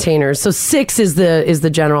several lot. containers. So 6 is the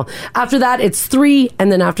general. After that, it's 3,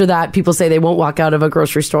 and then after that, people say they won't walk out of a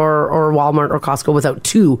grocery store or Walmart or Costco without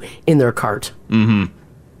 2 in their cart. Mm-hmm.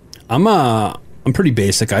 I'm pretty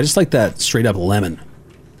basic. I just like that straight up lemon.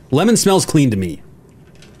 Lemon smells clean to me.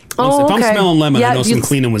 Oh, If I'm okay. smelling lemon, Yeah, I know some you-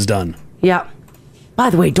 cleaning was done. Yeah. By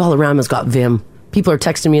the way, Dollarama's got Vim. People are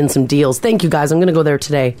texting me in some deals. Thank you, guys. I'm going to go there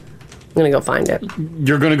today. I'm going to go find it.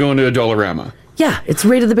 You're going to go into a Dollarama. Yeah, it's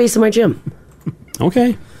right at the base of my gym.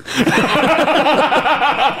 Okay. Yeah,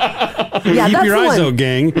 Keep that's your the eyes one. out,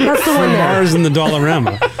 gang. That's the For one there. Mars and the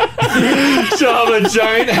Dollarama. She'll have a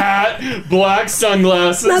giant hat, black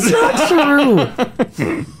sunglasses. That's not true.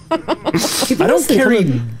 I don't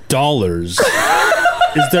carry dollars.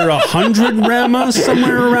 Is there 100 Rama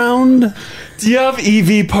somewhere around? Do you have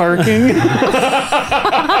EV parking?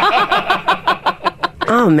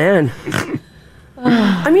 Oh, man.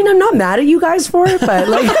 I mean, I'm not mad at you guys for it, but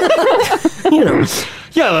like, you know.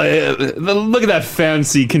 Yeah, look at that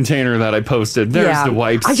fancy container that I posted. There's the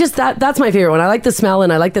wipes. I just that's my favorite one. I like the smell,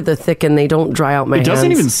 and I like that they're thick and they don't dry out my hands. It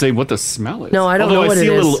doesn't even say what the smell is. No, I don't know what it is. I see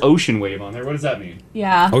a little ocean wave on there. What does that mean?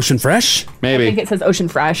 Yeah. Ocean Fresh? Maybe. I think it says Ocean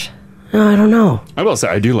Fresh. I don't know. I will say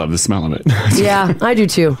I do love the smell of it. Yeah, I do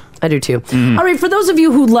too. Mm. All right, for those of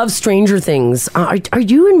you who love Stranger Things, are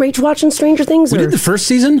you and Rach watching Stranger Things? We did the first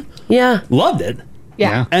season. Yeah. Loved it.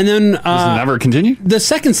 Yeah. And then never continued? The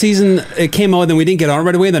second season, it came out, and then we didn't get on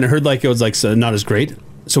right away. Then I heard like it was like not as great.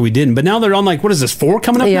 So we didn't. But now they're on like, what is this, 4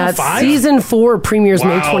 coming up Yeah, now? it's 5? season 4 premieres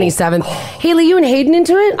May Wow. 27th. Haley, you and Hayden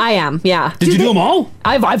into it? I am, yeah. Did you do them all?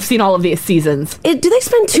 I've seen all of these seasons. Do they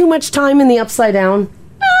spend too much time in the Upside Down?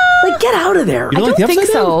 Like, get out of there. You don't like the think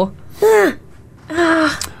Upside so.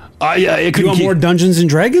 Yeah, it You couldn't want keep... more Dungeons and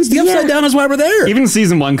Dragons? The Upside Down is why we're there. Even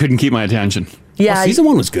season 1 couldn't keep my attention. Yeah. Well, season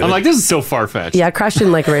 1 was good. I'm like, this is so far-fetched. Yeah, Crash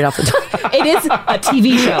didn't like it right off the top. It is a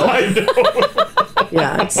TV show.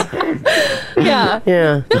 Yeah. Yeah.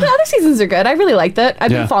 Yeah. No, the other seasons are good. I really liked it.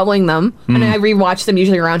 I've Yeah. been following them, and I rewatch them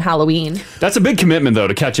usually around Halloween. That's a big commitment, though,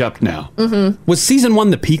 to catch up now. Mm-hmm. Was season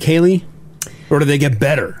 1 the peak, Haley? Or did they get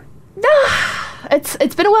better?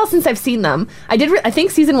 It's been a while since I've seen them. I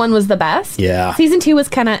think season 1 was the best. Yeah. Season 2 was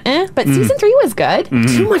kind of but season 3 was good.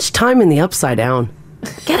 Too much time in the Upside Down.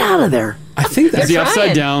 Get out of there. I think Is the trying.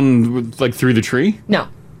 Upside Down, like, through the tree? No.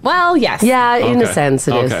 Well, yes. Yeah, in a Okay. sense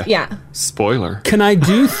it is. Okay. Yeah. Spoiler. Can I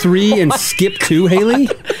do 3 and skip 2, Haley?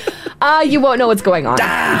 You won't know what's going on.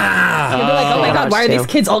 You'll be like, oh my God, why are these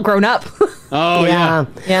kids all grown up? Oh, yeah.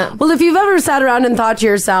 Yeah. Well, if you've ever sat around and thought to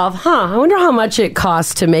yourself, I wonder how much it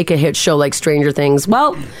costs to make a hit show like Stranger Things.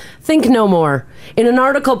 Well, think no more. In an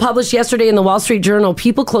article published yesterday in the Wall Street Journal,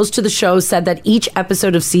 people close to the show said that each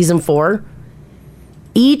episode of season 4,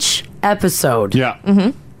 Yeah.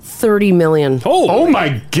 30 million. Oh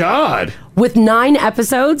my God. With 9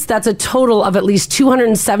 episodes, that's a total of at least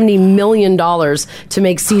 $270 million to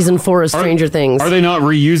make season 4 of Stranger Things. Are they not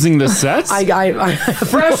reusing the sets? I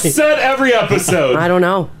Fresh set every episode. I don't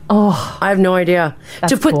know. Oh, I have no idea.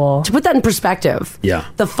 That's to put cool. to put that in perspective, Yeah.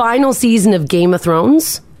 the final season of Game of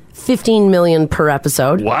Thrones, 15 million per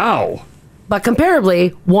episode. Wow. But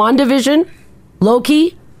comparably, WandaVision,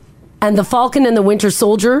 Loki, and The Falcon and the Winter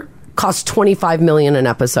Soldier cost 25 million an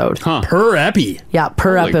episode. Per epi. Yeah,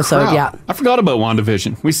 per Holy episode. crap. Yeah. I forgot about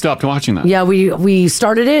WandaVision. We stopped watching that. Yeah, we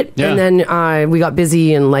started it, Yeah. and then we got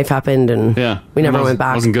busy and life happened, and we never went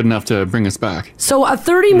back. Wasn't good enough to bring us back. So a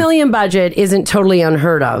 30 million budget isn't totally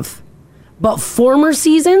unheard of, but former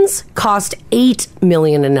seasons cost 8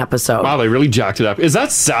 million an episode. Wow, they really jacked it up. Is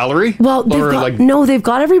that salary? Well, they've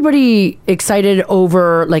got everybody excited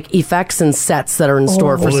over like effects and sets that are in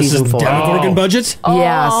store for season 4. Demogorgon budget?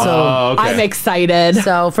 Yeah, so I'm excited.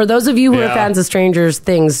 So for those of you who are Yeah. fans of Stranger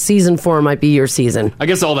Things, season 4 might be your season. I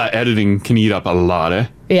guess all that editing can eat up a lot, eh?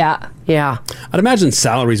 Yeah. Yeah. I'd imagine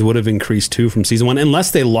salaries would have increased too from season 1, unless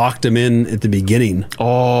they locked them in at the beginning.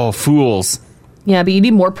 Oh, fools. Yeah, but you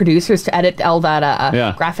need more producers to edit all that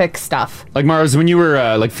Yeah. graphic stuff. Like, Mars, when you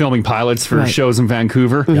were like filming pilots for Right. shows in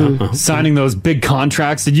Vancouver, signing those big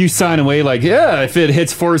contracts, did you sign away like, yeah, if it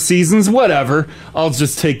hits 4 seasons, whatever, I'll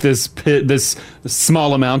just take this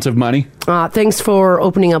small amount of money? Thanks for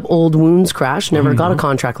opening up old wounds, Crash. Never got a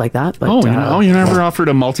contract like that. But, you never offered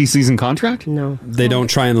a multi-season contract? No. They don't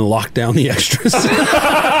try and lock down the extras.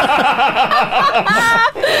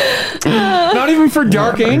 Not even for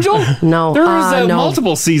Dark Angel? No. There was no.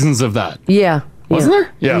 multiple seasons of that. Yeah. Wasn't yeah.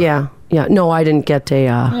 there? Yeah. Yeah. Yeah. No, I didn't get a...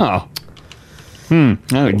 Oh.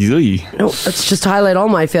 Oh, yee. No, let's just highlight all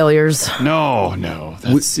my failures. No.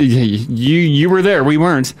 That's, you were there. We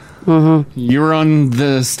weren't. Mm-hmm. You were on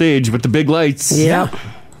the stage with the big lights. Yep.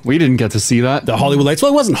 We didn't get to see that. The Hollywood lights.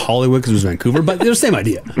 Well, it wasn't Hollywood because it was Vancouver, but they're the same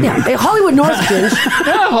idea. Yeah. Hey, Hollywood North, Ginge.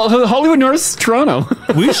 Yeah, Hollywood North, Toronto.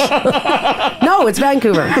 No, it's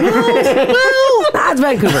Vancouver. That's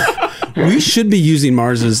Vancouver. We should be using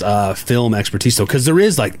Mars's film expertise though, because there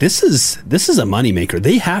is like this is a moneymaker.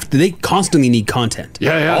 They constantly need content.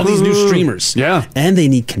 Yeah. All these new streamers. Yeah. And they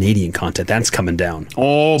need Canadian content. That's coming down.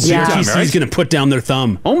 Oh, big time, CTC's right? going to put down their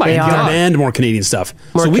thumb. Oh my God. Demand more Canadian stuff.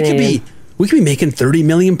 More so Canadian. we could be making 30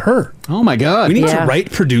 million per. Oh my God. We need Yeah. to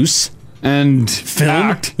write, produce, and film.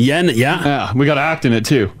 act. Yeah. Yeah, we got to act in it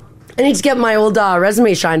too. I need to get my old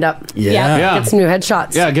resume shined up. Yeah. Get some new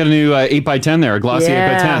headshots. Yeah, get a new 8x10 there, a glossy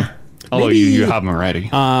Yeah. 8x10. Although Maybe- you have them already.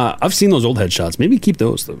 I've seen those old headshots. Maybe keep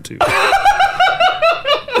those though too.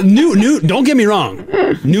 New. Don't get me wrong.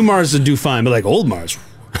 New Mars would do fine, but like old Mars,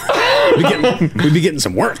 we'd be getting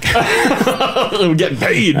some work. We're getting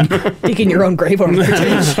paid. Digging your own grave over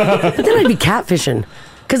there. But then I'd be catfishing.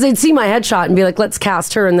 Because they'd see my headshot and be like, let's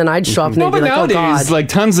cast her, and then I'd show up and No, they'd but be like, oh, nowadays, God. like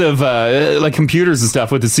tons of like computers and stuff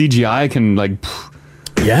with the CGI can like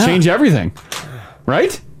change everything,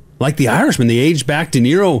 right? Like The Irishman, they aged back De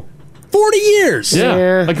Niro 40 years.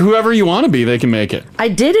 Yeah. Like whoever you want to be, they can make it. I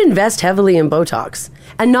did invest heavily in Botox,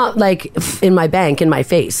 and not like in my bank, in my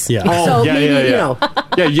face. Yeah. So yeah, maybe, yeah, yeah. you know.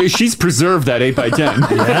 Yeah, she's preserved that 8x10.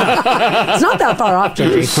 It's not that far off,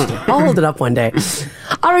 Gingy. I'll hold it up one day.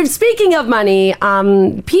 All right, speaking of money,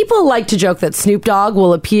 people like to joke that Snoop Dogg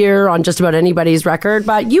will appear on just about anybody's record,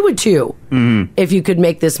 but you would too if you could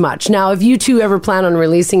make this much. Now, if you two ever plan on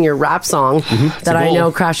releasing your rap song that I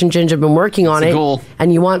know Crash and Ginge have been working on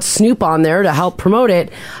and you want Snoop on there to help promote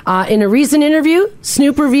it, in a recent interview,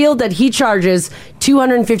 Snoop revealed that he charges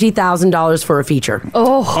 $250,000 for a feature.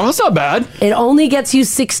 Oh, that's not bad. It only gets you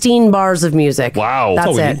 16 bars of music. Wow.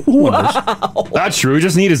 That's it. Wow. That's true. We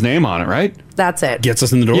just need his name on it, right? That's it. Gets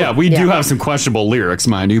us in the door. Yeah, we do have some questionable lyrics,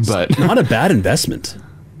 mind you, but not a bad investment.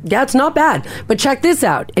 Yeah, it's not bad. But check this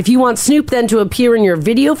out. If you want Snoop then to appear in your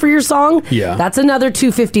video for your song, that's another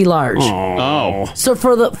 $250 large. Oh. So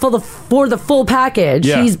for the full package,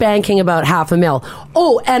 he's banking about $500,000.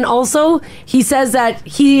 Oh, and also he says that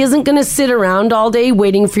he isn't going to sit around all day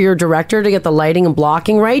waiting for your director to get the lighting and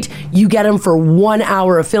blocking right. You get him for 1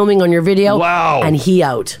 hour of filming on your video. Wow. And he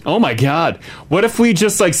out. Oh my God. What if we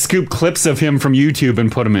just like scoop clips of him from YouTube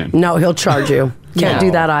and put them in? No, he'll charge you. Can't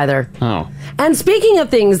do that either. Oh. And speaking of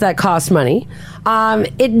things that cost money,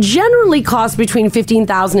 it generally costs between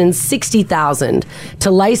 $15,000 and $60,000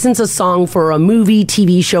 to license a song for a movie,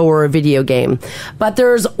 TV show, or a video game. But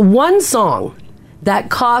there's one song that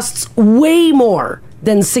costs way more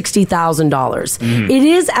than $60,000. It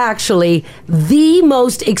is actually the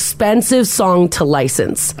most expensive song to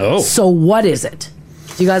license. Oh. So what is it?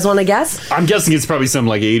 Do you guys want to guess? I'm guessing it's probably some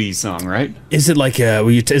like 80s song, right? Is it like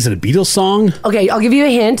is it a Beatles song? Okay, I'll give you a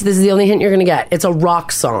hint. This is the only hint you're going to get. It's a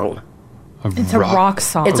rock song. It's a rock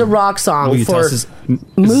song. It's a rock song Will you for tell us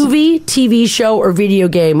movie, TV show, or video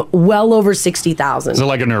game. Well over 60,000. Is it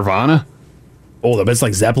like a Nirvana? Oh, I bet it's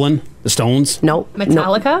like Zeppelin, the Stones. Nope.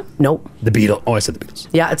 Metallica? Nope. The Beatles. Oh, I said the Beatles.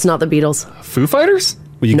 Yeah, it's not the Beatles. Foo Fighters?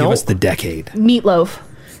 Will you Nope. give us the decade? Meatloaf.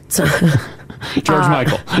 George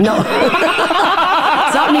Michael. No.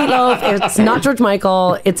 It's not Meatloaf. It's not George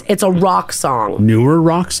Michael. It's a rock song. Newer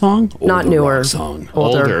rock song? Not newer. Rock song.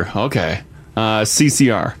 Older. Okay.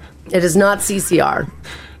 CCR. It is not CCR.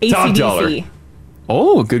 Top dollar.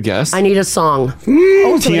 Oh, good guess. I need a song.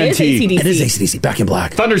 Oh, so it is TNT. AC/DC. It is AC/DC. Back in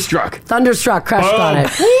Black. Thunderstruck. Thunderstruck. Crash got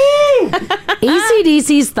it.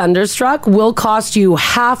 AC/DC's Thunderstruck will cost you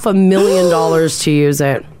 $500,000 to use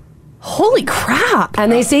it. Holy crap.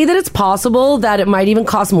 And they say that it's possible that it might even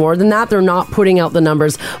cost more than that. They're not putting out the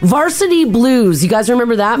numbers. Varsity Blues. You guys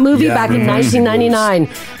remember that movie back in 1999?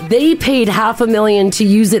 They paid $500,000 to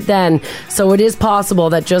use it then. So it is possible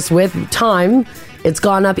that just with time, it's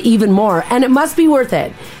gone up even more. And it must be worth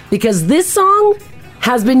it because this song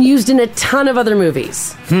has been used in a ton of other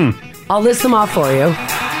movies. I'll list them off for you.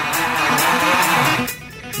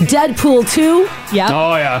 Deadpool 2. Yeah.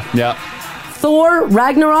 Oh, yeah. Yeah. Thor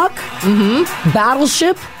Ragnarok,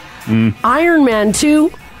 Battleship, Iron Man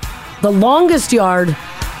 2, The Longest Yard,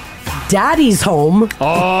 Daddy's Home.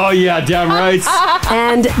 Oh, yeah. Damn right.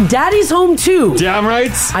 And Daddy's Home 2. Damn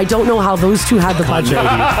right. I don't know how those two had the budget.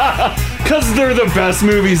 Because they're the best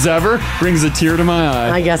movies ever. Brings a tear to my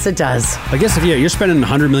eye. I guess it does. I guess if you're spending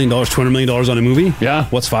 $100 million, $200 million on a movie. Yeah.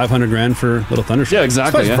 What's $500,000 for Little Thunderstruck? Yeah,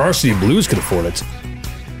 exactly. Yeah. Varsity Blues could afford it.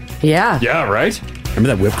 Yeah. Yeah, right?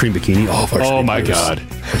 Remember that whipped cream bikini? Oh, Varsity Oh, my Blues. God.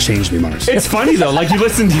 It changed me, Mars. It's funny, though. Like, you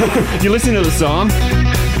listen to the song,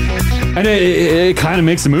 and it kind of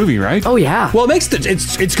makes a movie, right? Oh, yeah. Well, it makes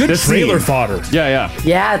it's good trailer fodder. Yeah, yeah.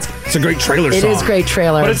 Yeah, It's a great trailer it song. is great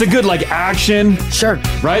trailer. But it's a good, like, action. Sure.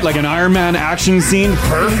 Right? Like an Iron Man action scene.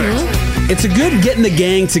 Perfect. It's a good getting the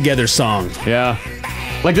gang together song. Yeah.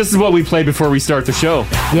 Like, this is what we play before we start the show.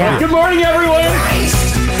 Yeah. Good morning, everyone.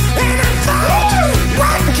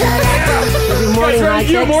 Good morning, You guys ready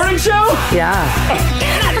to do a High morning show? Yeah.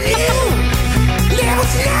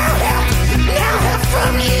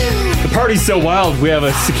 The party's so wild, we have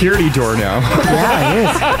a security door now. Yeah, it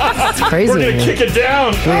is. It's crazy. We're going to kick it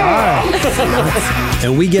down. We are.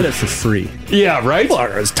 And we get it for free. Yeah, right? Well,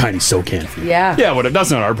 it's tiny so can. Yeah. Yeah, whatever. That's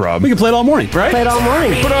not our problem. We can play it all morning. Right? Play it all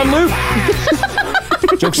morning. Put it on loop.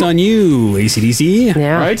 Joke's on you, AC/DC.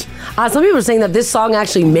 Yeah. Right? Some people are saying that this song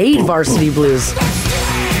actually made Varsity Blues.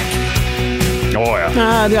 Oh,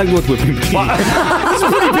 yeah. I gotta go with whipping cream. It's a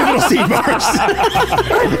pretty pivotal scene, Mars.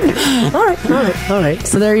 All right.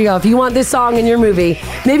 So there you go. If you want this song in your movie,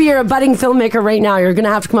 maybe you're a budding filmmaker right now, you're going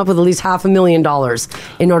to have to come up with at least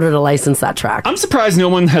 $500,000 in order to license that track. I'm surprised no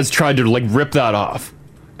one has tried to like rip that off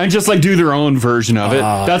and just like do their own version of it.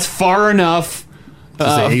 That's far enough.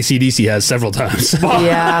 AC/DC has several times.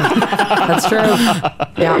 Yeah, that's true.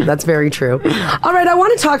 Yeah, that's very true. All right, I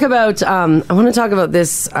want to talk about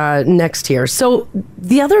this next here. So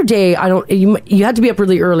the other day, you had to be up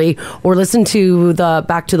really early or listen to the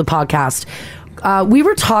Back to the podcast. We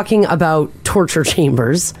were talking about torture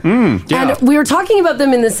chambers. And we were talking about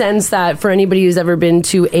them in the sense that for anybody who's ever been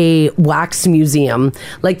to a wax museum,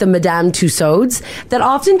 like the Madame Tussauds, that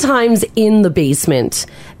oftentimes in the basement,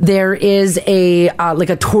 there is a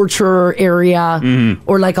torture area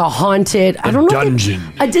or like a haunted, dungeon.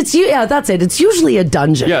 That's it. It's usually a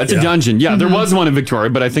dungeon. Yeah, it's a dungeon. Yeah, there was one in Victoria,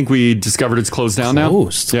 but I think we discovered it's closed down now.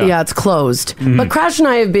 Yeah, it's closed. But Crash and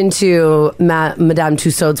I have been to Madame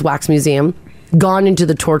Tussauds Wax Museum, gone into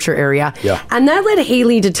the torture area. Yeah. And that led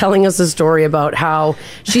Haley to telling us a story about how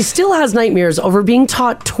she still has nightmares over being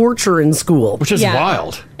taught torture in school. Which is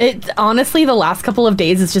wild. It honestly, the last couple of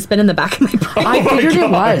days, it's just been in the back of my brain. I figured it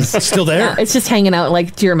was. It's still there. Yeah, it's just hanging out.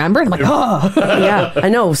 Like, do you remember? And I'm like, oh. Yeah, I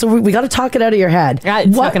know. So we got to talk it out of your head. Yeah,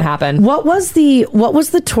 it's not going to happen. What was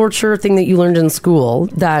the torture thing that you learned in school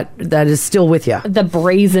that is still with you? The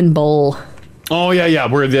brazen bull. Oh yeah,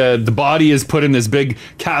 where the body is put in this big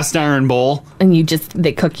cast iron bowl, and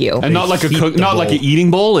they cook you, and not like an eating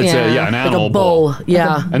bowl. It's an animal bowl.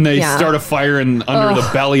 Yeah, and they start a fire under the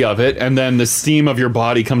belly of it, and then the steam of your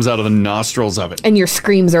body comes out of the nostrils of it, and your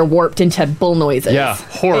screams are warped into bull noises. Yeah,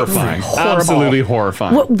 horrifying, absolutely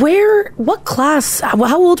horrifying. What class?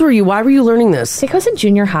 How old were you? Why were you learning this? I think I was in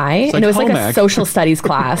junior high, and it was like a social studies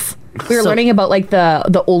class. We were learning about like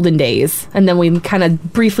the olden days, and then we kind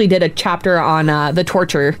of briefly did a chapter on the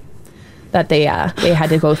torture that they had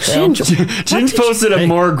to go through. Ginge posted a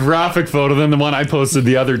more graphic photo than the one I posted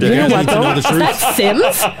the other day. You need to know the truth. Is that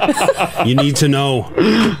Sims? You need to know.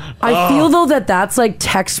 I feel though that's like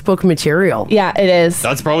textbook material. Yeah, it is.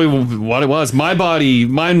 That's probably what it was. Mine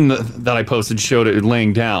that I posted showed it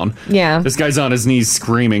laying down. Yeah. This guy's on his knees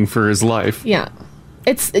screaming for his life. Yeah.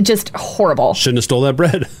 It's just horrible. Shouldn't have stole that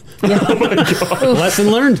bread. Yeah.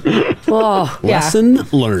 Lesson learned. Oh, Lesson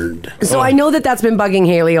learned. So I know that's been bugging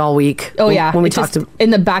Haley all week. Oh yeah, when we it's talked just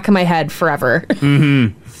in the back of my head forever.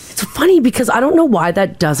 Mm-hmm. It's funny because I don't know why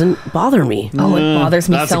that doesn't bother me. Oh, it bothers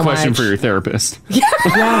me so much. That's a question for your therapist. Yeah.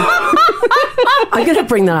 I'm gonna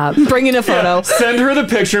bring that up. Bring in a photo. Yeah. Send her the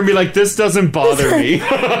picture and be like, "This doesn't bother me."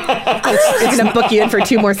 It's gonna book you in for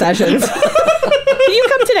 2 more sessions. You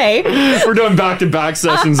come today. We're doing back-to-back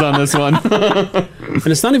sessions on this one. And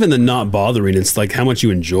it's not even the not bothering, it's like how much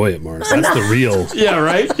you enjoy it, Mars. That's the real. Yeah,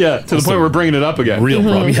 right? Yeah, to the point we're bringing it up again. Real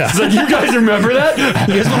problem, yeah. It's like, you guys remember that?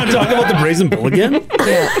 You guys want to talk about the brazen bull again?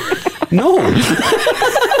 No.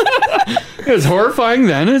 It was horrifying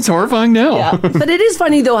then, and it's horrifying now. Yeah. But it is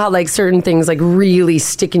funny though how like certain things like really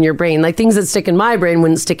stick in your brain. Like things that stick in my brain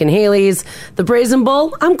wouldn't stick in Haley's. The brazen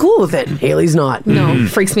bull, I'm cool with it. Haley's not. No,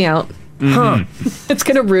 freaks me out. Huh. It's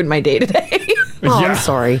gonna ruin my day today. Oh, I'm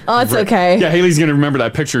sorry. Oh, it's okay. Yeah, Haley's gonna remember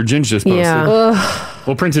that picture Ginge just posted. Yeah.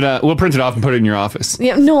 We'll print it out. We'll print it off and put it in your office.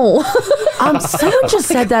 Yeah, no. Someone just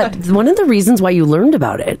said that one of the reasons why you learned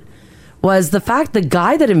about it was the fact the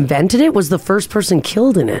guy that invented it was the first person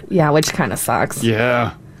killed in it. Yeah, which kind of sucks.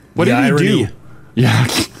 Yeah. What did irony. he do? Yeah.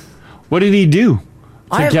 What did he do?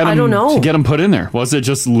 I don't know. To get him put in there. Was it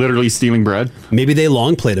just literally stealing bread? Maybe they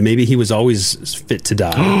long played it. Maybe he was always fit to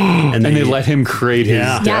die. and they let him create his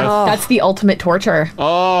death. Yeah, that's the ultimate torture.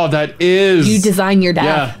 Oh, that is. You design your death.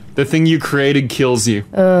 Yeah, the thing you created kills you.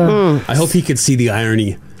 I hope he could see the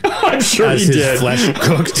irony. I'm sure as he his did. flesh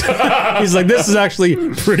cooked. He's like, this is actually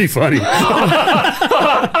pretty funny. Ow!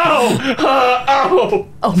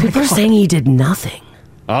 Oh, people are saying he did nothing.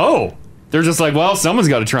 Oh. They're just like, well, someone's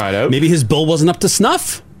got to try it out. Maybe his bull wasn't up to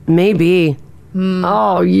snuff. Maybe.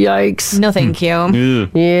 Oh, yikes. No, thank you.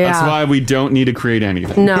 Yeah. That's why we don't need to create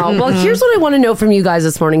anything. No. Well, here's what I want to know from you guys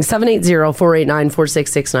this morning.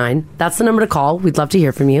 780-489-4669. That's the number to call. We'd love to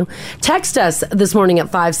hear from you. Text us this morning at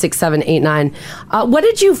 56789. What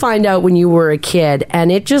did you find out when you were a kid? And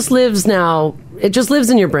it just lives now. It just lives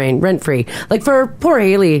in your brain, rent-free. Like for poor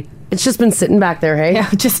Haley, it's just been sitting back there, hey? Yeah,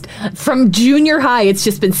 just from junior high, it's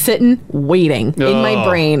just been sitting, waiting in my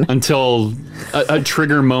brain. Until a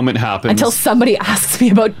trigger moment happens. Until somebody asks me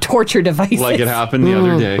about torture devices. Like it happened the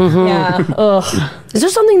other day. Yeah. Ugh. Is there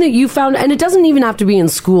something that you found, and it doesn't even have to be in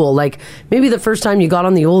school, like maybe the first time you got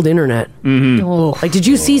on the old internet? Like, did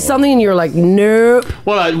you see something and you're like, nope?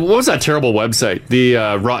 Well, what was that terrible website? The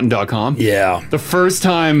rotten.com? Yeah. The first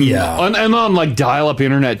time, and on like dial-up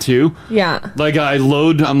internet too. Yeah. Like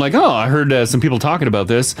I'm like, oh, I heard some people talking about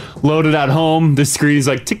this. Loaded at home, the screen is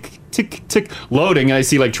like tick, tick, tick, loading, and I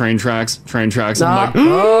see like train tracks, and I'm like,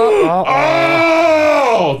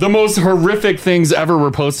 oh, the most horrific things ever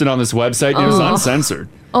were posted on this website, and it was uncensored.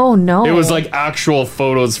 Oh no! It was like actual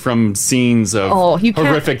photos from scenes of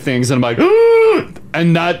horrific things, and I'm like,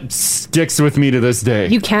 and that sticks with me to this day.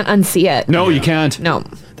 You can't unsee it. No, you can't. No.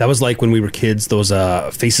 That was like when we were kids, those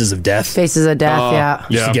Faces of Death. Faces of Death, yeah.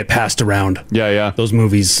 Used to get passed around. Yeah. Those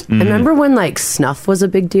movies. I remember when like snuff was a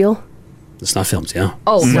big deal. The snuff films, yeah.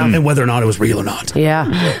 Oh. Snuff. And whether or not it was real or not. Yeah.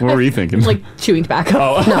 What were you thinking? Like chewing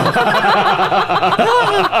tobacco.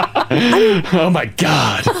 Oh my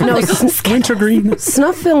God. No, wintergreen.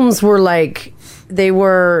 Snuff films were like, they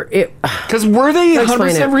were... Because were they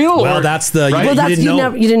 100% real? Well, that's the... Right? Well, that's, you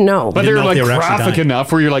didn't know. But they were like graphic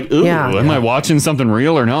enough where you're like, ooh, am I watching something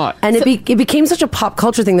real or not? And it became such a pop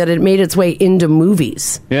culture thing that it made its way into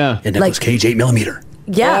movies. Yeah. And Nicolas Cage 8mm.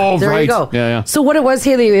 Yeah, there you go. Yeah. So what it was,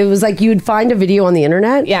 Haley, it was like you'd find a video on the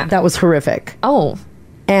internet that was horrific. Oh.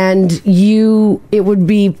 And it would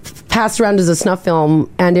be passed around as a snuff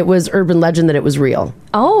film, and it was urban legend that it was real.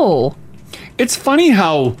 Oh. It's funny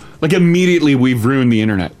how, like, immediately we've ruined the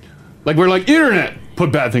internet. Like, we're like, internet,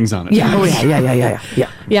 put bad things on it. Yeah, yeah.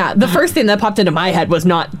 Yeah, the first thing that popped into my head was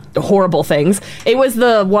not horrible things. It was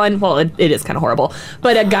the one, well, it is kind of horrible,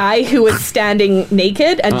 but a guy who was standing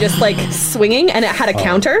naked and just like swinging, and it had a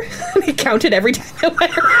counter. And he counted every time it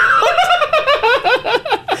went around.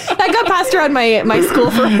 That got passed around my school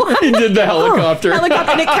for a while. He did the helicopter.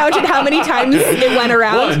 Helicopter, and it counted how many times it went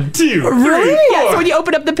around. 1, 2, 3, 4. Yeah, so when you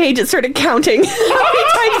open up the page, it started counting how many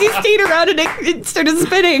times he stayed around, and it started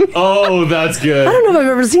spinning. Oh, that's good. I don't know if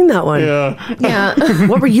I've ever seen that one. Yeah.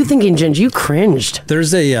 What were you thinking, Ginge? You cringed.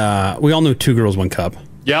 There's we all know 2 Girls, 1 Cup.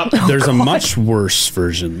 Yep. There's a much worse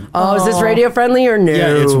version. Oh, is this radio friendly or no?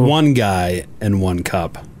 Yeah, it's 1 guy and 1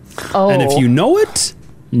 cup. Oh. And if you know it,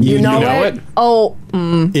 you know it. Oh,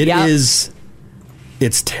 it is.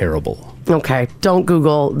 It's terrible. Okay, don't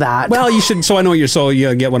Google that. Well, you should. So I know you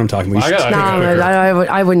get what I'm talking about.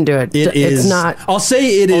 I wouldn't do it. It's not. I'll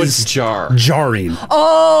say it is it's jarring.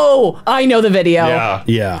 Oh, I know the video.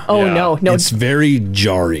 Yeah. Oh no, it's very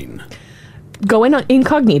jarring. Go in on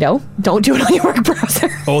incognito. Don't do it on your work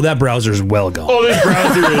browser. Oh, that browser's well gone. Oh, this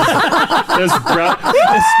browser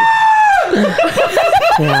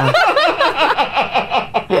Yeah.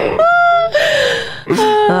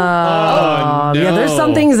 Yeah, there's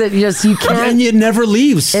some things that you can't. And it never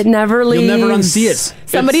leaves. It never leaves. You'll never unsee it.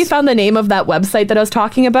 Somebody found the name of that website that I was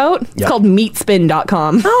talking about. It's called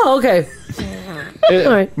meatspin.com. Oh, okay.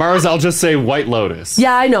 All right. Mars, I'll just say White Lotus.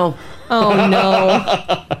 Yeah, I know. Oh no.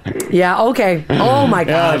 Yeah, okay. Oh my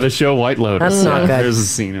God. Yeah, the show White Lotus. That's not good. There's a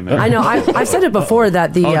scene in there. I know. I've said it before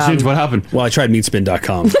that the. Oh, Ginge, what happened? Well, I tried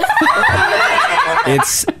meatspin.com.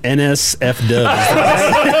 It's NSF dubs.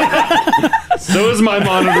 So is my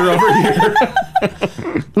monitor over here.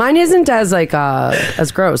 Mine isn't as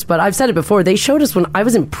as gross, but I've said it before. They showed us when I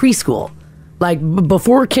was in preschool, like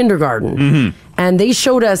before kindergarten, and they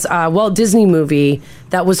showed us a Walt Disney movie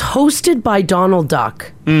that was hosted by Donald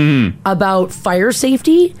Duck about fire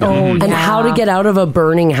safety and how to get out of a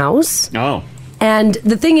burning house. Oh, and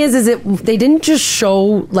the thing is they didn't just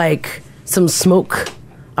show like some smoke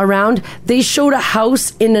around. They showed a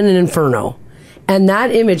house in an inferno. And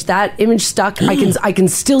that image stuck. I can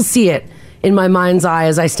still see it in my mind's eye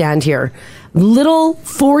as I stand here. Little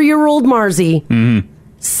 4-year-old Marzi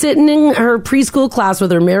sitting in her preschool class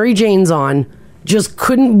with her Mary Janes on, just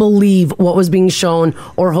couldn't believe what was being shown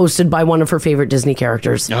or hosted by one of her favorite Disney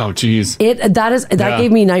characters. Oh, geez. That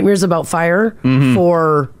gave me nightmares about fire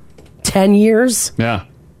for 10 years. Yeah.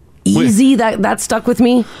 Easy. That stuck with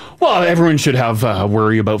me. Well, everyone should have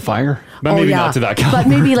worry about fire, but maybe not to that kind. But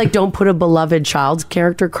maybe like don't put a beloved child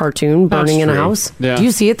character cartoon burning in a house. Yeah. Do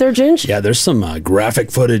you see it there, Ginge? Yeah, there's some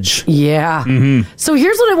graphic footage. Yeah. So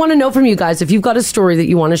here's what I want to know from you guys. If you've got a story that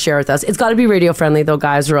you want to share with us, it's got to be radio friendly though,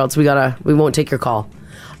 guys, or else we won't take your call.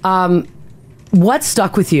 What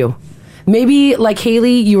stuck with you? Maybe like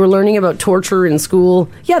Haley, you were learning about torture in school.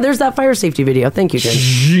 Yeah, there's that fire safety video. Thank you,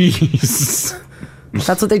 Ginge. Jeez.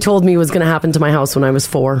 That's what they told me was going to happen to my house when I was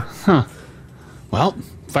 4. Huh. Well,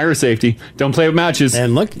 Fire safety. Don't play with matches.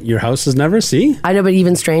 And look, your house is never see. I know, but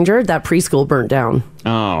even stranger, that preschool burnt down.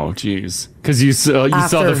 Oh, jeez. Because you saw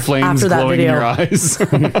the flames glowing in your eyes.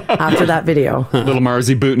 After that video. Little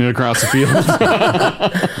Marzi booting it across the field.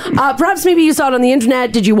 Perhaps maybe you saw it on the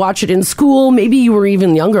internet. Did you watch it in school? Maybe you were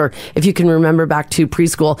even younger, if you can remember back to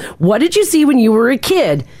preschool. What did you see when you were a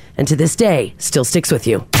kid? And to this day, still sticks with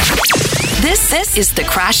you. This is the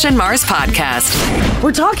Crash and Mars podcast.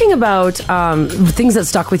 We're talking about things that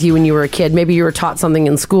stuck with you when you were a kid. Maybe you were taught something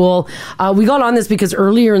in school. We got on this because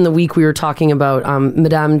earlier in the week we were talking about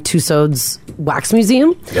Madame Tussauds wax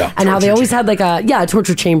museum, and how they always had like a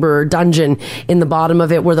torture chamber or dungeon in the bottom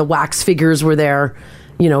of it where the wax figures were there.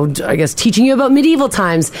 You know, I guess teaching you about medieval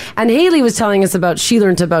times. And Haley was telling us about she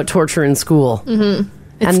learned about torture in school. Mm-hmm.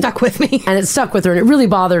 It stuck with me. And it stuck with her, and it really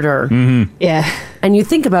bothered her. Mm-hmm. Yeah. And you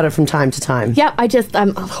think about it from time to time. Yeah, I just,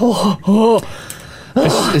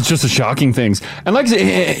 It's just a shocking things. And like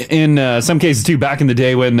in some cases, too, back in the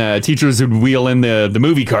day when teachers would wheel in the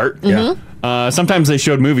movie cart, sometimes they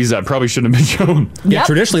showed movies that probably shouldn't have been shown. Yeah,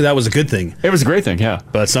 traditionally that was a good thing. It was a great thing, yeah.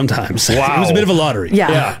 But sometimes it was a bit of a lottery.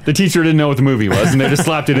 Yeah. The teacher didn't know what the movie was, and they just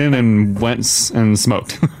slapped it in and went and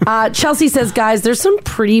smoked. Chelsea says, guys, there's some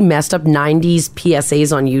pretty messed up 90s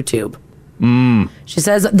PSAs on YouTube. She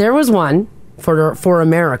says there was one for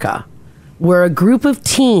America where a group of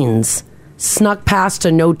teens snuck past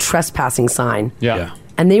a no trespassing sign. Yeah.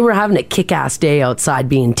 And they were having a kick-ass day outside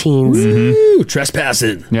being teens. Woo,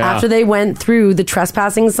 trespassing. Yeah. After they went through the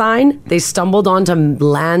trespassing sign, they stumbled onto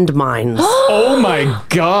landmines. Oh my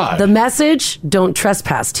God. The message, don't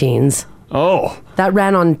trespass, teens. Oh. That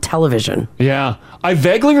ran on television. Yeah. I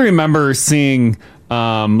vaguely remember seeing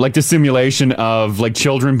like the simulation of like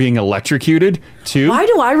children being electrocuted too. Why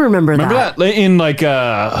do I remember that? Remember that in like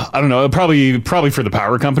I don't know, probably for the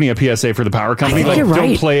power company, a PSA for the power company. I think Like you're right.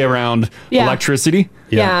 don't play around electricity.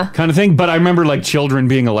 Yeah. Kind of thing. But I remember like children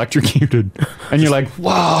being electrocuted. And you're like,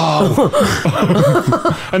 wow.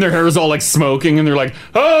 And their hair is all like smoking and they're like,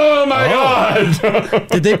 oh my God.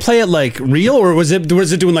 Did they play it like real, or was it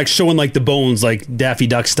doing like showing like the bones like Daffy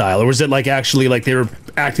Duck style, or was it like actually like they were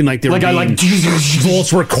acting like they were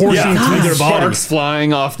volts were coursing through their body? Sparks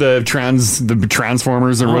flying off the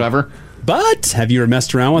transformers or whatever. But have you ever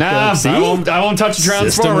messed around with Nah, the I won't touch a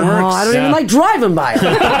transformer. Oh, I don't even like driving by it.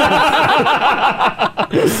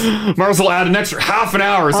 Mars will add an extra half an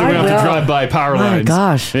hour so we don't have to drive by power lines.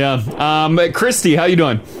 gosh. Yeah. Christy, how you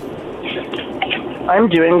doing? I'm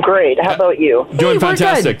doing great. How about you? Doing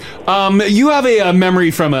fantastic. You have a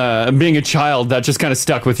memory from being a child that just kind of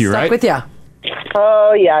stuck with you, right? With you.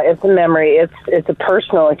 Oh yeah, it's a memory. It's a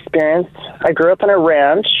personal experience. I grew up on a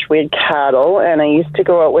ranch. We had cattle, and I used to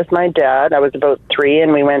go out with my dad. I was about 3,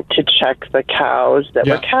 and we went to check the cows that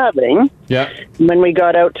were calving. Yeah. When we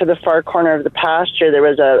got out to the far corner of the pasture, there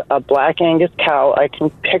was a black Angus cow. I can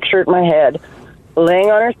picture it in my head,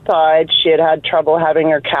 laying on her side. She had trouble having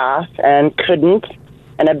her calf and couldn't.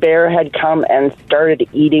 And a bear had come and started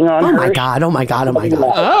eating on her. Oh my God. Oh,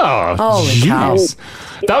 jeez.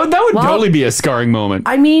 That would totally be a scarring moment.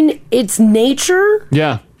 I mean, it's nature,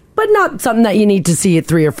 Yeah. but not something that you need to see at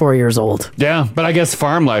 3 or 4 years old. Yeah, but I guess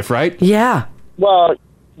farm life, right? Yeah. Well,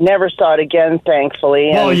 never saw it again,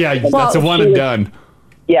 thankfully. Oh, And- yeah, that's a one and done.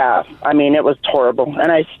 Yeah, I mean, it was horrible. And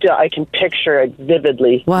I can picture it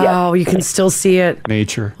vividly. Wow, you can still see it.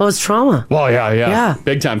 Nature. Well, it's trauma. Well, yeah.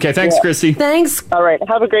 Big time. Okay, thanks, Christy. Thanks. All right,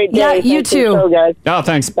 have a great day. Yeah, you Thanks for the too. show, guys. Oh,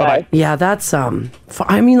 thanks. Bye-bye. Yeah, that's,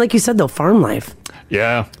 I mean, like you said, though, farm life.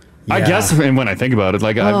 Yeah. I guess, and when I think about it,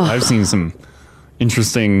 like I've seen some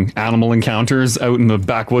interesting animal encounters out in the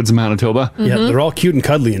backwoods of Manitoba. Yeah, they're all cute and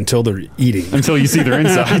cuddly until they're eating. Until you see their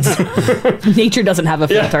insides. Nature doesn't have a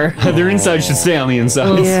filter. Their insides should stay on the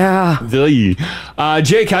insides. Yeah.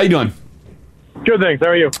 Jake, how you doing? Good, thanks.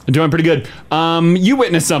 How are you? Doing pretty good. You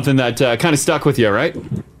witnessed something that kind of stuck with you, right?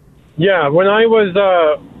 Yeah, when I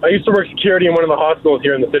used to work security in one of the hospitals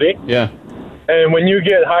here in the city. Yeah. And when you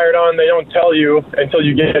get hired on, they don't tell you until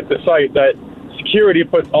you get to site that security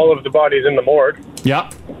puts all of the bodies in the morgue. Yeah.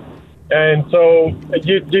 And so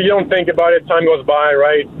you don't think about it. Time goes by,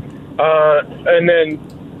 right? And then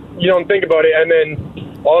you don't think about it. And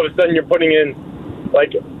then all of a sudden you're putting in,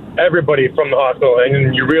 like, everybody from the hospital.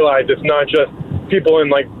 And you realize it's not just people in,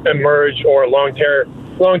 like, emerge or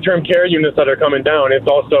long-term care units that are coming down. It's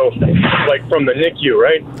also, like, from the NICU,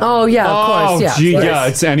 right? Oh, yeah, of course. Yeah. Gee, yeah,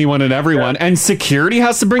 it's anyone and everyone. And security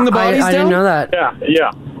has to bring the bodies down? I didn't know that.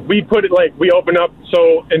 Yeah. We put it, like, we open up.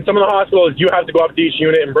 So in some of the hospitals, you have to go up to each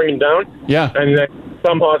unit and bring them down. Yeah. And then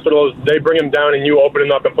some hospitals, they bring them down and you open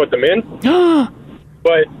them up and put them in.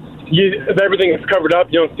 But everything is covered up.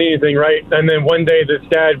 You don't see anything, right? And then one day this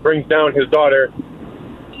dad brings down his daughter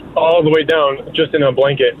all the way down, just in a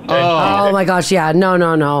blanket. Oh my gosh, yeah. No.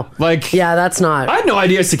 Like, yeah, that's not. I had no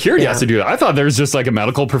idea security has to do that. I thought there's just like a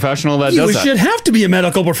medical professional that does that. You should have to be a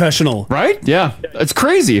medical professional. Right? Yeah. It's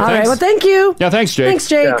crazy. All Thanks. right, well, thank you. Yeah, thanks, Jake. Thanks,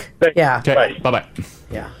 Jake. Yeah. Okay, bye-bye.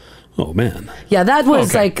 Yeah. Oh, man. Yeah, that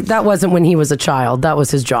was that wasn't when he was a child. That was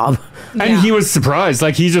his job. And he was surprised.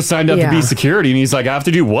 Like, he just signed up to be security, and he's like, I have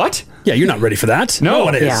to do what? Yeah, you're not ready for that. No,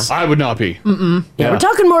 one is. I would not be. Mm-mm. Yeah, we're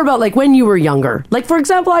talking more about like when you were younger. Like, for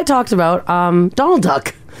example, I talked about Donald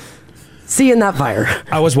Duck. Seeing that fire.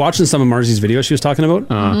 I was watching some of Marzi's videos she was talking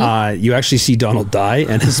about. You actually see Donald die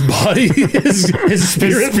and his body, his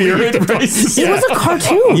spirit. races. It was a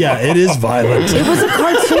cartoon. Yeah, it is violent. It was a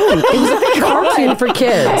cartoon. It was a cartoon for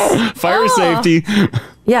kids. Fire safety.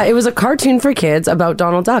 Yeah, it was a cartoon for kids about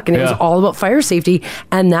Donald Duck, and it was Yeah. all about fire safety.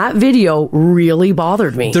 And that video really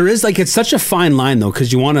bothered me. There is it's such a fine line though,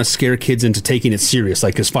 because you want to scare kids into taking it serious,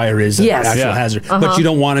 like because fire is an Yes. actual Yeah. hazard, Uh-huh. but you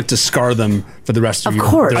don't want it to scar them for the rest of your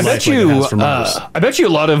course. their I life bet like it you. has for Mars. I bet you a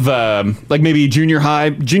lot of like maybe junior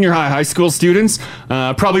high school students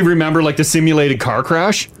probably remember like the simulated car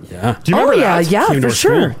crash. Yeah. Do you remember that? Yeah, for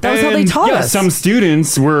sure. That was how they And, taught yeah, us. some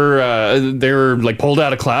students were they were like pulled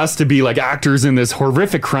out of class to be like actors in this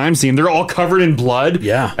horrific crime scene. They're all covered in blood.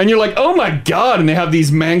 Yeah. And you're like, oh my God. And they have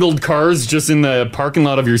these mangled cars just in the parking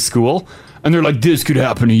lot of your school. And they're like, this could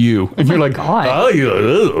happen to you. And you're like, oh,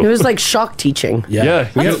 yeah. It was like shock teaching. Yeah.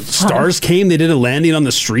 We had Stars came. They did a landing on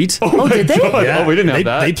the street. Oh, did they? Yeah. Oh, we didn't have they,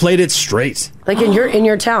 that. They played it straight. Like in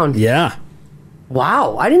your town. Yeah.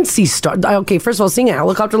 Wow, I didn't see Okay, first of all, seeing a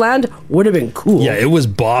helicopter land would have been cool. Yeah, it was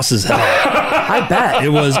boss as hell. I bet It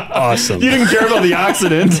was awesome. You didn't care about the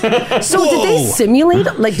accident. So did they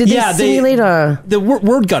simulate? Like, did they simulate the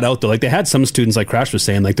word got out though. Like they had some students, like Crash was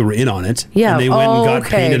saying, like they were in on it. Yeah. And they went and got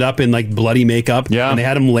okay. painted up in like bloody makeup. Yeah. And they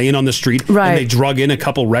had them laying on the street. Right. And they drug in a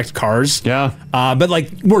couple wrecked cars. Yeah. But like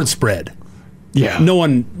word spread. Yeah. No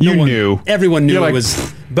one knew. Everyone knew You're it like-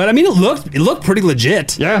 was. But I mean, it looked pretty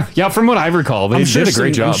legit. Yeah. Yeah. From what I recall, they did a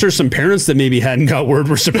great job. I'm sure some parents that maybe hadn't got word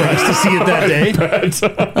were surprised to see it that day.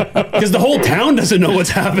 Because the whole town doesn't know what's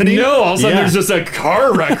happening. No, all of a sudden Yeah. there's just a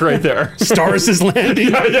car wreck right there. Stars is landing.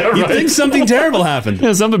 You think something terrible happened.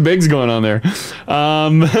 Yeah, something big's going on there.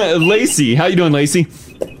 Lacey, how you doing, Lacey?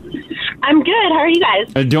 I'm good. How are you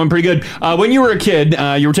guys? Doing pretty good. When you were a kid,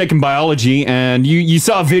 you were taking biology, and you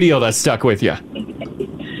saw a video that stuck with you.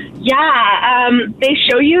 Yeah, they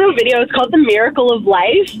show you a video. It's called The Miracle of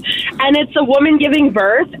Life, and it's a woman giving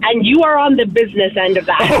birth, and you are on the business end of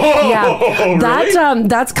that. Yeah,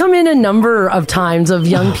 that's come in a number of times of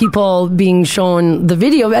young people being shown the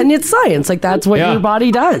video, and it's science. Like that's what Yeah. your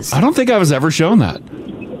body does. I don't think I was ever shown that.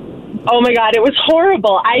 Oh my God, it was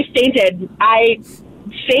horrible. I fainted.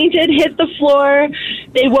 Hit the floor.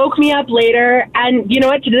 They woke me up later, and you know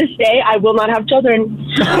what? To this day, I will not have children.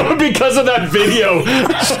 Because of that video. It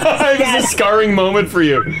was a scarring moment for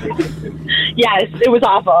you. Yes, it was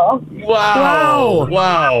awful.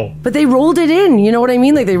 Wow. But they rolled it in. You know what I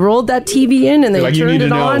mean? Like they rolled that TV in and they Like, you turned need it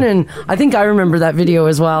to on, know. and I think I remember that video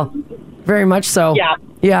as well. Very much so. Yeah.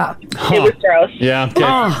 Yeah. It was gross. Yeah.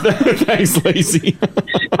 Okay. Thanks, Lacey.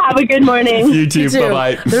 Have a good morning. You too.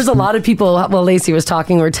 Bye-bye. There's a lot of people, while Lacey was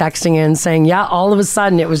talking, were texting in saying, yeah, all of a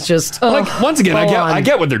sudden it was just. Like, once again, I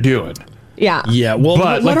get what they're doing. Yeah. Yeah. Well,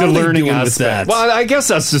 But what like the are they learning doing with aspect. that? Well, I guess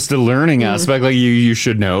that's just the learning aspect. Like you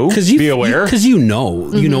should know. Be aware. Because you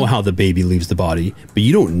know how the baby leaves the body, but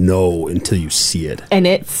you don't know until you see it. And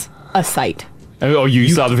it's a sight. Oh, you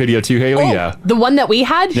saw the video too, Haley? Oh, Yeah. The one that we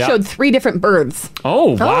had Yeah. showed 3 different births.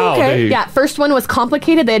 Oh, wow. They- Yeah, first one was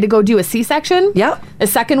complicated. They had to go do a C-section. Yep. The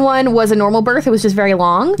second one was a normal birth. It was just very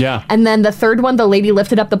long. Yeah. And then the third one, the lady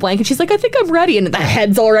lifted up the blanket. She's like, I think I'm ready. And the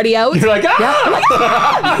head's already out. You're like, ah! I'm like,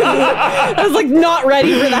 ah! I was like, not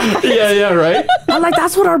ready for that. Yeah, right? I'm like,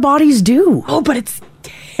 that's what our bodies do. Oh, but it's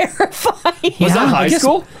terrifying. Was that high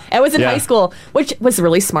school? It was in Yeah. high school, which was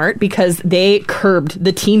really smart because they curbed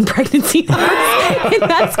the teen pregnancy numbers in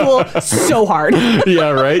that school so hard. Yeah,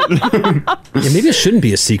 right? Yeah, maybe it shouldn't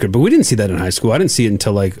be a secret, but we didn't see that in high school. I didn't see it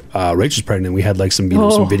until like Rachel's pregnant. We had like some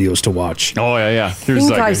videos to watch. Oh, yeah. I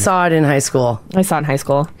think I saw it in high school. I saw it in high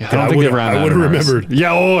school. I don't think they ran I would have remembered.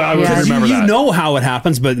 Yeah, I would remember you that. know how it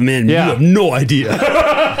happens, but man, Yeah. you have no idea.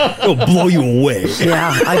 It'll blow you away.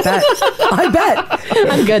 Yeah, I bet. I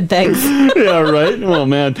bet. I'm good, thanks. Yeah, right? Oh,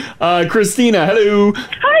 man. Christina, hello.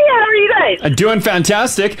 Hi, how are you guys? Doing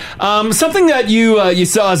fantastic. Something that you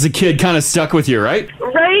saw as a kid kind of stuck with you, right?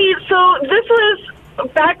 Right. So this was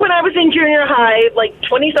back when I was in junior high, like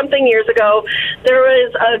 20-something years ago, there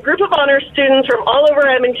was a group of honor students from all over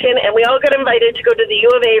Edmonton, and we all got invited to go to the U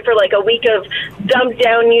of A for like a week of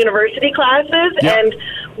dumbed-down university classes. Yep. And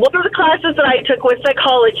one of the classes that I took was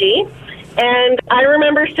psychology. And I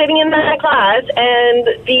remember sitting in that class, and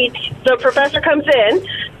the professor comes in,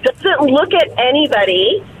 doesn't look at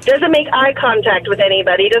anybody, doesn't make eye contact with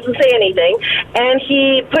anybody, doesn't say anything, and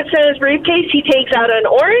he puts in his briefcase, he takes out an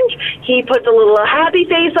orange, he puts a little happy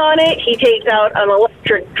face on it, he takes out an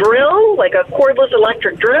electric drill, like a cordless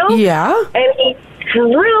electric drill. Yeah. And he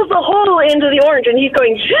drills a hole into the orange, and he's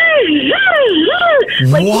going,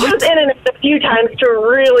 like he goes in and out a few times to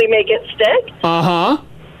really make it stick. Uh-huh.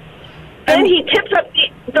 Then he tips up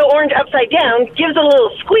the orange upside down, gives a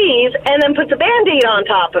little squeeze, and then puts a Band-Aid on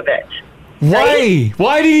top of it. Why?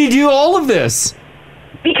 Why did he do all of this?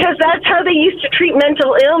 Because that's how they used to treat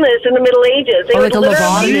mental illness in the Middle Ages. They would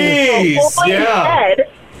literally use a hole in your head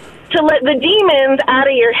to let the demons out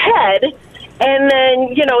of your head, and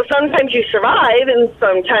then, you know, sometimes you survive and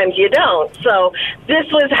sometimes you don't. So this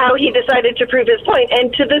was how he decided to prove his point.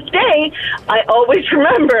 And to this day, I always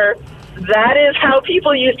remember that is how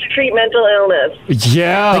people used to treat mental illness.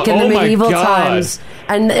 Yeah, like in the medieval times.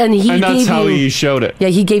 And that's how he showed it. Yeah,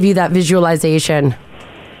 he gave you that visualization.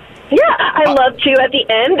 Yeah, I love too at the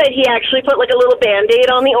end that he actually put like a little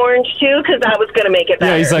Band-Aid on the orange too, because that was going to make it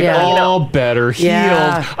better. Yeah, he's like, all better, healed.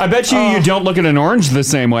 Yeah. I bet you don't look at an orange the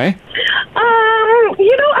same way.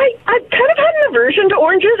 You know, I've kind of had an aversion to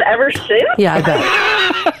oranges ever since. Yeah, I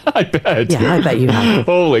bet. I bet. Yeah, I bet you have.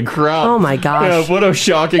 Holy crap. Oh my gosh. Yeah, what a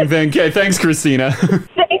shocking thing. Okay, thanks, Christina.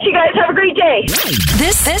 Thank you guys. Have a great day.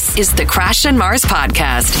 This is the Crash and Mars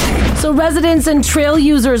podcast. So residents and trail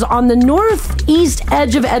users on the northeast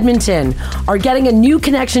edge of Edmonton are getting a new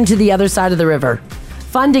connection to the other side of the river.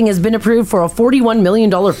 Funding has been approved for a $41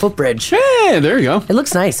 million footbridge. Hey, there you go. It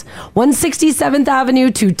looks nice. 167th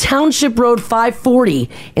Avenue to Township Road 540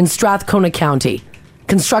 in Strathcona County.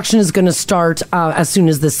 Construction is going to start as soon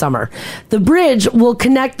as this summer. The bridge will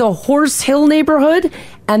connect the Horse Hill neighborhood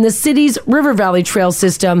and the city's River Valley Trail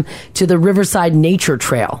system to the Riverside Nature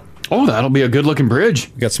Trail. Oh, that'll be a good-looking bridge.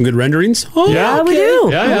 We got some good renderings. Oh, yeah, we do.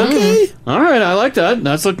 Yeah. Okay. All right, I like that.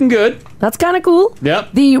 That's looking good. That's kind of cool.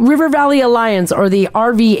 Yep. The River Valley Alliance, or the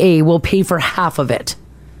RVA, will pay for half of it.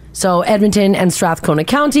 So Edmonton and Strathcona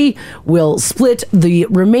County will split the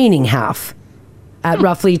remaining half at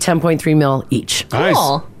roughly $10.3 million each.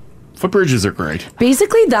 Nice. Footbridges are great.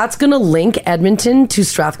 Basically, that's going to link Edmonton to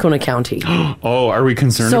Strathcona County. Oh, are we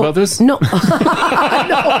concerned about this? No.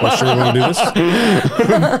 Well, sure, we want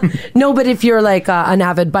to do this. No, but if you're like an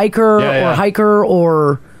avid biker or hiker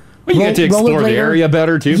or Well, you get to explore the area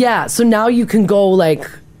better, too. Yeah, so now you can go like,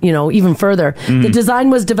 you know, even further. The design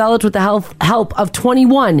was developed with the help of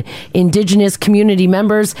 21 Indigenous community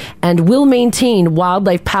members and will maintain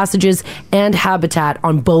wildlife passages and habitat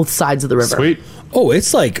on both sides of the river. Sweet. Oh,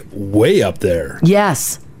 it's like way up there.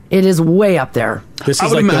 Yes, it is way up there. This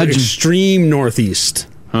is like the extreme northeast.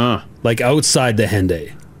 Huh. Like outside the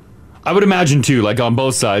Henday. I would imagine, too, like on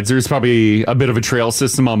both sides. There's probably a bit of a trail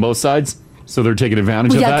system on both sides, so they're taking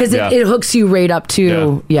advantage of Yeah, that. because it hooks you right up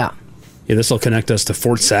to, yeah. Yeah, this will connect us to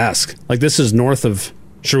Fort Sask. Like, this is north of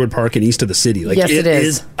Sherwood Park and east of the city. Like, Yes, it it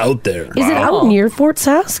is. is out there. Is it out near Fort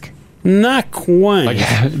Sask? Not quite. Like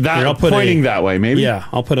that, Here, I'll put pointing that way, maybe? Yeah,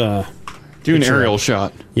 I'll put a... Do an picture aerial up.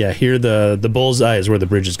 shot. Yeah, here the bullseye is where the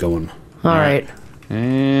bridge is going. All right.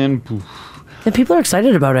 And... And people are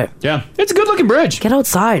excited about it. Yeah, it's a good-looking bridge. Get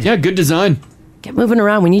outside. Yeah, good design. Get moving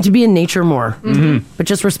around. We need to be in nature more. Mhm. But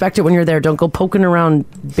just respect it when you're there. Don't go poking around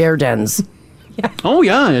bear dens. Oh,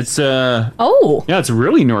 yeah, it's... Yeah, it's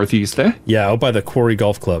really northeast, eh? Yeah, out by the Quarry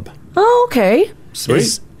Golf Club. Oh, okay.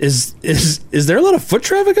 Sweet. Is there a lot of foot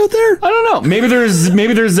traffic out there? I don't know. Maybe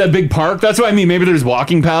there's a big park. That's what I mean. Maybe there's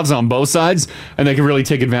walking paths on both sides, and they can really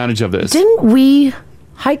take advantage of this. Didn't we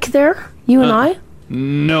hike there, you and I?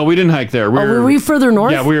 No, we didn't hike there. Were we further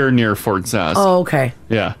north? Yeah, we were near Fort Sask. Oh, okay.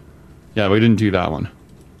 Yeah. Yeah, we didn't do that one.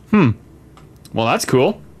 Well, that's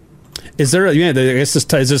cool. Is there? I guess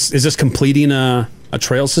is this completing a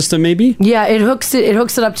trail system? Maybe. Yeah, it hooks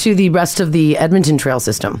it up to the rest of the Edmonton Trail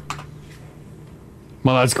system.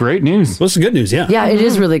 Well, that's great news. Well, it's good news, yeah. Yeah, it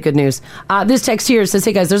is really good news. This text here says,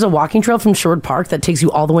 "Hey guys, there's a walking trail from Sherwood Park that takes you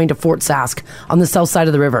all the way into Fort Sask on the south side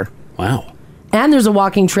of the river. Wow. And there's a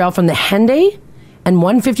walking trail from the Henday and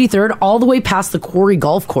 153rd all the way past the Quarry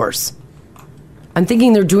Golf Course. I'm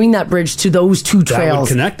thinking they're doing that bridge to those two trails. That would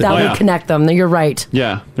connect them. That Oh, would yeah. connect them. You're right.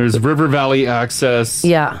 Yeah, there's River Valley Access.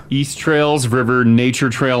 Yeah. East Trails, River Nature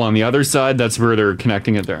Trail on the other side. That's where they're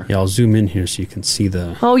connecting it there. Yeah, I'll zoom in here so you can see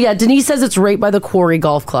the... Oh yeah, Denise says it's right by the Quarry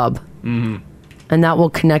Golf Club. Mm-hmm. and that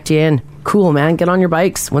will connect you in. Cool, man. Get on your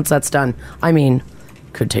bikes once that's done. I mean,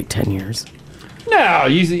 could take 10 years. No,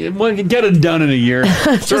 you get it done in a year.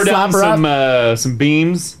 Throw down some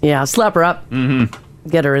beams. Yeah, slap her up. Mm-hmm.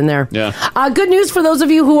 Get her in there. Yeah. Good news for those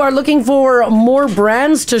of you who are looking for more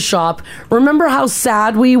brands to shop. Remember how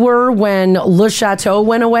sad we were when Le Chateau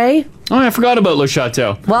went away? Oh, I forgot about Le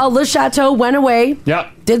Chateau. Well, Le Chateau went away. Yeah.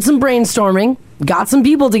 Did some brainstorming. Got some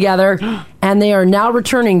people together, and they are now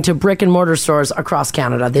returning to brick and mortar stores across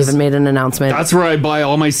Canada. They even made an announcement. That's where I buy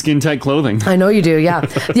all my skin tight clothing. I know you do, yeah.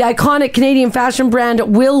 The iconic Canadian fashion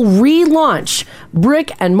brand will relaunch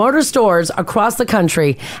brick and mortar stores across the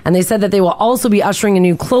country, and they said that they will also be ushering a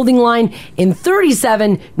new clothing line in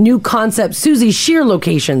 37 new concept Susie Shear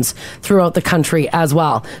locations throughout the country as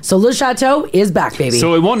well. So Le Chateau is back, baby.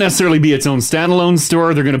 So it won't necessarily be its own standalone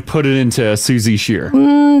store. They're going to put it into Susie Shear.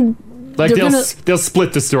 Like they'll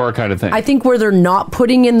split the store kind of thing. I think where they're not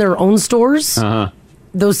putting in their own stores,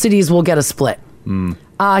 those cities will get a split.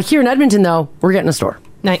 Here in Edmonton, though, we're getting a store.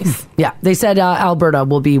 Nice. Yeah, they said Alberta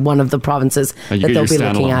will be one of the provinces that they'll be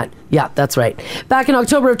looking at. Yeah, that's right. Back in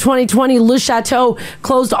October of 2020, Le Chateau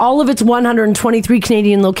closed all of its 123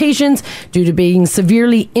 Canadian locations due to being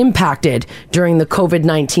severely impacted during the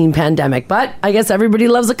COVID-19 pandemic. But I guess everybody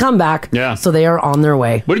loves a comeback. Yeah. So they are on their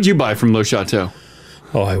way. What did you buy from Le Chateau?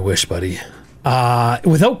 Oh, I wish, buddy.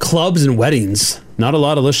 Without clubs and weddings, not a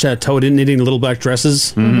lot of Le Chateau. Didn't need any little black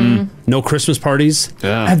dresses. Mm-hmm. No Christmas parties.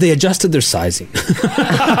 Yeah. Have they adjusted their sizing?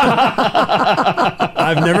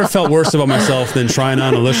 I've never felt worse about myself than trying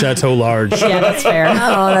on a Le Chateau large. Yeah, that's fair.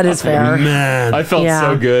 Oh, that is fair. Man. I felt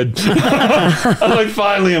so good. I'm like,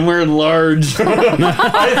 finally, I'm wearing large.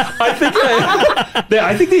 I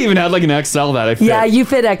think they even had like an XL that I fit. Yeah, you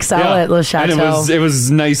fit XL at Le Chateau. And it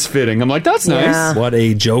was nice fitting. I'm like, that's nice. Yeah. What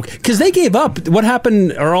a joke. Because they gave up. What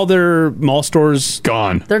happened? Are all their mall stores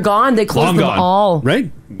gone? They're gone. They closed them all.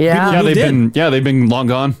 Right? Yeah. They've been long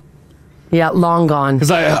gone. Yeah, long gone. Because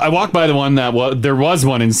I walked by the one there was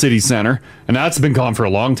one in City Center, and that's been gone for a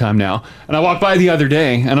long time now. And I walked by the other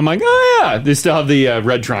day, and I'm like, oh yeah, they still have the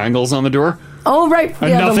red triangles on the door. Oh, right. And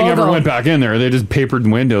Yeah, nothing the logo. ever went back in there. They just papered the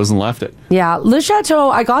windows and left it. Yeah, Le Chateau,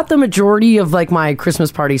 I got the majority of like my Christmas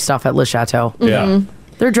party stuff at Le Chateau. Yeah.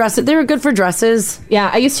 They're they were good for dresses. Yeah,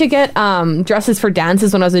 I used to get dresses for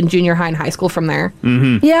dances when I was in junior high and high school from there.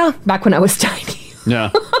 Mm-hmm. Yeah. Back when I was tiny.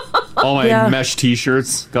 Yeah. All my Yeah. mesh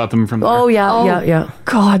t-shirts, got them from there. Oh, yeah, yeah.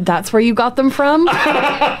 God, that's where you got them from?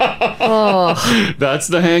 Oh. That's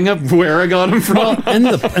the hang up where I got them from. Well, and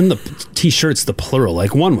the t-shirts, the plural,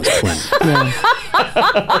 like one was plain. Yeah.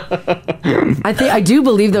 I do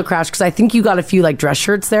believe they'll crash because I think you got a few like dress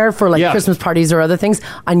shirts there for like Christmas parties or other things,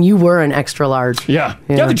 and you were an extra large. Yeah.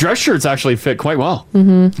 The dress shirts actually fit quite well.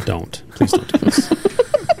 Mm-hmm. Don't. Please don't do this.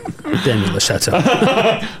 Daniel Le Chateau.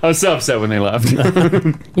 I was so upset when they left.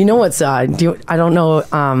 You know what's I don't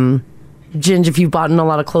know Ginge, if you've bought a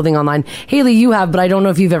lot of clothing online. Haley, you have, but I don't know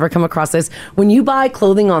if you've ever come across this. When you buy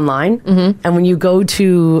clothing online and when you go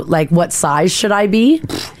to like what size should I be,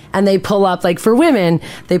 and they pull up, like for women,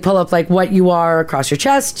 they pull up like what you are across your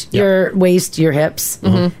chest, your waist, your hips,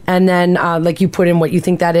 and then like you put in what you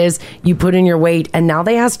think that is, you put in your weight, and now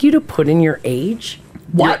they ask you to put in your age.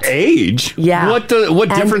 What? Your age? Yeah. What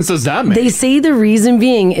difference does that make? They say the reason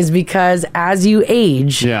being is because as you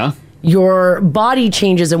age, your body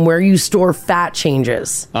changes and where you store fat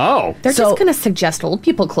changes. Oh. They're just going to suggest old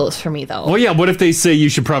people clothes for me, though. Well, yeah, what if they say you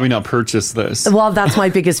should probably not purchase this? Well, that's my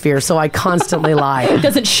biggest fear, so I constantly lie. It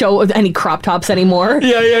doesn't show any crop tops anymore.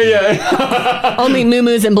 Yeah. Only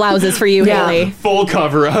muumuus and blouses for you, Haley. Full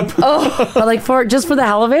cover up. Oh, but like just for the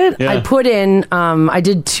hell of it, I put in, I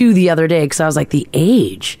did 2 the other day because I was like, the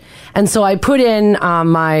age. And so I put in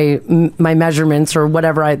my measurements or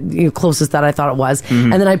whatever closest that I thought it was.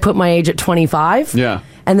 And then I put my age at 25. Yeah.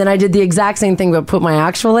 And then I did the exact same thing, but put my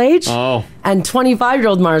actual age. Oh. And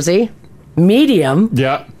 25-year-old Marzi, medium.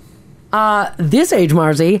 Yeah. This age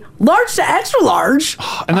Marzi, large to extra large.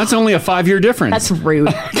 And that's only a 5-year difference. That's rude.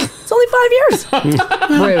 It's only 5 years.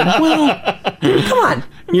 Rude. Well, come on.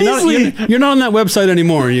 You're not on that website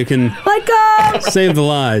anymore. You can save the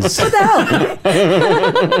lies. What the hell?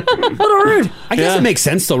 A little rude. I guess it makes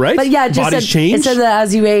sense though, right? But yeah, it just bodies said, change. It said that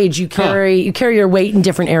as you age, you carry your weight in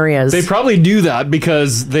different areas. They probably do that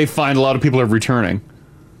because they find a lot of people are returning.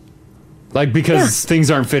 Like because things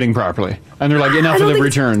aren't fitting properly. And they're like, enough of the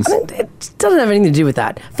returns. It doesn't have anything to do with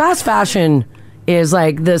that. Fast fashion is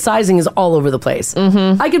like the sizing is all over the place.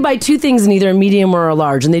 I could buy two things in either a medium or a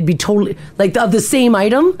large, and they'd be totally like of the same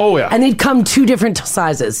item. Oh yeah, and they'd come two different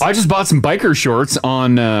sizes. I just bought some biker shorts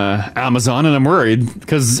on Amazon, and I'm worried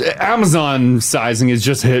because Amazon sizing is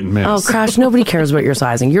just hit and miss. Oh, Crash, nobody cares about your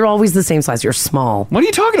sizing. You're always the same size. You're small. What are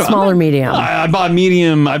you talking about? Small or medium? I bought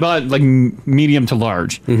medium. I bought like medium to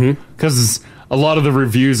large because a lot of the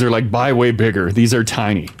reviews are like buy way bigger. These are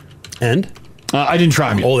tiny. And I didn't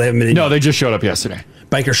try them. Oh, they haven't been in No, yet. they just showed up yesterday.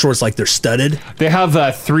 Biker shorts, like they're studded. They have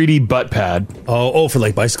a 3D butt pad. Oh, for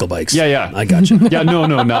like bicycle bikes. Yeah. I got you. Yeah, no,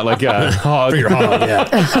 not like a hog. For your hog, yeah.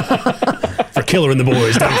 For Killer and the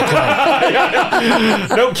boys down at the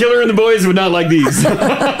club. No, Killer and the boys would not like these.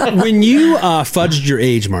 When you fudged your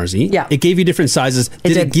age, Marzi, it gave you different sizes.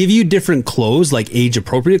 Did it give you different clothes, like age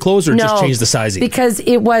appropriate clothes, or just change the sizing? Because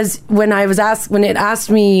it was when it asked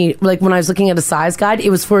me, like when I was looking at a size guide, it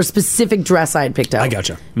was for a specific dress I had picked out. I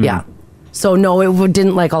gotcha. Yeah. So no, it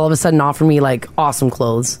didn't like all of a sudden offer me like awesome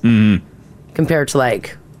clothes compared to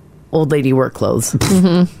like old lady work clothes.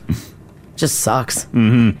 Just sucks.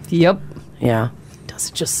 Yep. Yeah.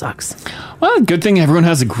 It just sucks. Well, good thing everyone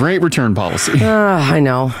has a great return policy. I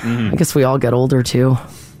know. I guess we all get older too.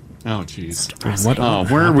 Oh, jeez.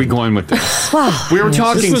 Where are we going with this? Well, we were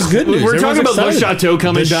talking. This was good news. We were talking about Le Everyone's excited. Chateau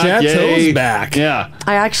coming The back. Chateau's Yay. back. Yeah.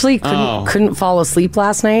 I actually couldn't fall asleep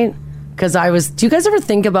last night because I was. Do you guys ever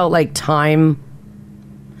think about like time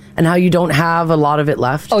and how you don't have a lot of it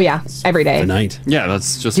left? Oh yeah, every day. The night. Yeah,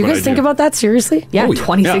 that's just. Do you what guys I think do. about that seriously? Yeah,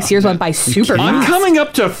 26 years went by super I'm fast. coming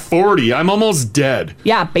up to 40. I'm almost dead.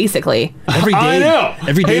 Yeah, basically. Every day. I know.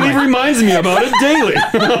 Every day. Haley reminds me about it daily.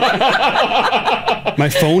 My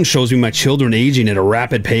phone shows me my children aging at a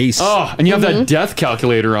rapid pace. Oh, and you have that death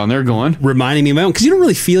calculator on there going. Reminding me of my own. Because you don't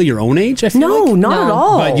really feel your own age, I feel No, like. not at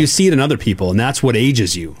all. But you see it in other people, and that's what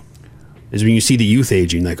ages you. Is when you see the youth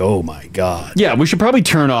aging, like, oh my God. Yeah, we should probably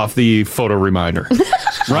turn off the photo reminder.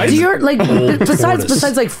 Right? Do you like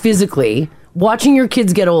besides like physically watching your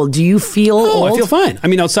kids get old? Do you feel Oh, old? I feel fine. I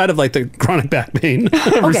mean, outside of like the chronic back pain,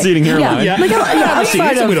 receding hairline. Yeah, Like, I've seen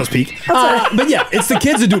it. It's a outside widow's of- peak. But yeah, it's the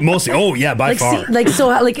kids that do it mostly. Oh yeah, by Like, far.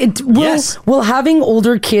 will will having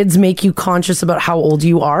older kids make you conscious about how old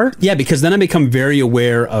you are? Yeah, because then I become very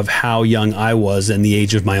aware of how young I was and the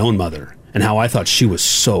age of my own mother, and how I thought she was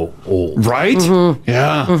so old. Right?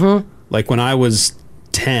 Yeah. Like when I was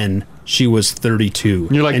 10, she was 32.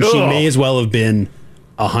 You're like, and she "Ugh." may as well have been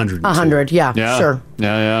 100. 100, yeah, sure.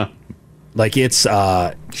 Yeah. Like it's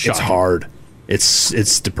hard.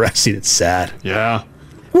 It's depressing. It's sad. Yeah.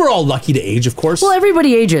 We're all lucky to age, of course. Well,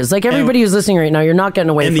 everybody ages. Like everybody who's listening right now, you're not getting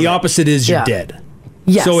away And from the it. opposite is you're Yeah. dead.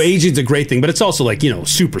 Yes. So aging's a great thing, but it's also like,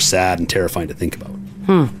 super sad and terrifying to think about.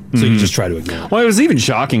 So you just try to ignore it. Well, it was even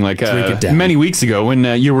shocking, like Drink it down. many weeks ago when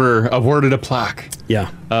you were awarded a plaque. Yeah.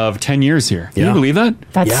 Of 10 years here. Can Yeah. you believe that?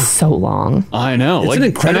 That's so long. I know. It's an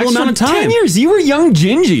incredible extra amount of time. 10 years. You were young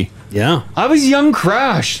Gingy. Yeah. I was young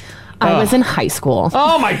Crash. I was in high school.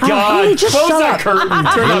 Oh my God. Haley, just Close shut that up. curtain.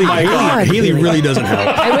 Turn that mic on. Haley really doesn't help.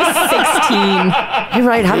 I was 16. You're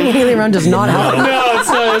right. Having Haley around does not help.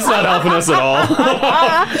 No, it's not helping us at all.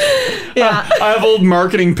 Yeah. I have old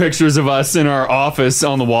marketing pictures of us in our office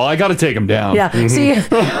on the wall. I got to take them down. Yeah. See,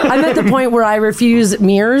 I'm at the point where I refuse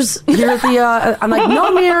mirrors here at the. I'm like,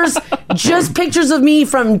 no mirrors, just pictures of me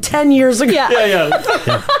from 10 years ago. Yeah.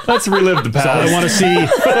 Let's relive the past. That's all I want to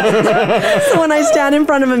see. So when I stand in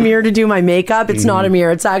front of a mirror to do my makeup, it's not a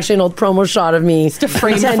mirror. It's actually an old promo shot of me Just a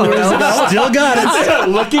frame 10 photo. years ago. Still got it.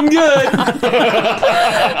 Looking good.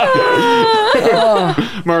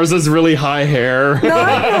 Mars has really high hair. No,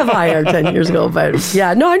 I didn't have high hair 10 years ago, but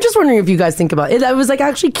yeah. No, I'm just wondering if you guys think about it. It was like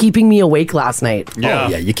actually keeping me awake last night. Yeah. Oh,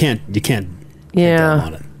 yeah. You can't. Yeah.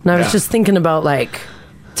 on it. And I was Yeah. just thinking about like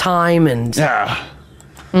time and Yeah.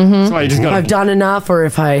 That's why you just if got I've done enough or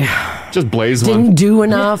if I just blaze didn't one. do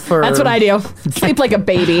enough. Or That's what I do. Sleep like a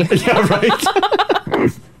baby. Yeah, right.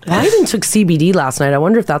 I even took CBD last night. I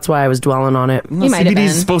wonder if that's why I was dwelling on it. You might have CBD been.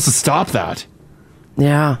 is supposed to stop that.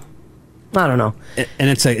 Yeah. I don't know. And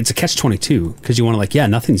it's a catch-22 because you want to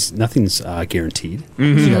nothing's guaranteed.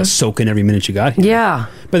 You got to soak in every minute you got here. Yeah.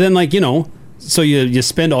 But then so you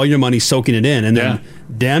spend all your money soaking it in, and then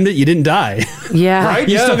damn it, you didn't die. Yeah. Right?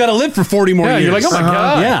 You Yeah. still got to live for 40 more years. You're like, oh my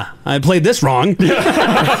God. Yeah, I played this wrong.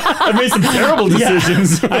 I made some terrible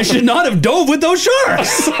decisions. I should not have dove with those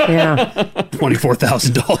sharks. Yeah.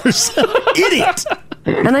 $24,000. Idiot.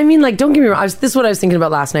 And I mean, like, don't get me wrong. This is what I was thinking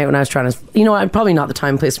about last night when I was trying to, I'm probably not the time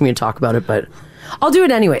and place for me to talk about it, but I'll do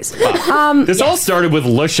it anyways. This all started with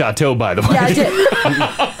Le Chateau, by the way. Yeah, it did.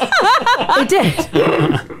 It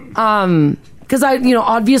did. Because I,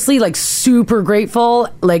 obviously, like, super grateful,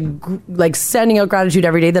 like sending out gratitude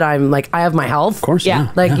every day that I'm like, I have my health. Of course,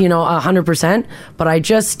 yeah. Like, 100%. But I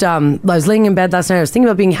just, I was laying in bed last night. I was thinking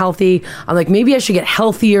about being healthy. I'm like, maybe I should get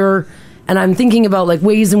healthier. And I'm thinking about like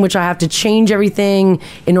ways in which I have to change everything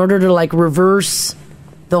in order to like reverse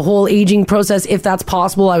the whole aging process, if that's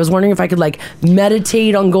possible. I was wondering if I could like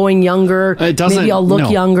meditate on going younger. Maybe I'll look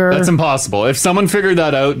younger. That's impossible. If someone figured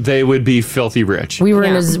that out, they would be filthy rich. We were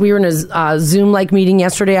in a Zoom like meeting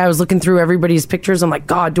yesterday. I was looking through everybody's pictures. I'm like,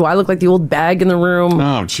 God, do I look like the old bag in the room?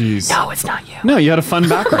 Oh, jeez. No, it's not you. No, you had a fun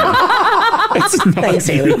background. Thanks,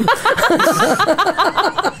 Haley.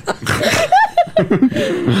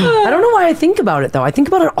 I don't know why I think about it though. I think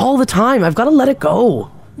about it all the time. I've got to let it go.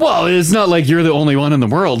 Well, it's not like you're the only one in the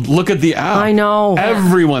world. Look at the app. I know.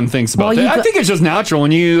 Everyone thinks about that. I think it's just natural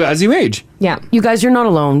as you age. Yeah. You guys, you're not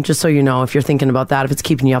alone, just so you know, if you're thinking about that, if it's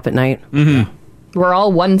keeping you up at night. Mm-hmm. We're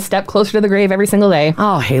all one step closer to the grave every single day.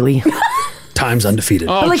 Oh, Haley. Time's undefeated.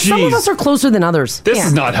 Oh, but like some of us are closer than others. This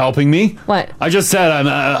is not helping me. What? I just said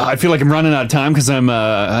I feel like I'm running out of time because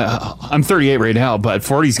I'm 38 right now, but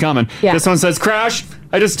 40's coming. Yeah. This one says, Crash,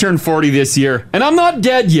 I just turned 40 this year, and I'm not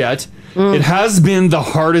dead yet. It has been the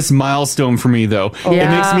hardest milestone for me, though. Yeah. It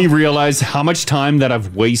makes me realize how much time that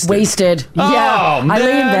I've wasted. Yeah. Oh, I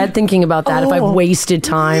lay in man. bed thinking about that. If I've wasted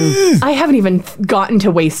time. I haven't even gotten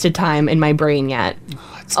to wasted time in my brain yet.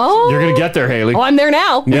 Oh, You're going to get there, Haley. Oh, I'm there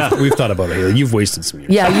now. Yeah. We've thought about it, Haley. You've wasted some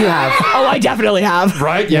years. Yeah, you have. Oh, I definitely have.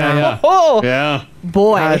 Right? Yeah. Oh, Yeah.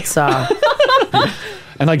 boy. That's,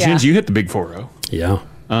 And like, Ginge, you hit the big 4-0. Yeah.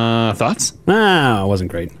 Thoughts? It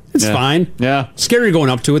wasn't great. It's Yeah. fine. Yeah. Scary going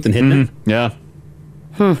up to it than hitting it. Yeah.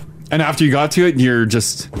 And after you got to it, you're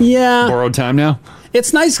just Yeah. borrowed time now?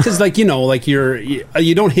 It's nice because, like, you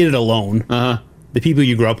you don't hit it alone. The people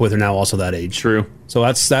you grew up with are now also that age. True. So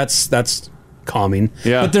that's calming.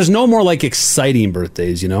 Yeah. But there's no more like exciting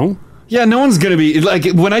birthdays, you know? Yeah, no one's going to be, like,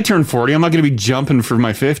 when I turn 40, I'm not going to be jumping for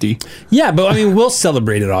my 50. Yeah, but I mean, we'll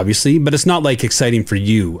celebrate it, obviously, but it's not like exciting for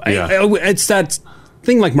you. Yeah. It's that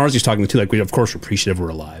thing like Marzi's talking to, like, we of course are appreciative we're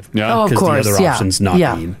alive. Yeah. Oh, of course, the other yeah. option's not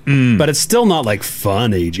Yeah. being. But it's still not like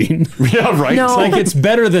fun aging. Yeah, right. No. It's like it's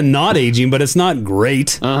better than not aging, but it's not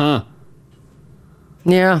great. Uh-huh.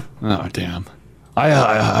 Yeah. Oh, damn.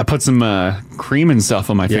 I put some cream and stuff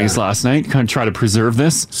on my face last night, kind of try to preserve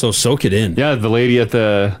this. So soak it in. Yeah, the lady at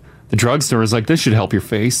the drugstore was like, this should help your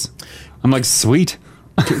face. I'm like, sweet.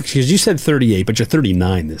 Because you said 38, but you're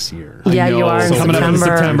 39 this year. Yeah, you are in Coming up in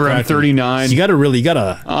September. September, I'm 39. So you got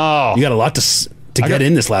a lot to get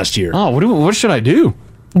in this last year. Oh, what should I do?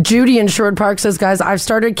 Judy in Sherwood Park says, guys, I've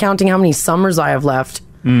started counting how many summers I have left.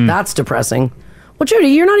 That's depressing. Well, Judy,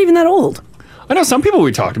 you're not even that old. I know some people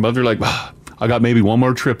we talked about, they're like, I got maybe one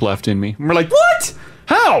more trip left in me. And we're like, what?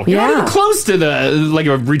 How? You're not even close to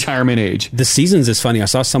a retirement age. The seasons is funny. I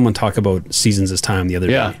saw someone talk about seasons as time the other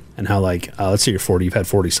day. And how, like, let's say you're 40, you've had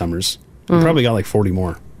 40 summers. You probably got like 40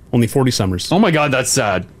 more. Only 40 summers. Oh my God, that's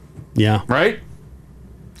sad. Yeah. Right?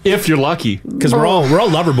 If you're lucky. Because we're all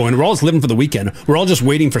lover boy and we're all just living for the weekend. We're all just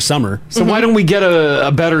waiting for summer. So why don't we get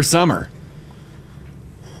a better summer?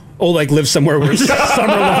 Oh, like live somewhere where it's summer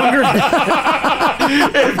longer?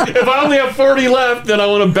 if I only have 40 left, then I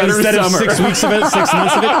want a better Instead summer. of 6 weeks of it, 6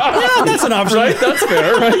 months of it? Yeah, that's an option. Right? That's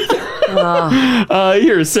fair, right?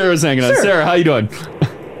 Here, Sarah's hanging out. Sarah, how you doing?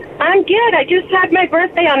 I'm good. I just had my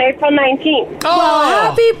birthday on April 19th. Well,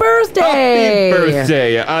 happy birthday. Happy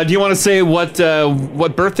birthday. Do you want to say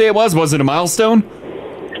what birthday it was? Was it a milestone?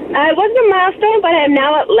 It wasn't a milestone, but I'm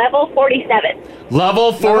now at level 47.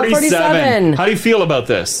 Level 47. 47. How do you feel about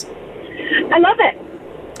this? I love it.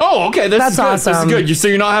 Oh, okay. That's good. awesome. This is good. So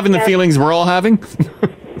you're not having the feelings we're all having?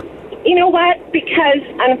 You know what? Because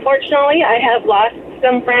unfortunately, I have lost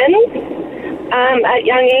some friends at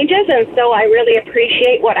young ages, and so I really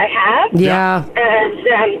appreciate what I have. Yeah.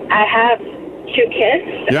 And I have 2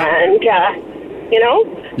 kids, Yeah. and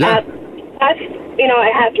that's I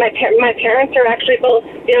have my parents are actually both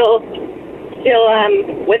still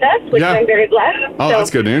with us, which I'm very blessed. Oh, so, that's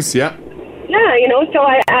good news. Yeah. Yeah, so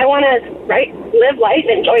I want to live life,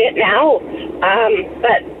 enjoy it now,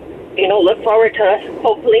 but look forward to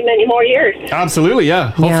hopefully many more years. Absolutely,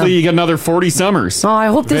 yeah. Hopefully you get another 40 summers. Oh, I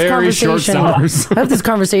hope this Very short summers. I hope this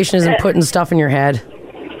conversation isn't putting stuff in your head.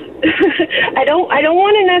 I don't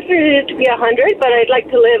want to necessarily to be 100, but I'd like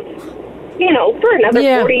to live, for another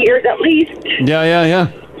 40 years at least.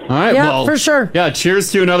 Yeah. All right, Yeah, well, for sure. Yeah,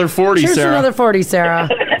 cheers to another 40, Cheers Sarah. to another 40, Sarah.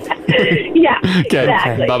 Yeah, Okay,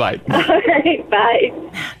 exactly. bye-bye. All right, bye.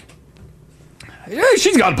 Yeah,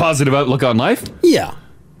 she's got a positive outlook on life. Yeah.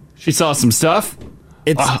 She saw some stuff.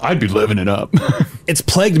 I'd be living it up. It's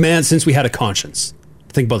plagued man since we had a conscience.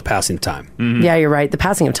 Think about the passing of time. Yeah, you're right. The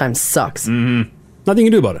passing of time sucks. Nothing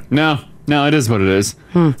you can do about it. No, it is what it is.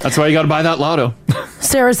 That's why you got to buy that lotto.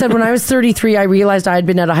 Sarah said, when I was 33, I realized I had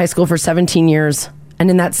been out of high school for 17 years. And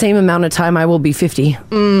in that same amount of time, I will be 50.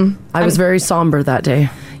 I was very somber that day.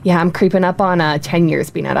 Yeah, I'm creeping up on 10 years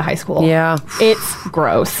being out of high school. Yeah. It's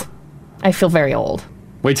gross. I feel very old.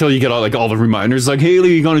 Wait till you get all the reminders like,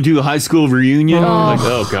 Haley, you going to do the high school reunion? Like,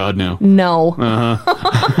 oh God, no. No.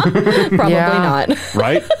 Probably not.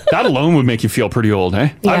 Right? That alone would make you feel pretty old, eh?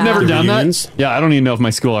 Yeah. I've never done Reunions? that. Yeah, I don't even know if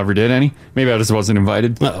my school ever did any. Maybe I just wasn't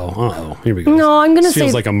invited. Uh-oh. Here we go. No, I'm going to This say...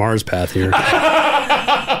 feels like a Mars path here.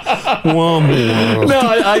 One more. No,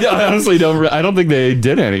 I honestly don't. I don't think they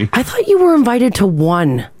did any. I thought you were invited to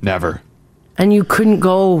one. Never. And you couldn't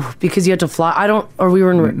go because you had to fly. We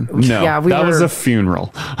were in... No, Yeah, we that were... was a funeral.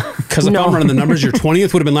 Because if I'm running the numbers, your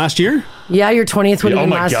 20th would have been last year? Yeah, your 20th would have been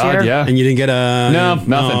last year. Yeah. And you didn't get a... No,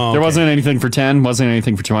 nothing. Oh, There wasn't anything for 10, wasn't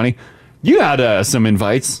anything for 20. You had some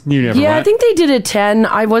invites. You never Yeah, went. I think they did a 10.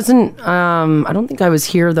 I wasn't... I don't think I was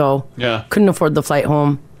here, though. Yeah. Couldn't afford the flight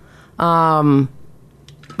home. I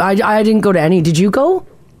didn't go to any. Did you go?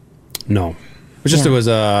 No. It was just,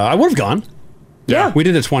 I would have gone. Yeah. We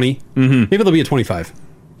did a 20. Maybe there'll be a 25.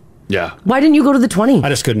 Yeah. Why didn't you go to the 20? I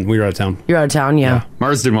just couldn't. We were out of town. You're out of town, yeah.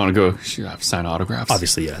 Mars didn't want to go sign autographs.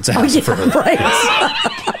 Obviously, yeah. It's a Oh, hassle yeah, for her. right.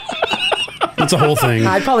 It's a whole thing.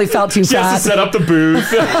 I probably felt too She fat. has to set up the booth.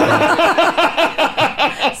 Set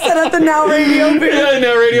up the Now Radio booth. Yeah,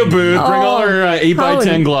 Now Radio booth. Bring all her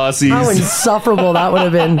 8x10 glossies. How insufferable that would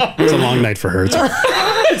have been. It's a long night for her.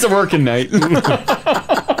 It's a working night.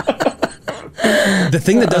 The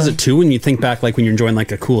thing that does it too, when you think back, like when you're enjoying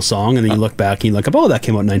like a cool song, and then you look back and you look up, oh, that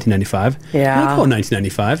came out in 1995. Yeah. You're like, oh,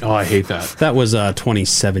 1995. Oh, I hate that. That was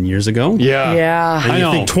 27 years ago. Yeah. Yeah. And I you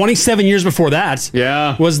know. think 27 years before that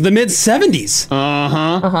was the mid 70s.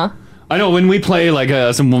 I know when we play like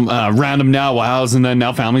some random Now Wows, and then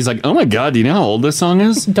Now Family's like, oh my God, do you know how old this song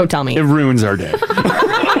is? Don't tell me. It ruins our day.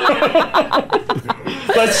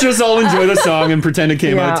 Let's just all enjoy the song and pretend it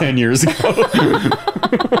came out 10 years ago.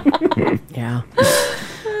 Yeah.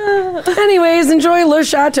 Anyways, enjoy Le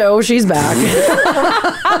Chateau. She's back.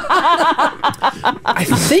 I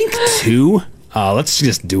think too. Let's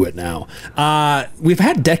just do it now. We've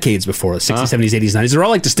had decades before, the 60s, 70s, 80s, 90s. They're all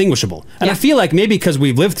like distinguishable. And I feel like maybe because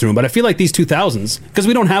we've lived through them, but I feel like these 2000s, because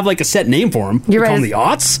we don't have like a set name for them. You're we call right. them the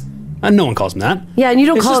aughts. And no one calls them that. Yeah, and you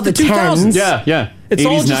don't It's call it just the 10s. Yeah. It's 80s,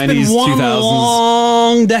 all just 90s, been one 2000s.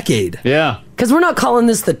 long decade. Yeah. Because we're not calling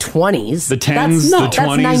this the 20s. The 10s, the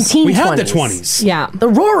 20s. That's 1920s. We had the 20s. Yeah. The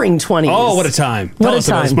roaring 20s. Oh, what a time. What Tell a us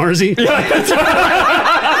about it, time. Marzi.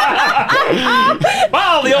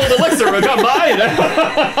 Wow, the old elixir will come by.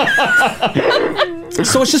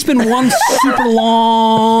 So it's just been one super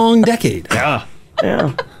long decade. Yeah.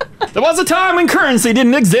 Yeah. There was a time when currency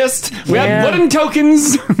didn't exist. We had wooden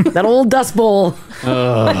tokens. That old Dust Bowl.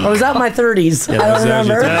 I was out in my 30s. I don't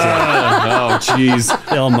remember. Oh, jeez.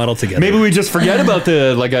 They all muddle together. Maybe we just forget about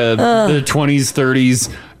the 20s,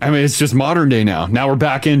 30s. I mean, it's just modern day now. Now we're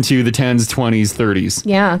back into the 10s, 20s, 30s.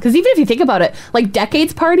 Yeah, because even if you think about it, like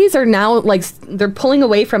decades parties are now like they're pulling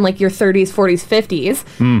away from like your 30s, 40s,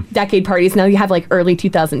 50s decade parties. Now you have like early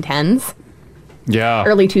 2010s, Yeah.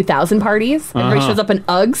 early 2000 parties. Everybody shows up in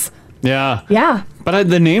Uggs. Yeah. Yeah. But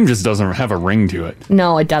the name just doesn't have a ring to it.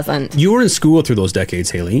 No, it doesn't. You were in school through those decades,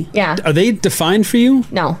 Haley. Yeah. Are they defined for you?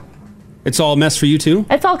 No. It's all a mess for you too?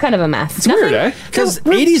 It's all kind of a mess. It's weird, eh? Because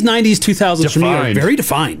 80s, 90s, 2000s for me are Defined. very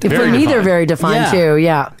defined. For me, they're very defined Yeah. too.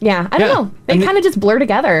 Yeah. Yeah, I don't Yeah. know. They kind of just blur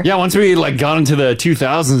together. Yeah, once we got into the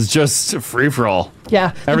 2000s, just free for all.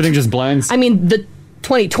 Yeah. Everything just blends. I mean, the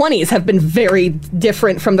 2020s have been very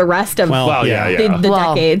different from the rest of Well, yeah. the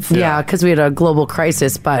decades. Yeah, because we had a global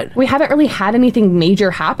crisis, but We haven't really had anything major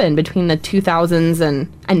happen between the 2000s and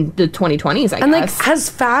the 2020s, I and like, guess. has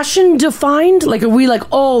fashion defined? Like, are we like,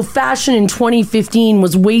 oh, fashion in 2015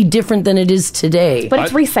 was way different than it is today? But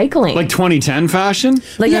it's recycling. Like 2010 fashion?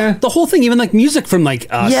 Like, The whole thing, even like music from like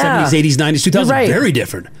 70s, 80s, 90s, 2000s, You're right. very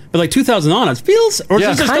different. But like 2000 on, it feels, or Yeah.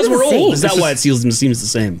 just Kind because of we're the old. same. Is that It's why just- it seems the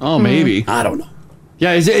same? Oh, maybe. I don't know.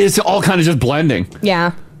 Yeah, it's all kind of just blending.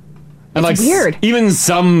 yeah. And It's like weird. Even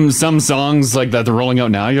some songs like that they're rolling out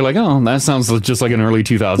now, you're like, oh, that sounds just like an early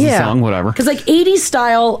 2000s song, whatever. Because like 80s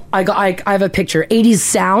style, I have a picture. 80s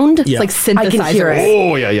sound, Yeah. Like I can hear synthesizers. it.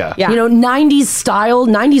 Oh, yeah. Yeah. You know, 90s style,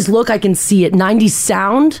 90s look, I can see it. 90s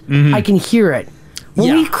sound, I can hear it. When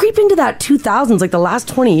Yeah. we creep into that 2000s, like the last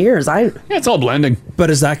 20 years, Yeah, it's all blending. But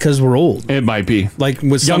is that because we're old? It might be. Like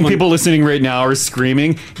with Young someone, people listening right now are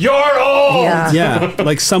screaming, "You're old!" Yeah. yeah,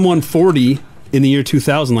 like someone 40 in the year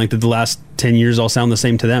 2000, like did the last 10 years all sound the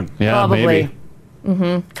same to them? Yeah, Probably. maybe.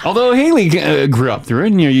 Mm-hmm. Although Haley grew up through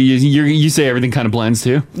it, and you say everything kind of blends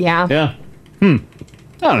too. Yeah. Yeah. I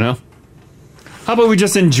don't know. How about we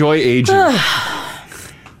just enjoy aging?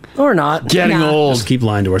 Or not. Getting old. Just keep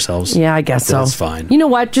lying to ourselves. Yeah, I guess so. That's fine. You know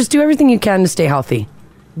what? Just do everything you can to stay healthy.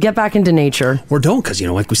 Get back into nature. Or don't, because,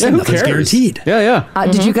 like we said, who nothing's cares? guaranteed. Yeah.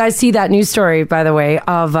 Did you guys see that news story, by the way,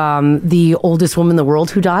 of the oldest woman in the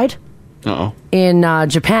world who died Uh-oh. in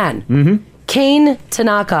Japan? Mm-hmm. Kane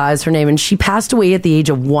Tanaka is her name, and she passed away at the age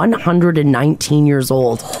of 119 years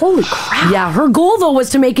old. Holy crap. Yeah, her goal, though, was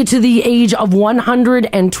to make it to the age of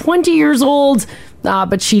 120 years old,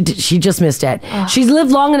 but she just missed it. She's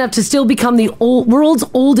lived long enough to still become the world's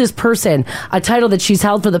oldest person, a title that she's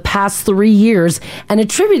held for the past 3 years, and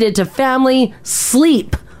attributed to family,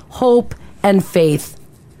 sleep, hope, and faith.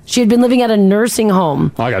 She had been living at a nursing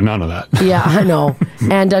home. I got none of that. Yeah, I know.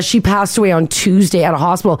 And she passed away on Tuesday at a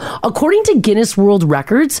hospital. According to Guinness World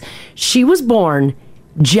Records, she was born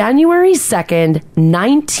January 2nd,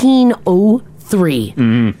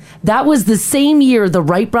 1903. That was the same year the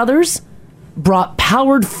Wright brothers brought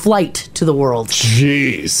powered flight to the world.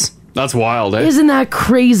 Jeez. That's wild, eh? Isn't that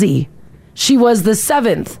crazy? She was the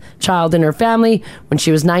 7th child in her family. When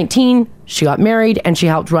she was 19, she got married and she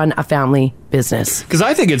helped run a family business. Because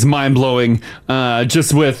I think it's mind-blowing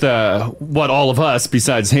just with what all of us,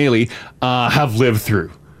 besides Haley, have lived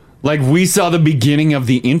through. Like, we saw the beginning of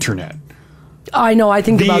the internet. I know, I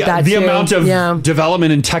think about that the too. amount of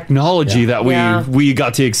development and technology that we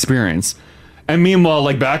got to experience. And meanwhile,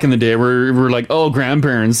 like back in the day, we're like, oh,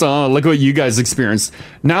 grandparents, oh, look what you guys experienced.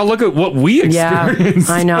 Now look at what we experienced.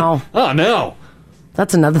 Yeah, I know. Oh, no.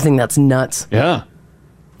 That's another thing that's nuts. Yeah.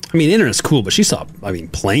 I mean, internet's cool, but she saw,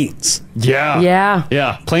 planes. Yeah. Yeah.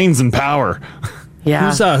 Yeah, planes and power.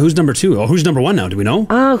 Yeah. Who's number 2? Oh, who's number 1 now? Do we know?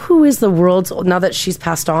 Who is the world's, now that she's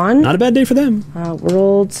passed on? Not a bad day for them.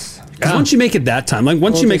 World's... Because once you make it that time, like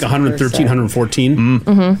once you make 113, 114,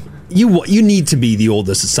 Mm-hmm. you need to be the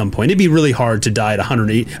oldest at some point. It'd be really hard to die at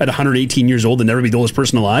 118 years old and never be the oldest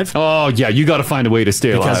person alive. Oh, yeah, you got to find a way to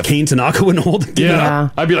stay alive. Because Kane Tanaka went old. Yeah.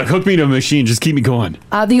 I'd be like, hook me to a machine, just keep me going.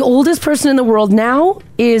 The oldest person in the world now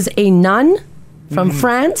is a nun from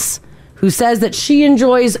France who says that she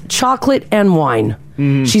enjoys chocolate and wine.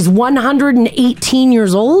 She's 118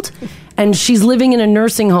 years old, and she's living in a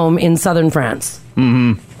nursing home in southern France.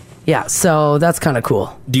 Yeah, so that's kind of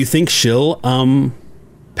cool. Do you think she'll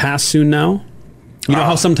pass soon now? You know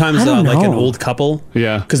how sometimes I don't like an know. old couple,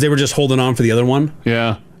 yeah, because they were just holding on for the other one.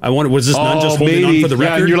 Yeah, I wonder, was this nun just holding on for the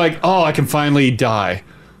record? Yeah, and you're like, oh, I can finally die.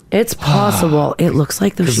 It's possible. It looks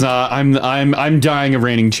like there's. Because I'm dying a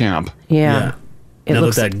reigning champ. Yeah. It Now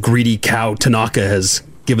looks that greedy cow Tanaka has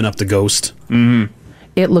given up the ghost.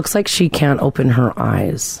 It looks like she can't open her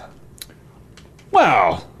eyes.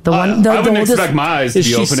 Wow. The one, I wouldn't expect my eyes to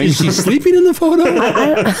be opening. Is she sleeping in the photo?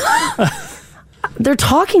 They're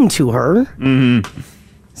talking to her.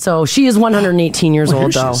 So she is 118 years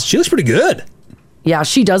old, though. She looks pretty good. Yeah,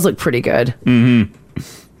 she does look pretty good.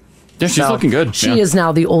 Yeah, she's looking good. She is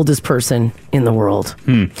now the oldest person in the world.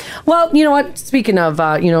 Well, you know what? Speaking of,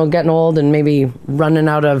 getting old and maybe running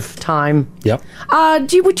out of time. Yep.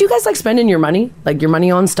 Would you guys like spending your money? Like your money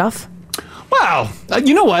on stuff? Wow.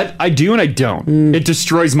 You know what? I do and I don't. It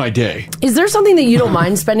destroys my day. Is there something that you don't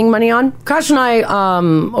mind spending money on? Crash and I,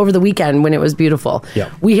 over the weekend when it was beautiful,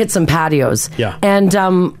 we hit some patios. Yeah. And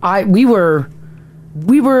I was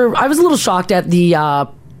a little shocked at the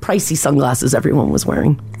pricey sunglasses everyone was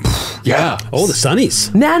wearing. Yeah. Oh, the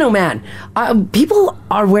sunnies. Man, oh man. People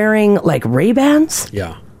are wearing like Ray-Bans.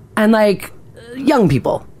 Yeah. And like young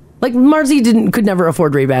people. Like Marzi could never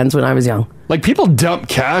afford Ray-Bans when I was young. Like people dump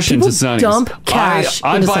cash into sunnies. Dump cash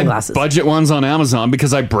I into buy sunglasses. budget ones on Amazon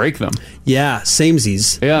because I break them. Yeah,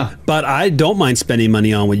 samesies. Yeah. But I don't mind spending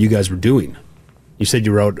money on what you guys were doing. You said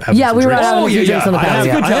you were out having some we were drinks. out having a few drinks on the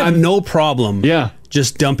patio. I have no problem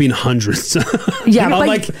just dumping hundreds. Yeah,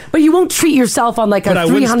 but you won't treat yourself on like a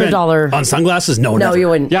 $300 on sunglasses. No, No, never. you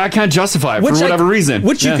wouldn't. Yeah, I can't justify it for whatever reason.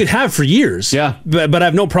 Which you could have for years. Yeah. But I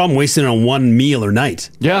have no problem wasting it on one meal or night.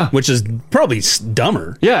 Yeah. Which is probably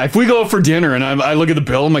dumber. Yeah, if we go out for dinner and I look at the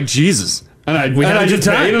bill, I'm like, Jesus. And I just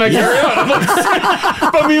paid and I carry on. I'm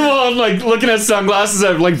like, but meanwhile, I'm like looking at sunglasses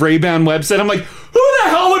at like Ray-Ban website. I'm like, who the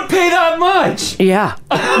hell would pay that much? Yeah.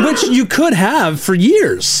 Which you could have for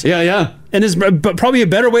years. Yeah. And is probably a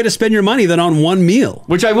better way to spend your money than on one meal.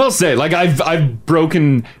 Which I will say, like I've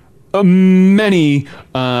broken many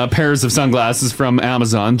pairs of sunglasses from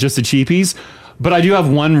Amazon, just the cheapies. But I do have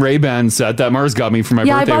one Ray-Ban set that Mars got me for my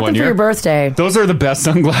birthday I bought one them year. for your birthday. Those are the best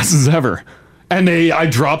sunglasses ever. And I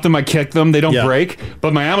drop them, I kick them, they don't break.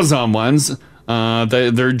 But my Amazon ones,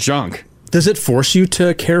 they're junk. Does it force you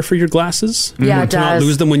to care for your glasses? Yeah, it to not does.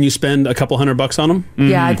 lose them when you spend a couple $100 on them?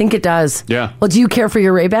 Yeah, I think it does. Yeah. Well, do you care for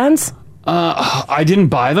your Ray-Bans? I didn't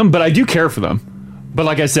buy them, but I do care for them. But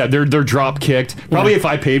like I said, they're drop kicked. Probably if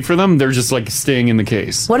I paid for them, they're just like staying in the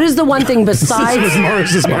case. What is the one thing besides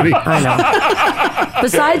Mars's money? I know.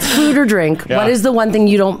 Besides food or drink, Yeah. what is the one thing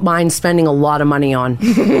you don't mind spending a lot of money on?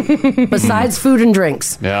 Besides food and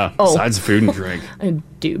drinks. Yeah. Oh. Besides food and drink.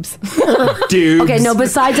 Dubes. Dude. Okay, no,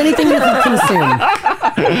 besides anything you can consume.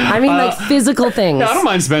 I mean, like physical things. Yeah, I don't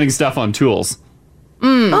mind spending stuff on tools.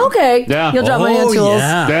 Okay. Yeah. You'll drop money on tools.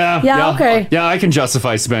 Yeah. Okay. Yeah, I can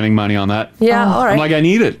justify spending money on that. Yeah, all right. I'm like, I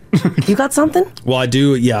need it. You got something? Well, I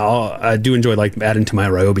do. Yeah, I do enjoy like adding to my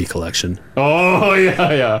Ryobi collection. Oh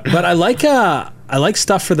yeah. But I like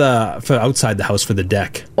stuff for outside the house for the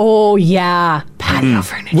deck, Oh yeah, patio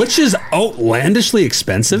furniture. which is outlandishly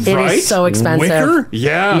expensive. It is right? so expensive. Wicker?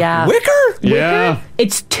 Yeah. Yeah. Wicker? Yeah.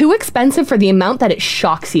 It's too expensive for the amount that it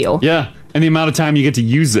shocks you. Yeah. And the amount of time you get to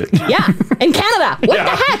use it. Yeah, in Canada. What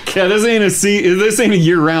the heck? Yeah, this ain't a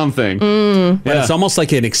year-round thing. But it's almost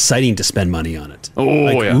like an exciting to spend money on it. Oh,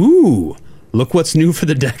 like, yeah. Ooh, look what's new for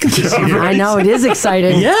the deck this year. I know, it is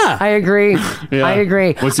exciting. Yeah. I agree. Yeah. I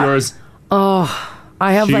agree. What's yours? Oh,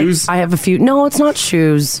 I have Shoes? I have a few. No, it's not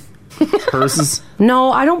shoes. Purses?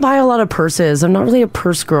 No, I don't buy a lot of purses. I'm not really a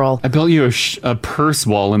purse girl. I built you a purse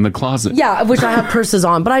wall in the closet. Yeah, which I have purses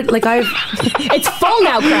on, but it's full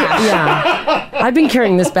now, crap. Yeah, I've been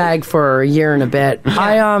carrying this bag for a year and a bit.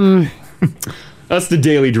 That's the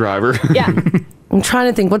daily driver. Yeah. I'm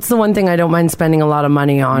trying to think. What's the one thing I don't mind spending a lot of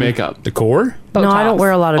money on? Makeup. Decor? No, I don't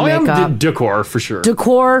wear a lot of makeup. Yeah, decor for sure.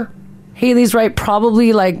 Decor. Haley's right.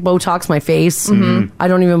 Probably like Botox my face. I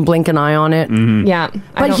don't even blink an eye on it. Yeah.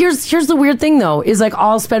 But here's the weird thing though, is like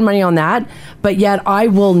I'll spend money on that, but yet I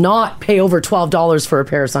will not pay over $12 for a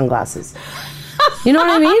pair of sunglasses. You know what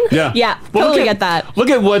I mean? Yeah. Yeah, Well, totally look get that. Look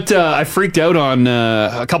at what I freaked out on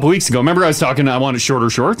a couple weeks ago. Remember I was talking, I wanted shorter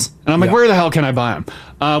shorts? And I'm like, where the hell can I buy them?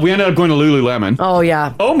 We ended up going to Lululemon. Oh,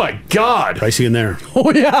 yeah. Oh, my God. Pricey in there.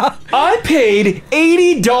 Oh, yeah. I paid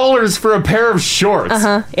 $80 for a pair of shorts.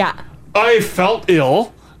 Yeah. I felt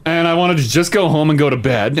ill. And I wanted to just go home and go to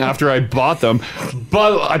bed after I bought them.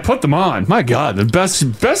 But I put them on. My God, the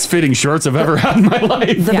best fitting shorts I've ever had in my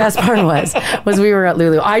life. The best part was we were at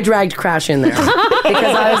Lulu. I dragged Crash in there because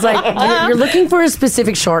I was like, you're looking for a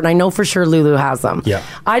specific short, and I know for sure Lulu has them. Yeah.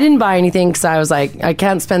 I didn't buy anything because I was like, I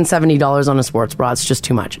can't spend $70 on a sports bra. It's just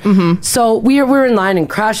too much. So we were in line, and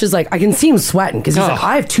Crash is like, I can see him sweating because he's like,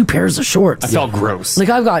 I have 2 pairs of shorts. I felt gross. Like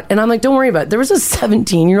and I'm like, don't worry about it. There was a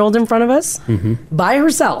 17-year-old in front of us by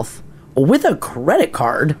herself with a credit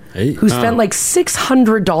card who spent like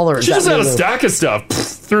 $600. She just had a stack of stuff,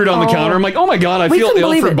 threw it on the counter. I'm like, oh my God, I feel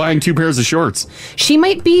ill for buying 2 pairs of shorts. She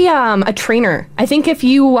might be a trainer. I think if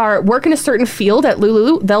you work in a certain field at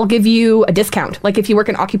Lulu, they'll give you a discount. Like if you work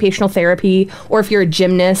in occupational therapy or if you're a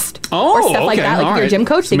gymnast or stuff like that. Like if you're a gym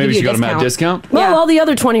coach, they give you a discount. Maybe she got a mad discount? Well, all the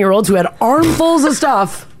other 20-year-olds who had armfuls of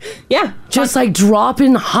stuff. Yeah. Just like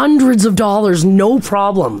dropping hundreds of dollars, no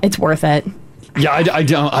problem. It's worth it. Yeah, I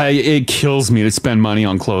don't. It kills me to spend money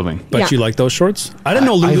on clothing. But you like those shorts? I didn't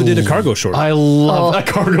know Lulu did a cargo short. I love a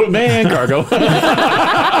cargo man. Cargo. What?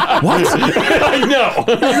 I know.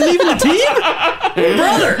 You're leaving the team,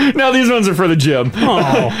 brother. No, these ones are for the gym.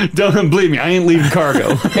 Oh, don't believe me. I ain't leaving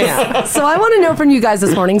cargo. So I want to know from you guys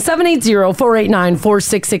this morning,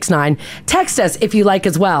 780-489-4669. Text us if you like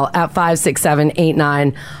as well at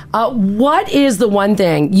 56789. What is the one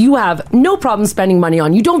thing you have no problem spending money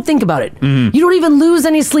on? You don't think about it. You don't even lose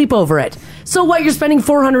any sleep over it. So what? You're spending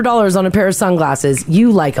 $400 on a pair of sunglasses.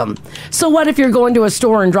 You like them. So what if you're going to a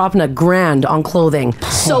store and dropping $1,000 on clothing?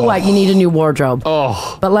 So what? You need a new wardrobe.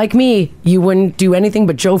 Oh. But like me, you wouldn't do anything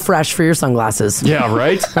but Joe Fresh for your sunglasses. Yeah,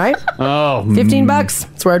 right? Right? Oh. $15?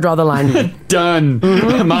 That's where I draw the line. Done.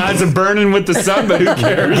 My eyes are burning with the sun, but who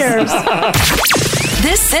cares? Who cares?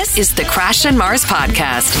 This is the Crash and Mars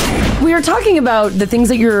podcast. We are talking about the things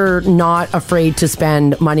that you're not afraid to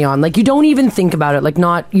spend money on. Like you don't even think about it. Like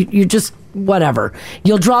you just whatever.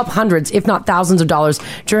 You'll drop hundreds, if not thousands of dollars.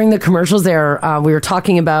 During the commercials there, we were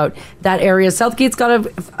talking about that area. Southgate's got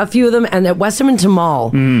a few of them, and at West Edmonton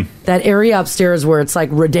Mall, that area upstairs where it's like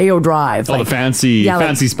Rodeo Drive. Oh, like, the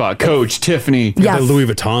fancy spot. Coach, Tiffany. Yeah. Louis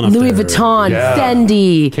Vuitton up Louis there. Vuitton, Yeah.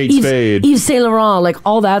 Fendi, Kate Spade. Yves Saint Laurent, like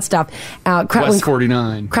all that stuff. West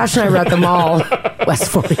 49. Crash and I were at the mall. West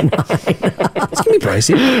 49. It's gonna be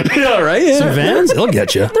pricey. Yeah, right? Yeah. Some Vans, they'll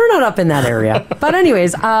get you. They're not up in that area. But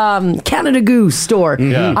anyways, Canada Goose store.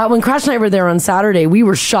 Yeah. When Crash and I were there on Saturday, we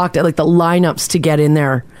were shocked at like the lineups to get in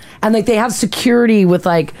there. And like they have security with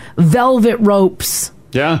like velvet ropes.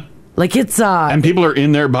 Yeah. Like it's and people are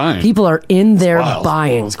in there buying. people are in there wild.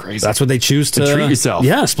 buying. It's crazy. That's what they choose to treat yourself.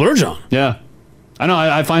 Yeah, splurge on. Yeah. I know.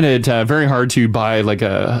 I find it very hard to buy like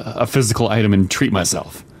a physical item and treat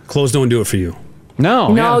myself. Clothes don't do it for you.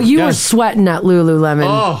 No. No, yeah, you yeah. were sweating at Lululemon.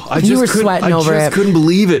 Oh, you were sweating over it. couldn't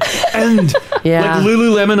believe it. And Yeah. like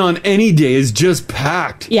Lululemon on any day is just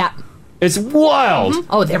packed. Yeah. It's wild.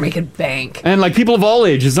 Oh, they're making bank. And like people of all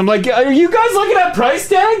ages, I'm like, are you guys looking at price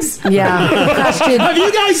tags? Yeah. Have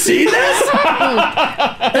you guys seen this?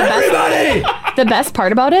 Everybody! The best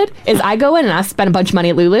part about it is I go in and I spend a bunch of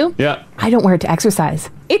money at Lulu. Yeah. I don't wear it to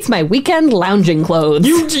exercise. It's my weekend lounging clothes.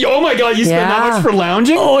 Oh my God, you spend that much for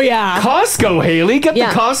lounging? Oh, yeah. Costco, Haley. Get the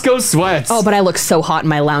Costco sweats. Oh, but I look so hot in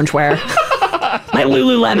my loungewear. My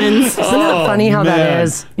Lululemons. Isn't that funny how that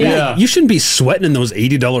is? Yeah. You shouldn't be sweating in those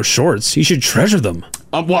 $80 shorts. You should treasure them.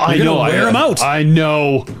 Well, I You're know. gonna wear them out. I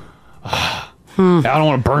know. I don't